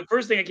 the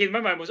first thing that came to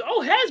my mind was,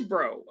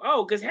 Hasbro.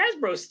 Oh, because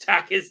Hasbro's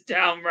stock is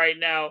down right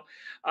now.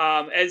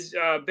 As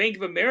Bank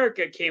of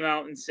America came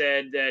out and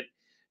said that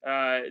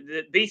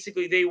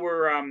basically they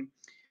were, I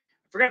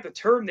forgot the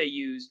term they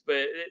used,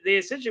 but they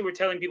essentially were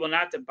telling people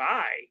not to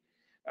buy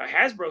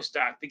Hasbro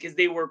stock because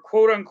they were,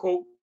 quote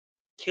unquote,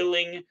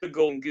 killing the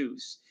golden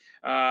goose,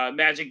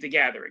 Magic the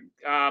Gathering.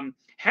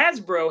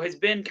 Hasbro has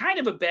been kind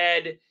of a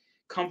bad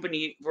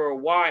company for a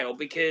while,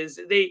 because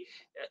I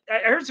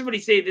heard somebody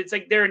say that it's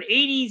like they're an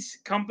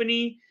 80s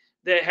company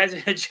that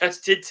hasn't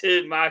adjusted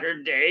to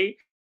modern day.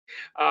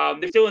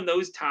 They're still in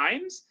those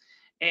times.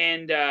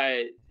 And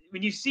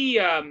when you see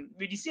a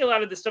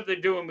lot of the stuff they're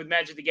doing with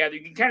Magic the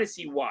Gathering, you can kind of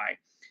see why.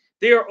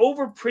 They are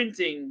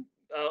overprinting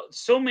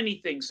so many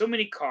things, so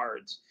many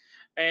cards,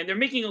 and they're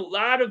making a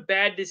lot of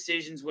bad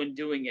decisions when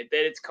doing it,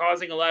 that it's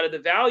causing a lot of the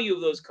value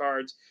of those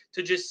cards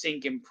to just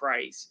sink in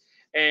price.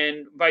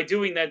 And by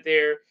doing that,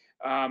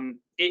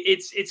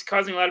 it's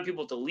causing a lot of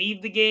people to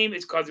leave the game.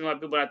 It's causing a lot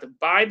of people not to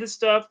buy the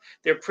stuff.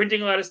 They're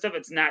printing a lot of stuff.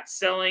 It's not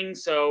selling.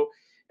 So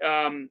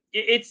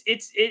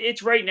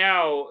it's right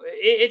now,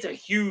 it's a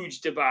huge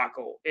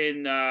debacle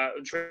in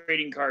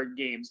trading card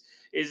games.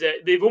 Is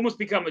that they've almost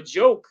become a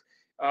joke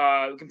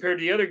compared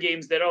to the other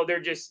games that, they're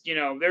just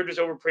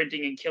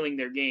overprinting and killing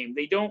their game.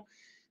 They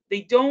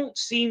don't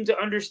seem to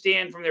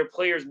understand from their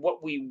players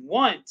what we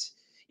want,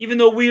 even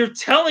though we are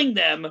telling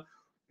them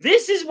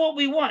this is what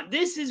we want,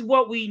 this is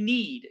what we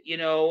need.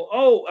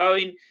 I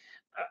mean,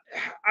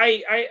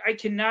 I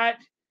cannot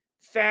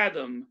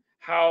fathom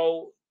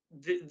how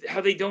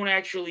they don't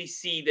actually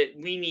see that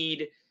we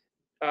need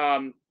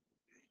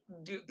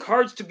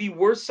cards to be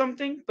worth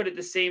something, but at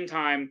the same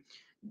time,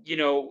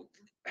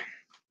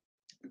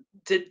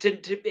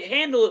 to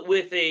handle it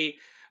with a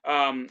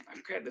I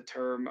forgot the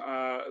term,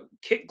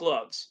 kit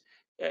gloves.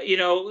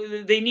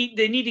 They need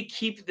to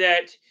keep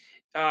that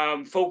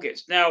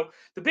focused. Now,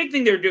 the big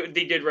thing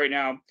they did right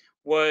now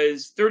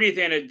was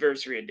 30th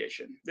anniversary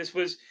edition. This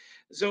was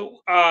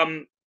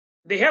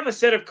they have a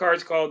set of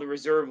cards called the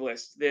reserve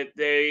list, that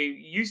they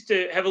used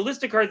to have a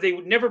list of cards they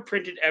would never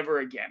print it ever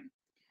again.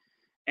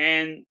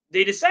 And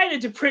they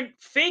decided to print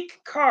fake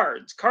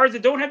cards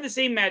that don't have the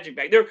same magic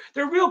back.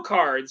 They're real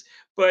cards,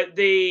 but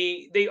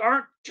they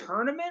aren't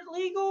tournament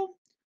legal.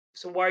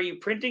 So why are you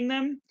printing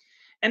them?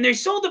 And they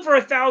sold it for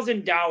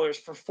 $1,000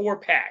 for 4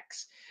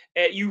 packs.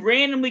 You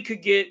randomly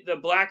could get the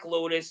Black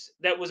Lotus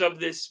that was of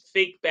this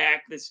fake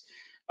back, this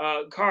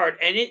card,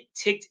 and it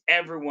ticked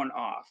everyone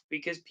off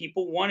because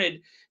people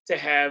wanted to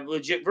have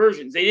legit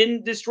versions. They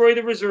didn't destroy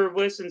the reserve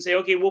list and say,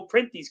 okay, we'll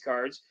print these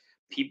cards.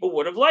 People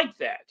would have liked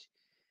that.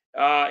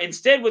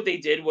 Instead, what they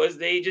did was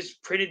they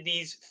just printed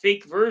these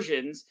fake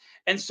versions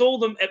and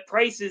sold them at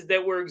prices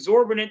that were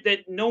exorbitant,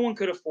 that no one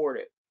could afford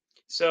it.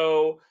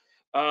 So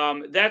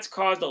that's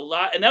caused a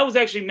lot, and that was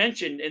actually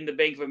mentioned in the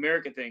Bank of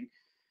America thing.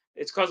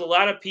 It's caused a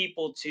lot of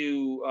people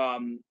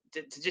to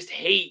just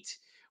hate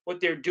what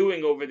they're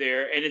doing over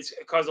there, and it's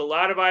caused a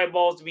lot of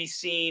eyeballs to be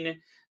seen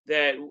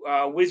that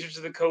Wizards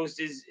of the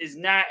Coast is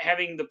not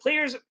having the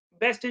players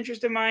best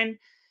interest of mine.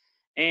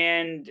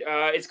 And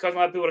it's causing a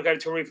lot of people to kind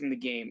of turn away from the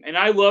game. And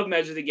I love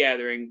Magic the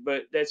Gathering,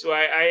 but that's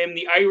why I am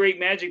the irate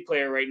Magic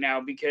player right now,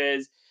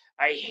 because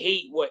I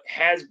hate what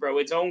Hasbro,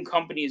 its own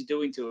company, is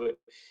doing to it.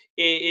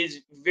 It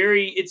is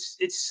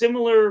it's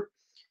similar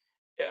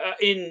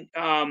in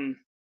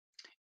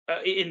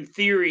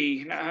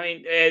theory, I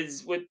mean,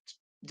 as what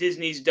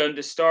Disney's done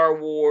to Star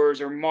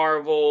Wars or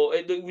Marvel.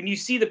 When you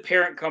see the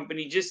parent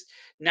company just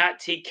not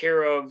take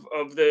care of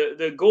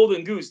the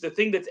golden goose, the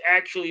thing that's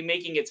actually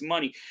making its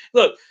money.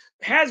 Look,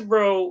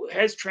 Hasbro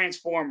has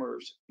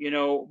Transformers,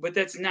 but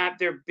that's not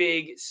their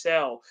big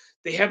sell.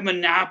 They have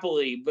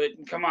Monopoly, but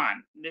come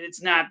on,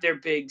 it's not their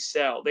big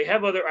sell. They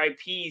have other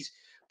IPs,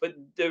 but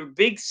their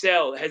big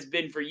sell has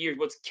been for years.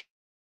 What's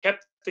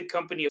kept the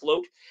company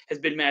afloat has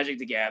been Magic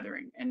the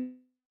Gathering, and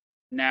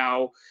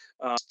now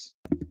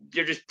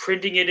they're just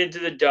printing it into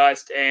the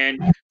dust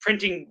and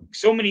printing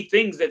so many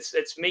things that's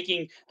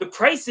making the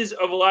prices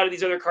of a lot of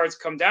these other cards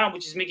come down,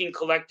 which is making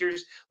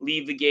collectors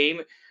leave the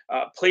game,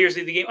 players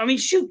leave the game. I mean,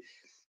 shoot,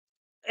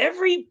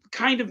 every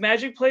kind of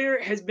Magic player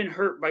has been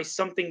hurt by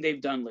something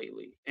they've done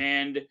lately,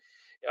 and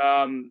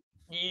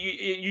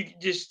you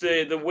just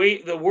the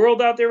way the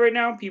world out there right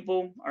now,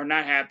 people are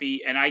not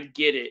happy, and I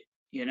get it,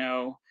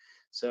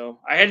 So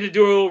I had to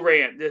do a little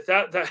rant.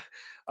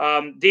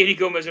 Danny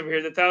Gomez over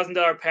here, the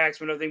 $1,000 packs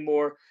were nothing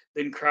more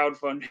than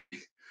crowdfunding.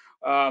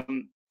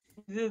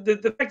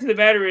 The fact of the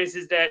matter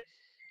is that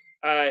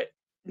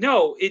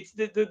no, it's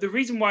the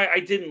reason why I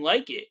didn't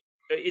like it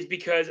is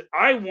because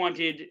I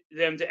wanted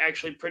them to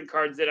actually print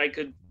cards that I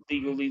could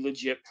legally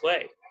legit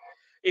play.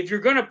 If you're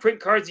going to print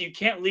cards that you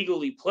can't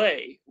legally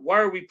play, why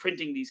are we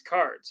printing these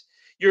cards?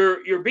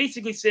 You're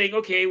basically saying,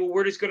 okay, well,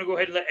 we're just going to go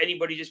ahead and let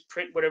anybody just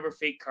print whatever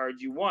fake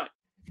cards you want.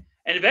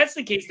 And if that's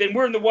the case, then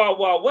we're in the wild,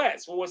 wild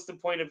west. Well, what's the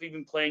point of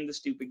even playing the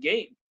stupid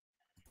game?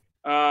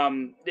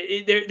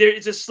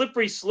 It's a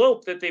slippery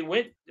slope that they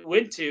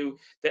went to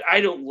that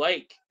I don't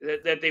like,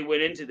 that they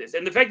went into this.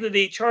 And the fact that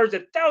they charged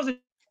 $1,000,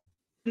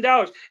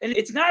 and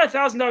it's not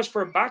 $1,000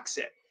 for a box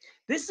set.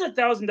 This is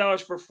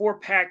 $1,000 for 4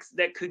 packs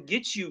that could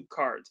get you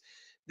cards.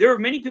 There are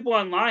many people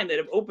online that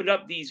have opened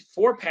up these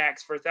 4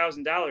 packs for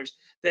 $1,000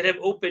 that have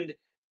opened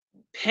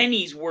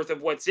pennies worth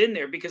of what's in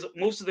there, because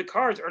most of the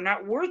cards are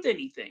not worth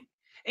anything.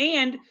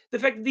 And the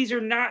fact that these are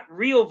not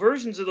real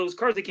versions of those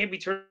cards, they can't be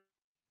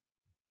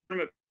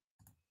tournament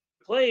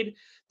played,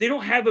 they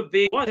don't have a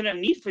big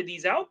need for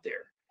these out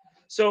there.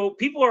 So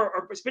people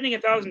are spending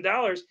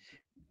 $1,000,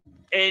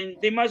 and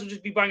they might as well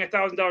just be buying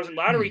 $1,000 in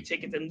lottery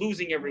tickets and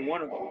losing every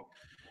one of them.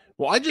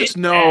 Well, I just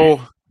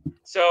know.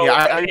 So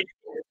yeah,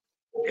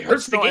 it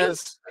hurts the game.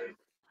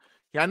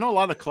 I know a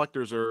lot of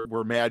collectors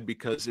were mad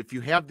because if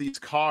you have these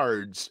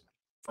cards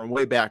from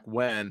way back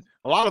when,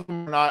 a lot of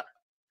them are not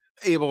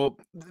able.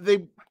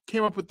 They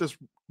came up with this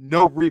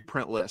no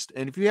reprint list,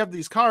 and if you have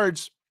these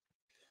cards,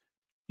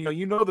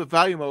 the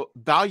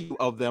value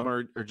of them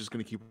are just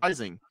going to keep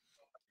rising.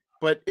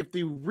 But if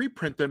they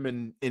reprint them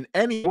in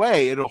any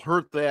way, it'll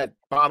hurt that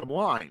bottom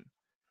line,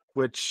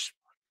 which,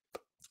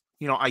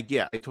 I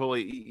get.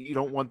 You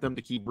don't want them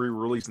to keep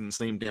re-releasing the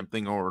same damn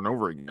thing over and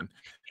over again.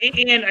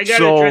 And I got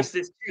to address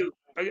this too.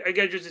 I got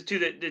to address this too,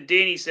 that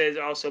Danny says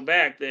also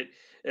back that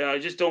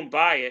just don't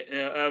buy it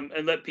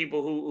and let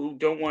people who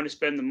don't want to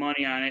spend the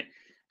money on it,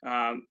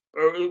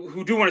 or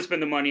who do want to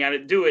spend the money on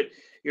it, do it.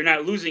 You're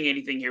not losing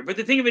anything here. But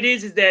the thing of it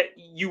is that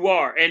you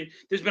are. And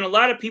there's been a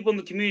lot of people in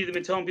the community that have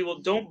been telling people,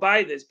 don't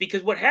buy this.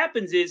 Because what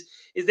happens is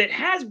that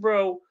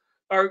Hasbro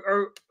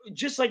are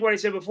just like what I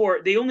said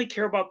before, they only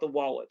care about the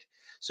wallet.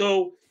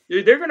 So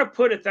they're going to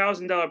put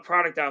 $1,000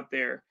 product out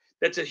there.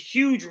 That's a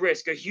huge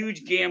risk, a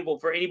huge gamble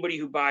for anybody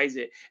who buys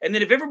it. And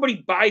then if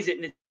everybody buys it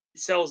and it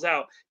sells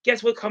out,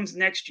 guess what comes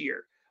next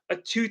year? A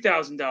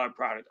 $2,000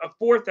 product,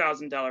 a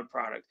 $4,000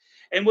 product.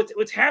 And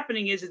what's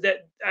happening is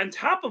that on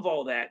top of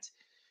all that,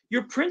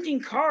 you're printing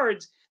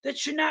cards that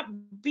should not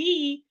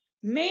be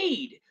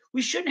made.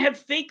 We shouldn't have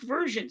fake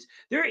versions.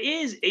 There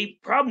is a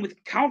problem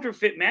with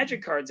counterfeit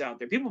Magic cards out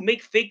there. People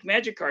make fake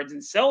Magic cards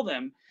and sell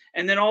them,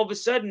 and then all of a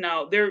sudden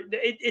now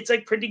it's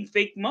like printing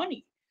fake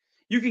money.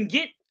 You can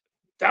get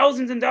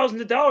thousands and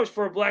thousands of dollars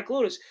for a Black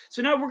Lotus.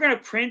 So now we're going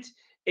to print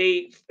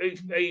a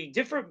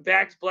different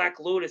backed Black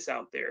Lotus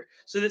out there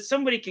so that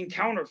somebody can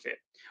counterfeit.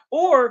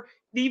 Or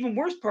the even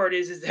worse part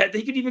is that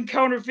they could even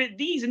counterfeit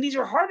these, and these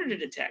are harder to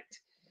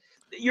detect.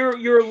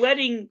 You're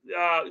letting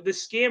the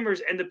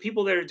scammers and the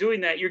people that are doing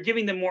that, you're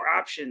giving them more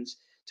options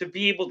to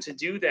be able to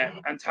do that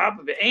on top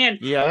of it. And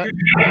you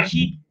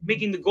keep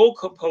making the goal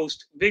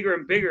post bigger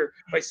and bigger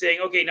by saying,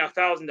 okay, now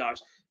 $1,000,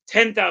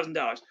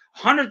 $10,000,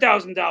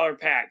 $100,000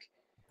 pack.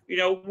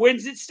 When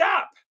does it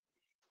stop?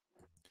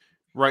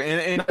 Right.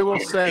 And I will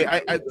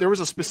say, there was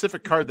a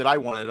specific card that I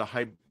wanted, a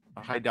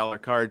high dollar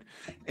card,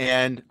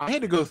 and I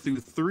had to go through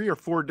 3 or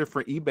 4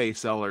 different eBay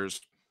sellers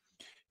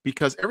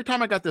because every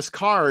time I got this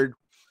card,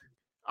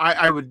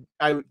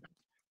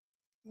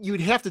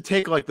 you'd have to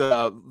take like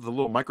the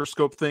little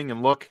microscope thing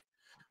and look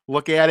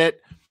at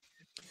it,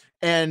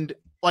 and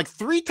like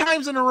 3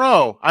 times in a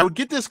row I would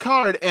get this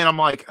card and I'm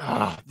like,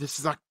 this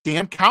is a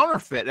damn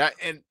counterfeit.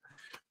 And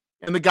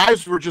And the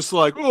guys were just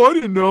like, "Oh, I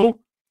didn't know."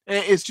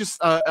 And it's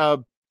just,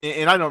 and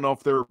I don't know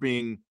if they're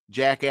being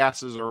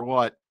jackasses or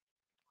what.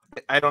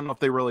 I don't know if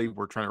they really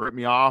were trying to rip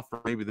me off,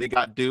 or maybe they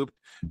got duped.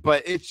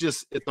 But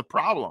it's a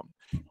problem,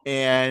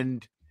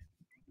 and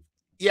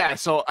yeah,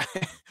 so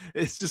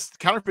it's just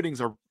counterfeiting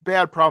is a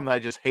bad problem that I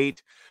just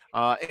hate.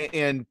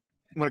 And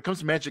when it comes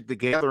to Magic the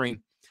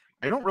Gathering,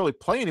 I don't really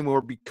play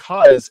anymore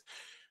because,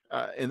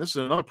 and this is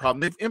another problem,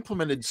 they've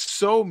implemented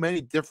so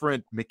many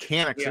different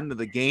mechanics into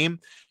the game.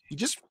 You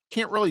just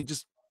can't really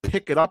just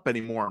pick it up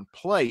anymore and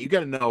play. You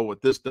got to know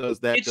what this does,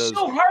 that It's does.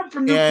 so hard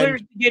for new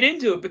players to get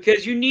into it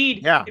because you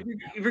need,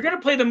 if you're going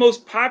to play the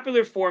most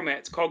popular format,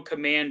 it's called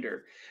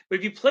Commander. But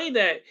if you play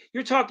that,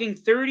 you're talking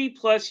 30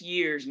 plus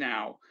years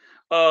now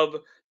of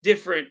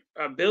different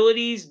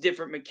abilities,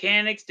 different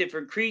mechanics,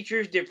 different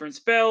creatures, different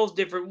spells,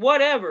 different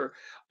whatever.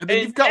 And then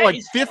you've got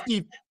like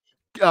 50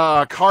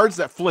 cards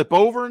that flip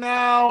over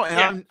now.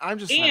 And I'm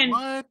just like,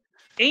 what?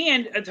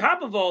 And on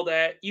top of all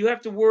that, you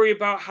have to worry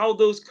about how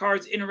those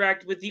cards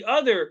interact with the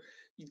other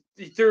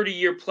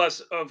 30-year plus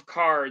of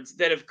cards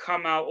that have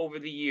come out over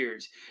the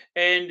years.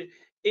 And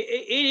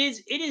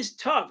it is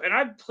tough. And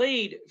I've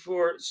played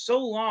for so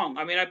long.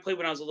 I mean, I played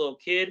when I was a little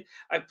kid.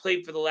 I've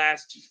played for the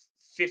last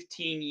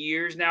 15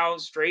 years now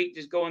straight,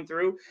 just going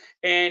through.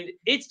 And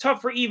it's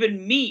tough for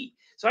even me.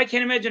 So I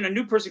can't imagine a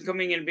new person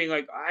coming in and being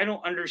like, I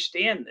don't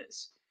understand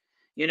this.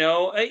 You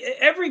know,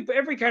 every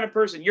kind of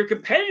person. Your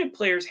competitive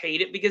players hate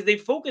it because they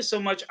focus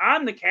so much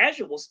on the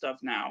casual stuff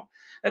now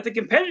that the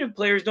competitive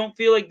players don't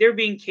feel like they're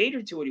being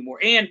catered to anymore.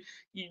 And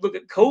you look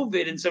at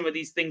COVID and some of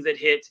these things that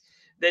hit,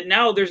 that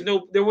now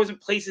there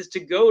wasn't places to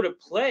go to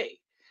play.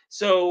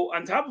 So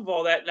on top of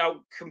all that,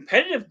 now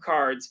competitive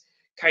cards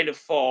kind of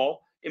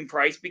fall in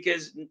price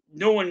because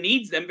no one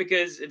needs them,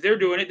 because if they're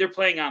doing it, they're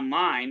playing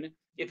online,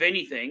 if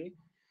anything.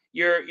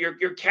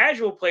 Your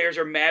casual players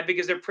are mad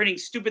because they're printing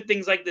stupid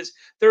things like this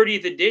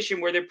 30th edition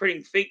where they're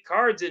putting fake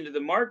cards into the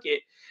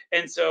market,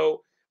 and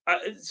so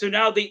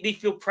now they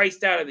feel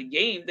priced out of the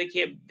game. They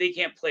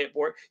can't play it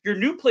for it. Your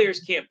new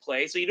players can't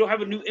play, so you don't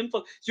have a new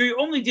influx. So you're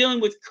only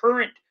dealing with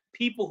current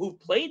people who've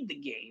played the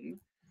game.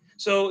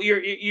 So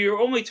you're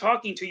only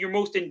talking to your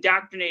most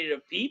indoctrinated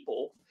of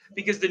people,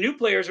 because the new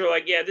players are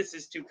like, yeah, this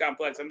is too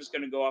complex. I'm just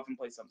going to go off and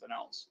play something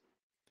else.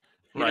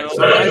 You know,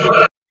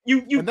 so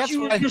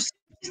you're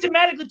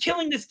systematically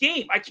killing this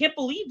game. I can't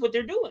believe what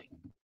they're doing.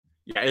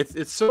 Yeah,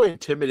 it's so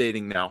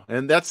intimidating now,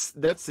 and that's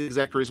the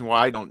exact reason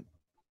why I don't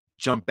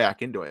jump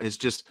back into it. It's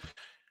just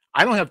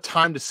I don't have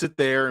time to sit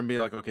there and be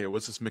like, okay,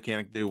 what's this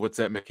mechanic do? What's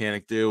that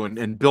mechanic do?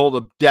 And build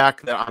a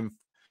deck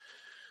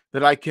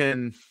that I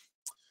can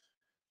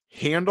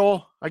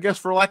handle, I guess,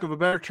 for lack of a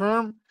better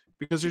term,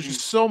 because there's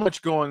just so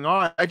much going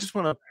on. I just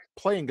want to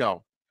play and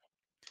go.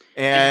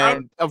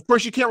 And of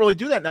course, you can't really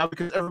do that now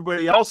because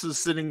everybody else is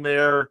sitting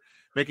there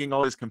making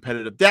all these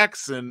competitive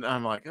decks, and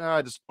I'm like,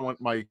 I just want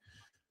my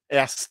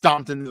ass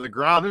stomped into the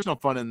ground. There's no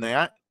fun in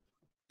that.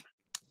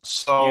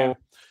 So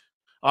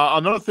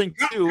another thing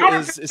too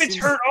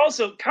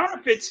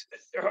counterfeits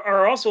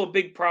are also a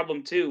big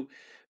problem too,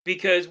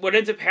 because what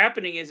ends up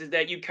happening is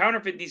that you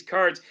counterfeit these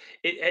cards.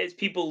 As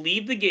people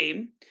leave the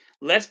game,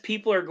 less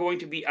people are going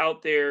to be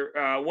out there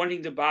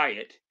wanting to buy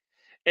it.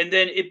 And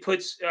then it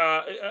puts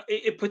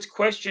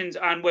questions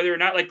on whether or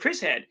not, like Chris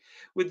had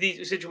with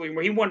these situation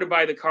where he wanted to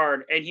buy the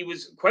card and he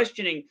was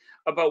questioning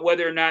about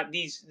whether or not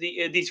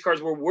these cards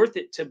were worth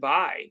it to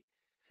buy,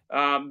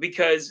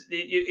 because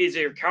is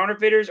there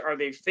counterfeiters? Are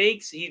they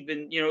fakes? He's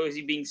been, is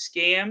he being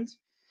scammed?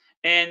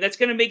 And that's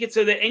going to make it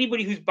so that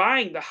anybody who's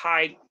buying the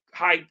high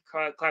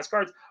class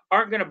cards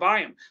aren't going to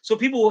buy them. So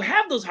people who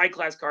have those high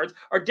class cards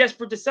are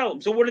desperate to sell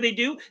them. So what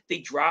do? They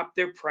drop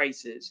their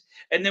prices.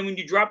 And then when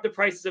you drop the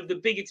prices of the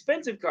big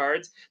expensive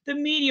cards, the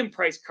medium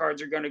price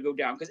cards are going to go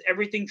down because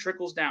everything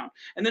trickles down.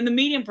 And then the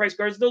medium price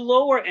cards, the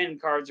lower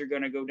end cards are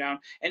going to go down,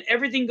 and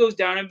everything goes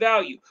down in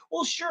value.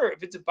 Well, sure,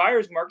 if it's a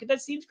buyer's market,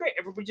 that seems great.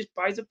 Everybody just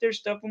buys up their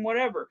stuff and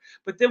whatever.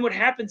 But then what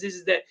happens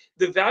is that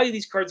the value of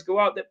these cards go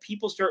out, that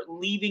people start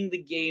leaving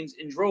the games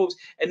in droves,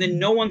 and then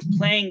no one's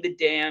playing the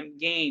damn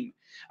game.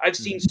 I've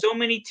seen so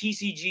many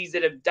TCGs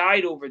that have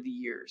died over the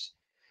years.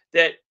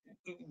 That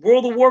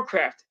World of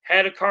Warcraft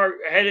had a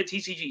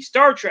TCG.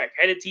 Star Trek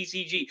had a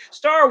TCG.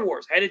 Star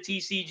Wars had a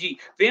TCG.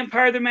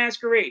 Vampire the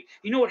Masquerade.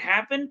 You know what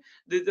happened?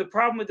 The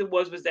problem with it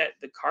was that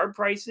the card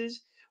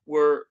prices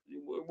were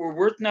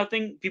worth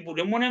nothing. People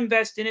didn't want to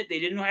invest in it. They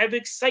didn't have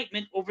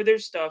excitement over their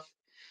stuff.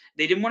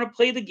 They didn't want to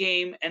play the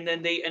game, and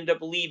then they end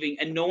up leaving,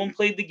 and no one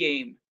played the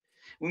game.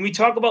 When we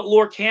talk about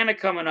Lorcana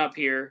coming up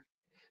here,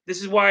 this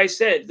is why I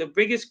said the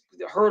biggest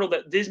hurdle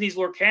that Disney's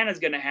Lorcana is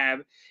going to have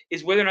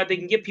is whether or not they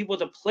can get people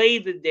to play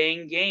the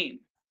dang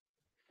game.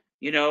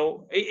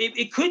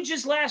 It could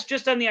just last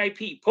just on the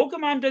IP.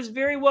 Pokemon does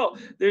very well.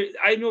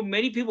 I know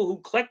many people who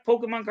collect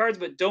Pokemon cards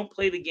but don't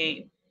play the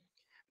game.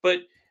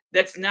 But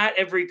that's not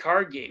every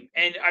card game.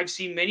 And I've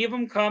seen many of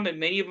them come and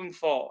many of them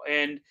fall.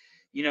 And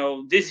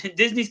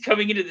Disney's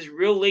coming into this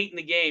real late in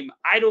the game.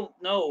 I don't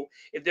know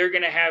if they're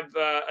going to have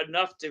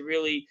enough to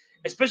really,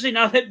 especially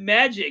now that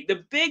Magic,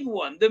 the big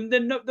one,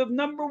 the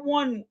number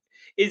one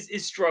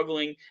is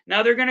struggling.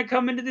 Now they're going to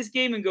come into this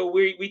game and go,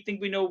 we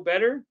think we know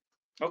better.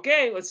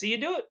 Okay, let's see you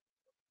do it.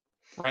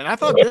 Right. And I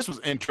thought this was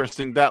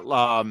interesting. That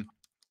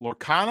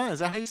Lorcana, is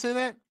that how you say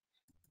that?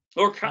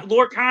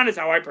 Lorcana is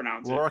how I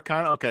pronounce it.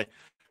 Lorcana. Okay.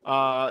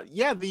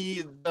 Yeah,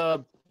 the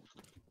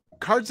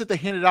cards that they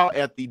handed out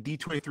at the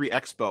D23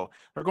 Expo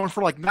are going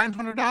for like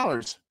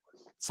 $900.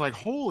 It's like,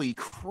 holy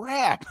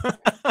crap.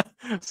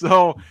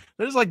 So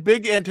there's like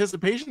big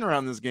anticipation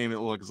around this game, it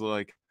looks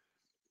like.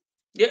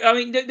 Yeah, I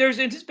mean, there's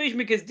anticipation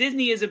because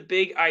Disney is a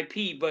big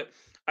IP, but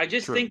I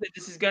just True. think that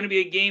this is going to be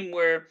a game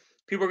where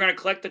people are going to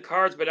collect the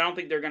cards, but I don't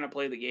think they're going to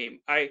play the game.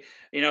 That's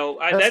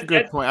a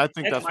good point. I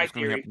think that's my what's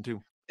going to theory. happen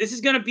too. This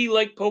is going to be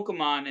like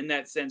Pokemon in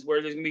that sense,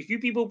 where there's going to be few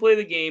people who play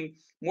the game,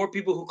 more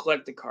people who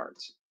collect the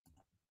cards.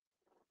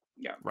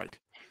 Yeah. Right.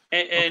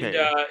 And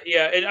Okay.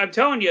 yeah, and I'm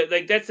telling you,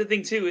 like that's the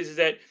thing too, is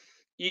that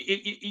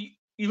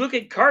you look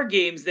at card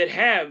games that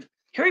have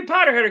Harry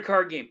Potter had a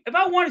card game. If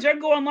I wanted to, I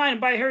could go online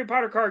and buy a Harry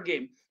Potter card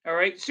game. All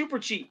right, super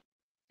cheap.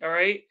 All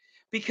right,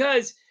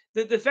 because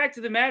the fact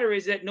of the matter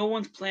is that no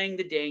one's playing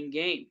the dang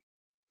game.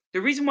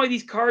 The reason why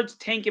these cards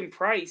tank in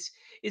price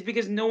is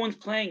because no one's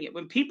playing it.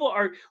 When people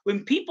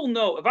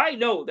know, if I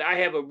know that I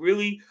have a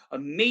really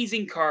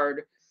amazing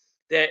card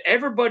that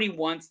everybody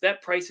wants,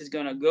 that price is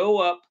going to go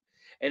up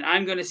and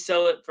I'm going to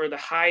sell it for the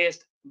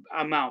highest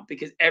amount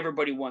because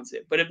everybody wants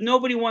it. But if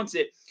nobody wants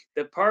it,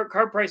 the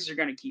card prices are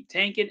going to keep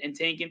tanking and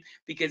tanking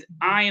because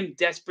I am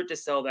desperate to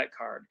sell that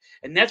card.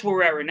 And that's where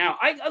we're at right now.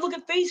 I look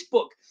at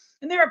Facebook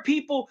and there are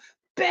people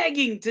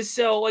begging to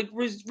sell like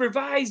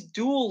revised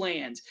dual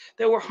lands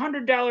that were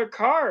 $100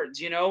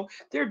 cards.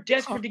 They're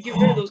desperate to get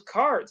rid of those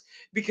cards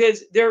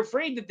because they're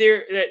afraid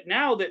that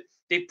now that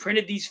they've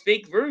printed these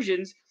fake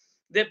versions,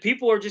 that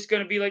people are just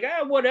going to be like,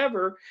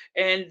 whatever,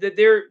 and that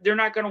they're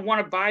not going to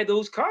want to buy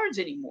those cards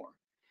anymore.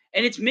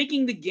 And it's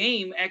making the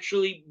game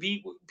actually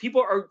be,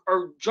 people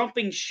are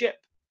jumping ship.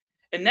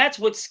 And that's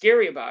what's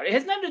scary about it. It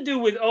has nothing to do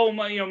with,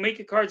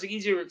 making cards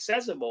easier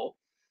accessible.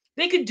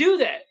 They could do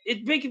that.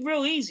 It make it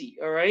real easy,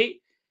 all right?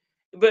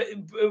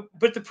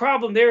 But the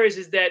problem there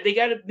is that they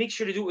got to make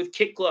sure to do it with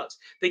kit gloves.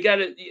 They got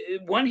to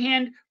one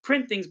hand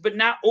print things, but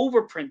not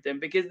overprint them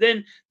because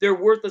then they're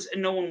worthless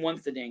and no one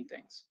wants the dang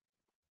things.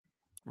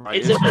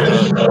 Right. It's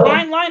a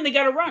fine line they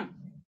got to run.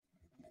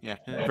 Yeah,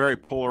 a very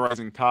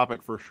polarizing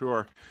topic for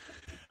sure.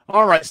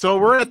 All right, so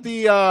we're at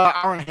the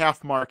hour and a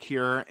half mark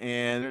here,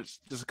 and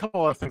there's a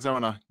couple other things I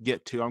want to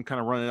get to. I'm kind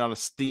of running out of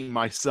steam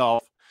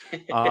myself.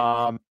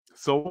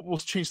 So we'll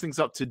change things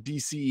up to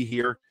DC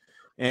here.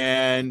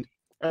 And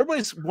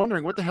everybody's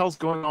wondering what the hell's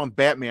going on with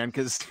Batman,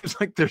 because it seems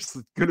like there's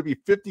going to be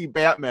 50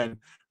 Batmen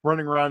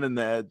running around in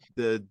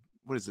the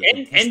what is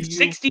it? And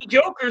 60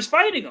 Jokers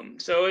fighting them.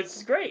 So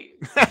it's great.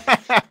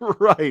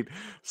 Right.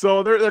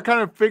 So they're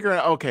kind of figuring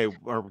out, okay,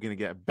 are we going to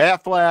get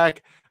Batfleck,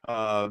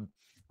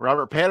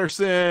 Robert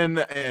Patterson,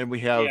 and we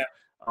have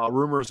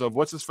rumors of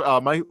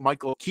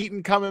Michael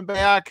Keaton coming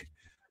back.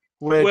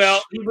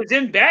 Well, he was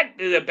in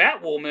the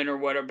Batwoman or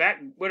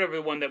whatever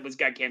the one that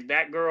got canceled.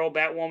 Batgirl,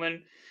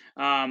 Batwoman.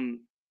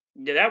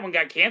 That one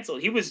got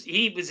canceled. He was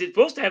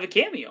supposed to have a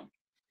cameo.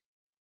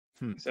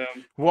 So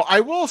well,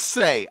 I will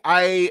say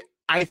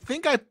I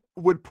think I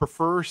would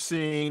prefer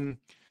seeing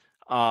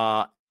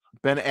Ben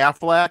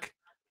Affleck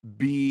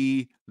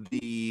be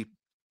the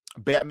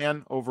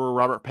Batman over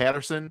Robert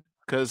Patterson,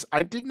 because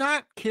I did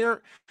not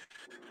care.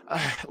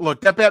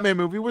 Look, that Batman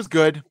movie was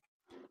good,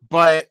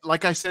 but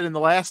like I said in the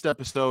last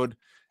episode,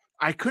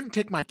 I couldn't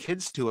take my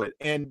kids to it,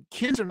 and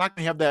kids are not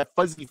going to have that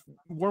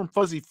warm,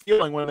 fuzzy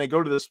feeling when they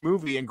go to this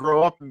movie and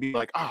grow up and be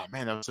like, "Oh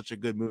man, that was such a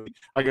good movie.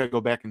 I got to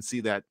go back and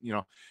see that."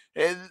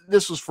 And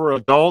this was for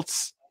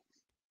adults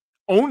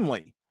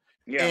only,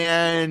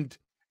 and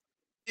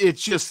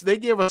it's just they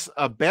gave us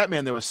a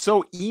Batman that was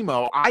so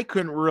emo. I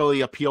couldn't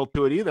really appeal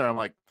to it either. I'm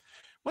like,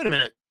 wait a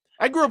minute.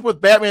 I grew up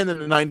with Batman in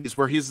the 90s,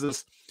 where he's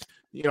this,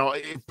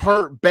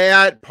 part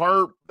bad,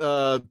 part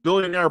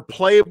billionaire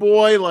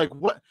playboy. Like,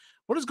 what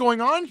is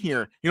going on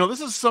here?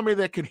 This is somebody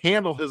that can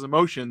handle his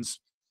emotions.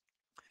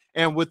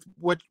 And with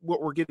what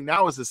we're getting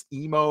now is this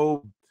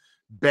emo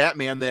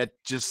Batman that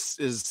just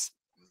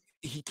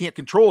he can't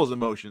control his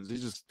emotions.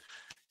 He's just,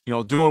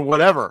 doing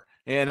whatever.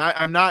 And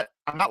I'm not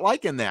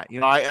liking that.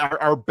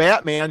 Our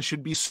Batman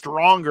should be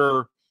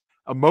stronger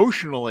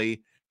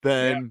emotionally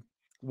than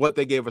what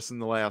they gave us in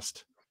the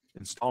last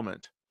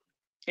installment.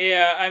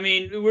 Yeah, I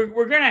mean,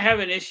 we're gonna have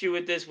an issue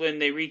with this when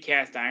they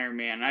recast Iron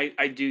Man.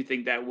 I do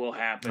think that will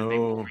happen. They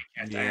will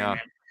recast Iron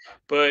Man.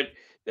 But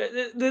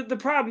the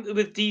problem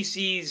with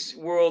DC's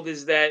world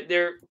is that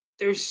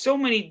there's so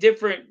many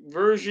different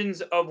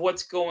versions of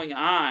what's going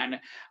on.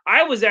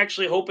 I was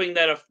actually hoping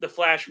that the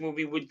Flash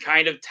movie would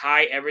kind of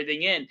tie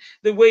everything in,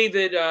 the way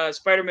that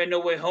Spider-Man No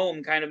Way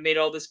Home kind of made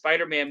all the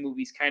Spider-Man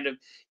movies kind of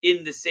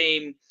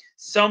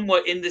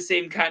somewhat in the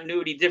same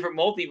continuity, different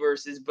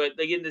multiverses, but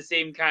like in the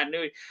same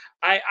continuity.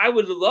 I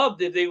would have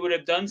loved if they would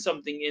have done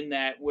something in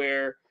that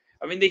where,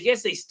 I mean, they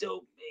guess they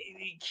still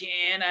maybe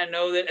can. I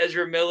know that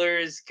Ezra Miller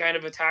is kind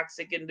of a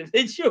toxic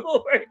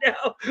individual right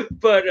now,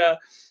 but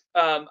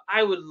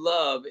I would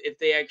love if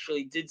they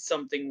actually did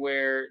something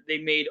where they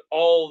made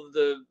all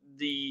the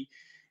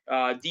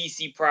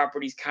DC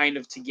properties kind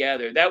of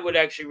together. That would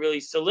actually really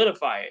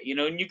solidify it,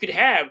 and you could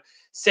have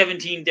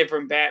 17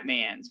 different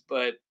Batmans,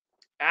 but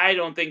I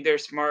don't think they're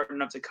smart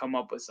enough to come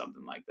up with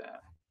something like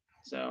that.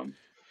 So,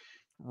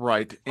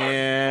 right.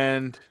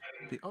 And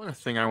the other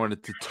thing I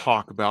wanted to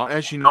talk about,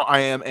 as you know, I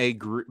am a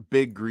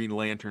big Green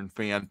Lantern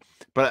fan,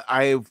 but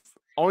I've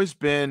always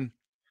been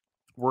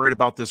worried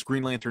about this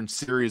Green Lantern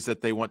series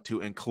that they want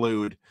to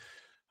include.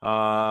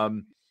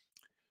 And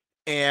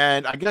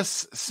I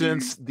guess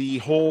since the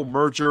whole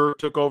merger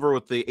took over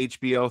with the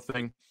HBO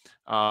thing,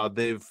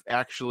 they've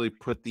actually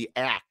put the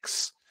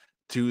axe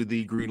to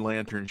the Green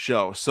Lantern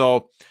show.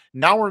 So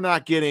now we're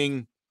not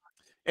getting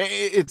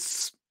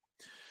it's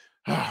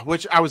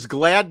which I was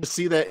glad to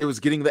see that it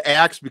was getting the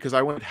axe, because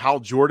I wanted Hal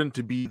Jordan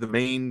to be the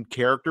main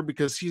character,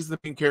 because he's the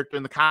main character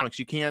in the comics.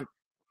 You can't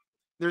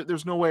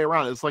there's no way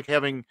around it. It's like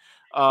having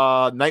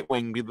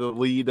Nightwing be the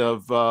lead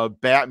of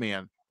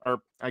Batman,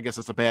 or I guess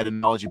that's a bad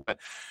analogy, but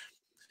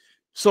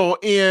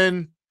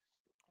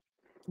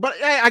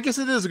I guess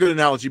it is a good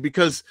analogy,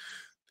 because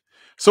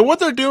so what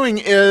they're doing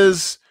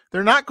is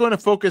they're not going to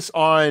focus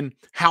on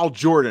Hal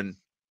Jordan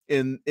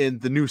in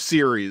the new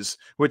series,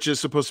 which is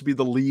supposed to be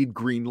the lead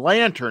Green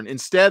Lantern.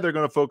 Instead, they're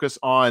going to focus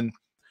on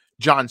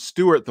John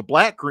Stewart, the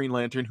Black Green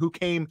Lantern, who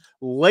came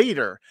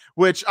later,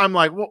 which I'm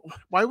like, well,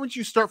 why wouldn't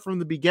you start from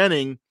the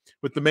beginning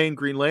with the main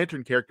Green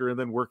Lantern character and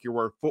then work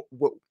your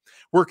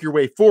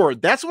way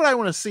forward? That's what I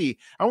want to see.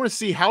 I want to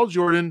see Hal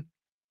Jordan,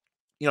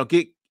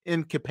 get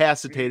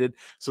incapacitated.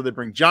 So they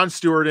bring John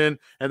Stewart in,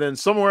 and then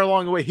somewhere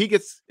along the way, he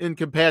gets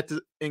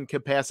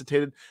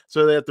incapacitated.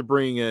 So they have to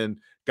bring in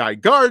Guy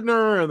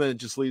Gardner, and then it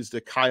just leads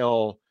to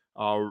Kyle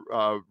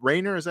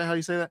Rayner. Is that how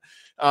you say that?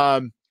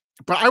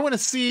 But I want to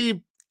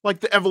see like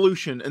the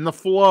evolution and the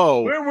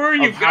flow. Where were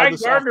you? Guy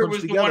Gardner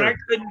was the one I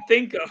couldn't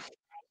think of.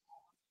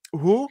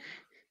 Who?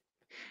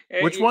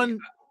 Which one?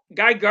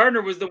 Guy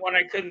Gardner was the one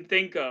I couldn't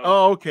think of.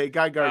 Oh, okay,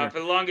 Guy Gardner. For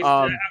the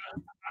longest.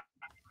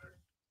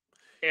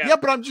 Yeah,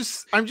 but I'm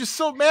just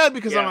so mad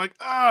because I'm like,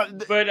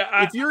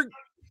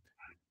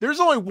 there's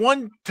only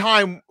one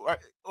time.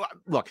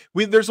 Look,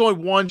 there's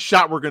only one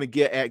shot we're going to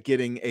get at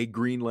getting a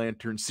Green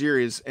Lantern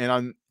series,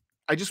 and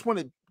I just want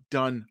it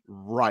done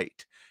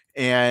right.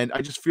 And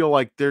I just feel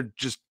like they're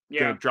just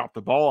going to drop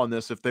the ball on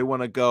this if they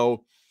want to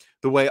go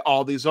the way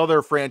all these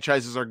other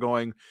franchises are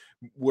going,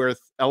 with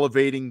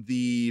elevating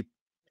the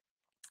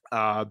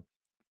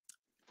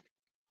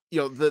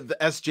the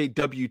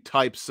SJW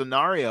type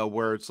scenario,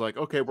 where it's like,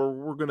 okay,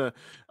 we're gonna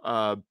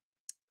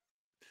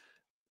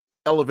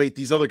elevate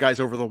these other guys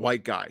over the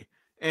white guy.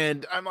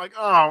 And I'm like,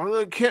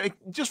 oh,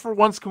 just for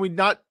once, can we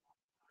not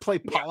play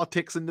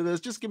politics into this?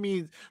 Just give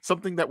me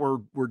something that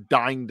we're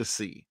dying to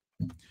see.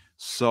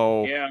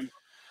 So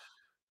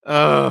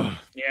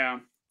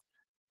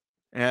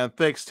and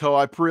thanks, Toe.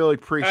 I really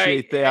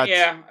appreciate that.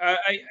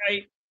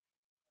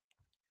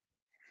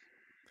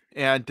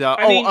 And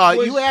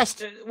you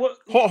asked.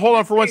 Hold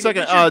on for 1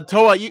 second.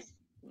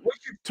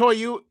 Toa,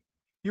 you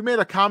made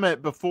a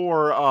comment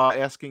before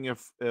asking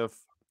if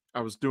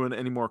I was doing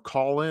any more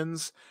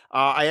call-ins.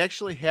 I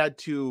actually had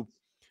to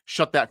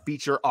shut that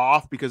feature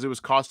off because it was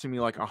costing me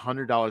like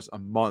 $100 a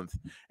month,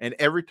 and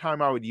every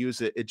time I would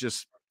use it, it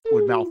just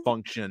would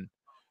malfunction.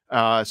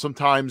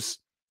 Sometimes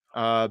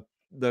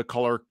the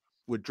caller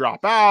would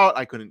drop out.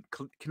 I couldn't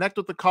connect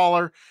with the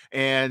caller,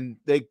 and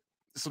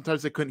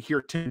sometimes they couldn't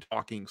hear Tim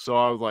talking. So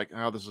I was like,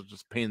 oh, this is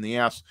just a pain in the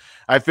ass.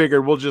 I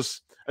figured we'll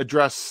just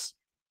address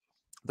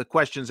the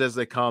questions as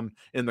they come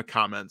in the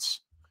comments,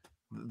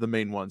 the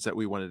main ones that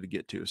we wanted to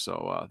get to.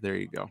 So there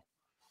you go.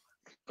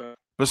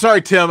 But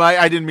sorry, Tim,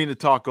 I didn't mean to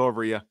talk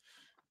over you.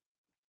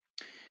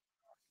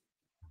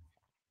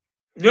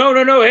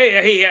 No.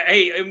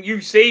 Hey, you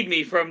saved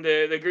me from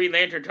the Green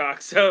Lantern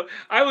talk. So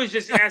I was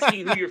just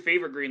asking who your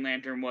favorite Green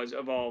Lantern was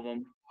of all of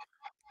them.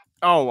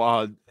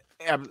 Oh,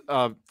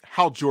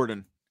 Hal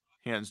Jordan,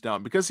 hands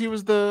down, because he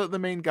was the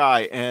main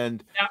guy.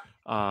 And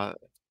well,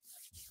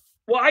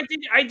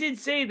 I did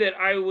say that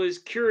I was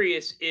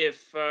curious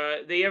if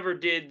they ever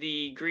did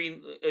the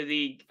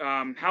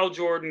Hal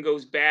Jordan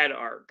Goes Bad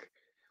arc.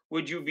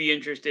 Would you be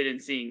interested in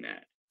seeing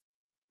that?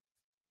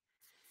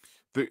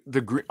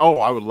 The green. Oh,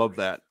 I would love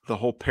that. The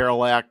whole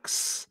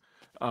parallax.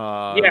 The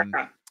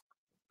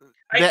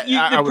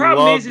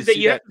problem is that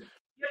you have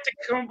to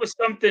come up with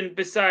something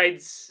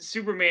besides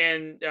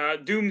Superman,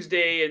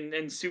 Doomsday,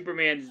 and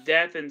Superman's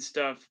death and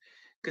stuff,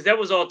 because that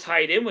was all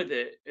tied in with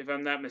it, if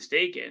I'm not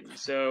mistaken.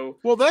 So,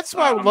 well, that's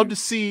why I would love to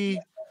see.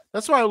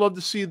 That's why I love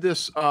to see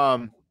this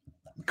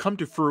come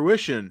to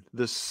fruition,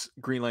 this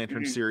Green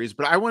Lantern series.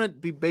 But I want it to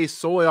be based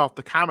solely off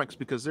the comics,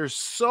 because there's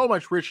so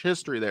much rich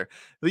history there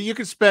that you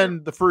could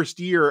spend the first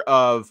year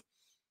of.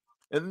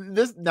 And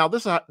this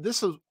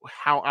is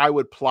how I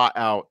would plot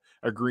out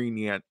a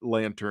Green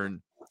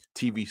Lantern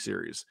TV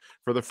series.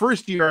 For the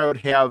first year, I would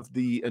have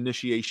the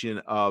initiation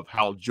of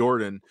Hal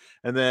Jordan,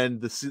 and then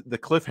the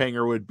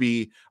cliffhanger would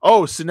be,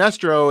 oh,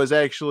 Sinestro is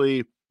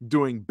actually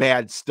doing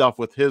bad stuff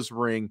with his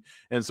ring,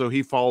 and so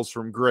he falls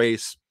from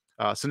grace.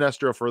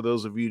 Sinestro, for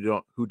those of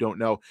you who don't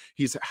know,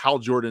 he's Hal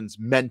Jordan's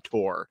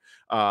mentor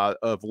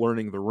of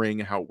learning the ring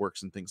and how it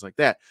works and things like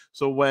that.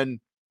 So when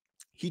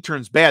he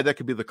turns bad, that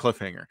could be the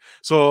cliffhanger.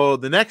 So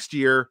the next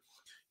year,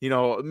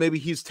 maybe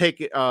he's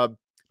taking,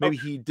 maybe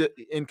he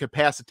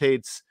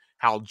incapacitates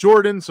Hal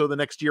Jordan. So the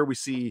next year we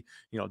see,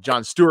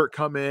 Jon Stewart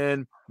come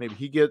in. Maybe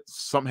he gets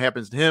something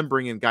happens to him.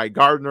 Bring in Guy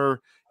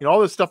Gardner.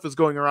 All this stuff is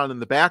going around in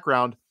the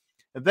background.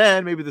 And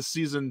then maybe the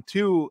season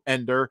 2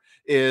 ender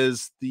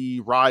is the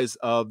rise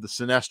of the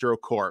Sinestro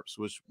Corps,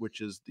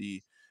 which is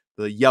the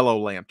Yellow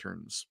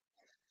Lanterns.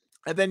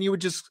 And then you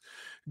would just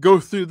go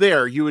through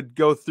there. You would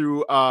go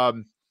through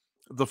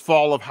the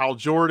fall of Hal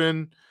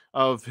Jordan,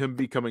 of him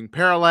becoming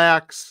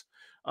Parallax.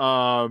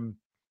 And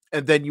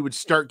then you would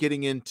start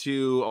getting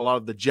into a lot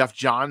of the Jeff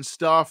Johns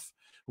stuff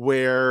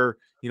where,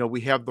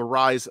 we have the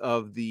rise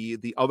of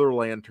the other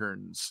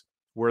Lanterns,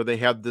 where they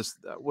have this,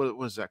 what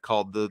was that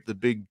called? The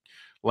big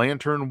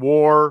Lantern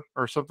War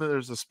or something.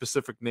 There's a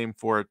specific name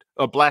for it.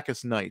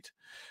 Blackest Night.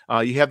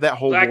 You have that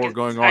whole war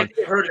going on.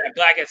 I heard of that,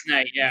 Blackest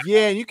Night. Yeah.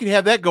 Yeah, and you can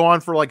have that go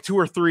on for like 2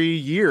 or 3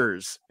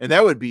 years, and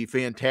that would be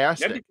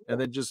fantastic. Cool.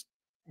 And then just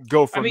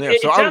go from there.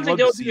 It sounds like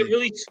that would be a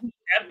really sweet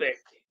epic.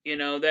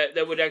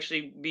 That would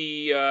actually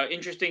be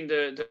interesting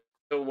to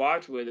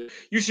watch with it.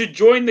 You should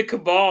join the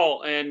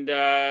Cabal and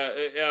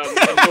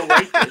go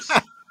write this.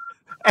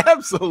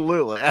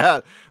 Absolutely.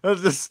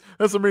 That's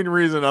the main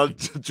reason I'll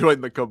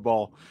join the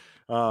Cabal.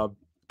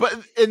 But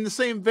in the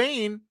same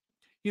vein,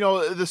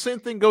 the same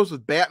thing goes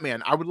with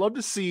Batman. I would love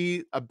to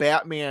see a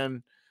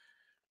Batman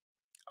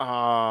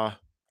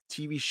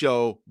TV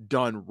show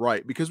done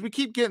right, because we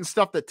keep getting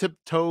stuff that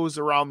tiptoes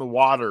around the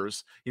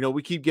waters.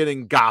 We keep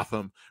getting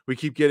Gotham. We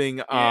keep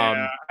getting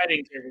I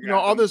didn't care for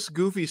Gotham. All this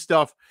goofy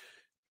stuff.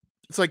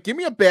 It's like, give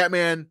me a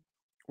Batman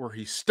where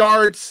he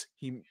starts,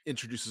 he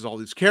introduces all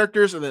these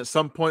characters, and then at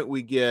some point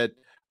we get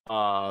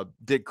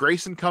Dick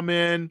Grayson come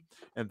in,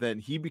 and then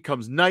he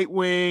becomes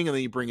Nightwing, and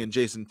then you bring in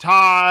Jason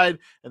Todd,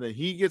 and then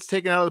he gets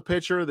taken out of the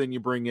picture. Then you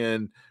bring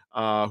in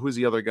who's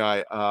the other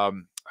guy?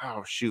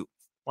 Oh shoot,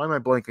 why am I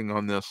blanking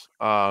on this?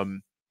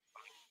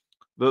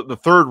 The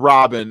third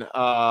Robin.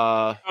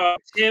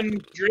 Tim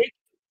Drake.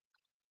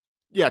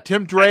 Yeah,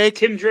 Tim Drake.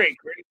 Tim Drake.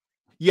 Right?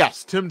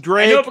 Yes, Tim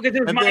Drake. I know, because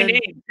it's my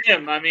name,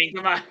 Tim. I mean,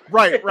 come on.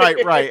 Right.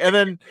 And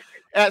then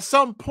at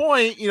some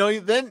point,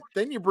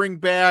 then you bring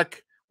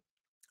back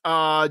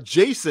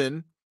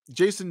Jason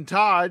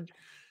Todd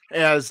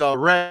as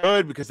Red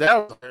Hood, because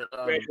that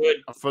was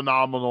a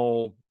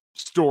phenomenal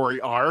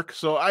story arc.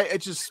 So I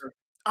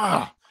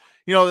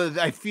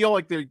feel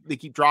like they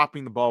keep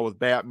dropping the ball with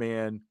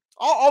Batman,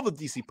 all the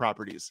DC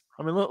properties.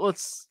 I mean,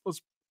 let's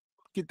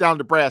get down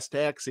to brass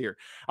tacks here.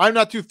 I'm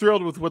not too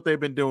thrilled with what they've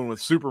been doing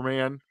with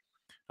Superman,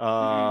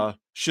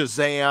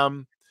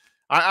 Shazam.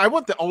 I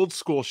want the old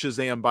school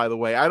Shazam, by the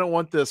way. I don't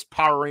want this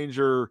Power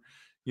Ranger,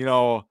 what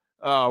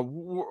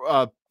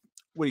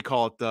do you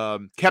call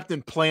it?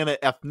 Captain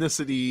Planet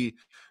ethnicity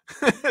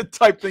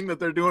type thing that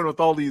they're doing with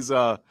all these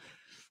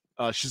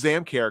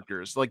Shazam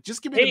characters. Like,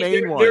 just give me the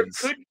main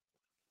ones.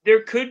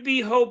 There could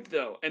be hope,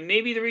 though, and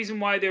maybe the reason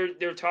why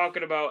they're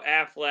talking about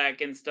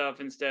Affleck and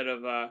stuff instead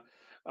of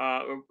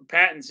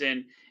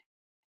Pattinson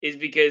is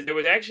because there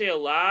was actually a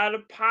lot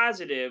of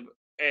positive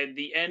at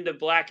the end of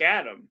Black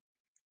Adam,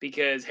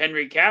 because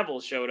Henry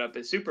Cavill showed up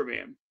as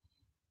Superman.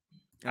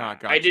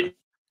 Gotcha. I didn't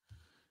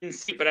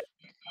see, but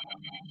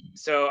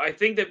so I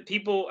think that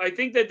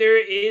there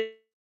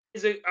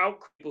is an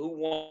outcry who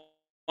want,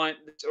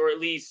 or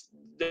at least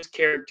those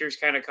characters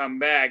kind of come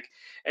back,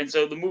 and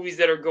so the movies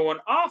that are going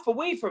off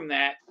away from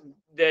that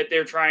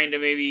they're trying to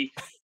maybe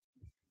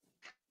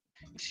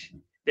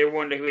they're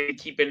wanting to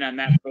keep in on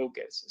that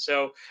focus.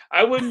 So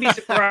I wouldn't be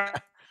surprised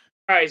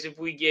if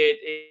we get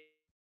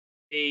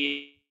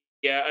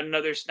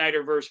another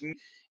Snyderverse movie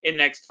in the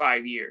next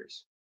 5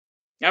 years.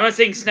 I'm not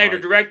saying Snyder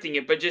directing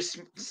it, but just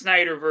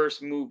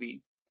Snyderverse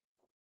movie.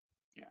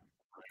 Yeah.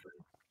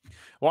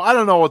 Well, I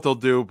don't know what they'll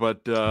do,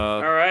 but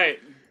all right.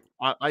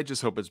 I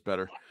just hope it's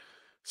better.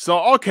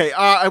 So okay,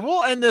 I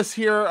will end this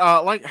here.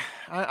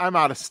 I'm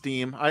out of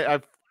steam. I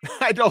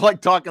don't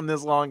like talking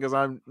this long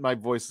because my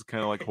voice is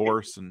kind of like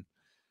hoarse,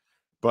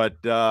 but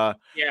I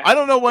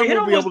don't know when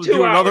we'll be able to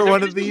do another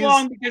one of these.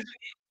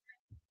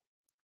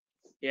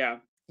 Yeah,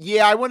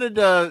 I wanted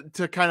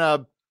to kind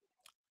of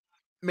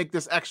make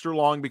this extra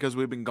long because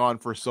we've been gone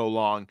for so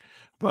long.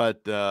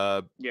 But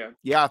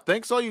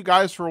thanks all you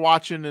guys for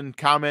watching and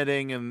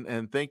commenting,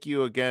 and thank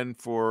you again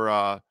for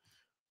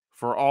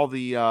all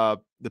the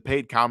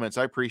paid comments.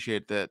 I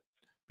appreciate that,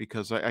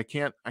 because I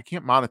can't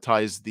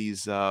monetize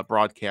these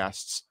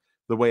broadcasts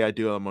the way I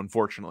do them,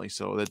 unfortunately.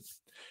 So that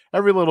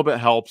every little bit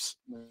helps.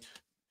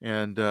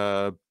 And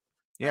so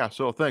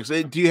thanks.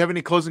 Do you have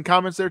any closing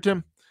comments there,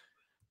 Tim?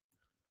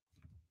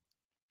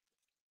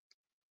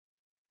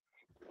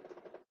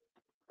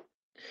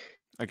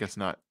 I guess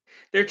not.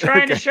 They're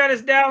trying to shut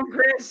us down,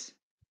 Chris.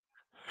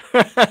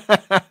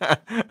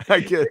 I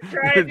get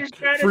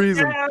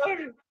freezing.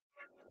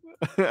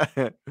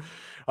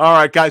 All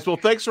right, guys. Well,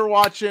 thanks for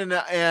watching.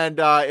 And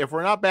if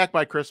we're not back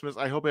by Christmas,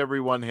 I hope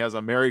everyone has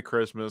a Merry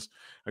Christmas,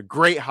 a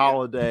great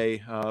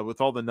holiday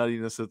with all the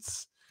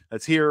nuttiness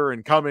that's here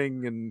and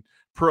coming and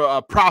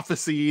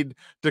prophesied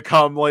to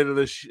come later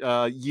this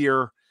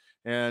year.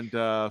 And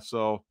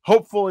so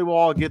hopefully we'll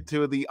all get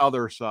to the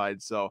other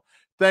side. So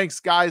thanks,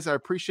 guys. I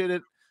appreciate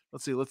it.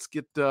 Let's see. Let's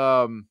get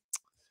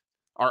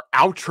our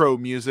outro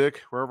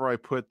music, wherever I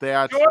put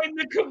that. Join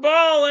the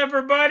cabal,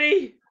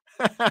 everybody.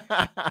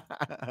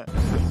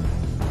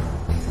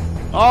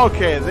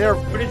 Okay, there.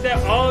 What is that?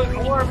 All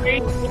our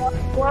mates.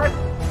 What?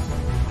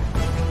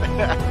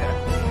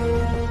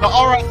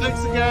 All right,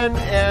 thanks again,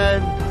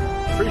 and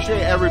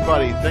appreciate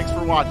everybody. Thanks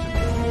for watching.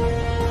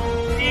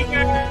 See you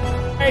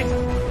guys.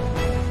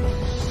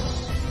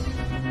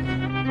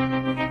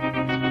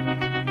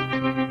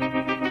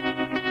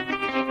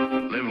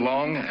 Live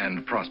long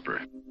and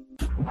prosper.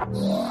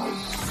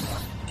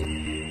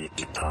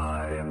 Geek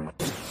time.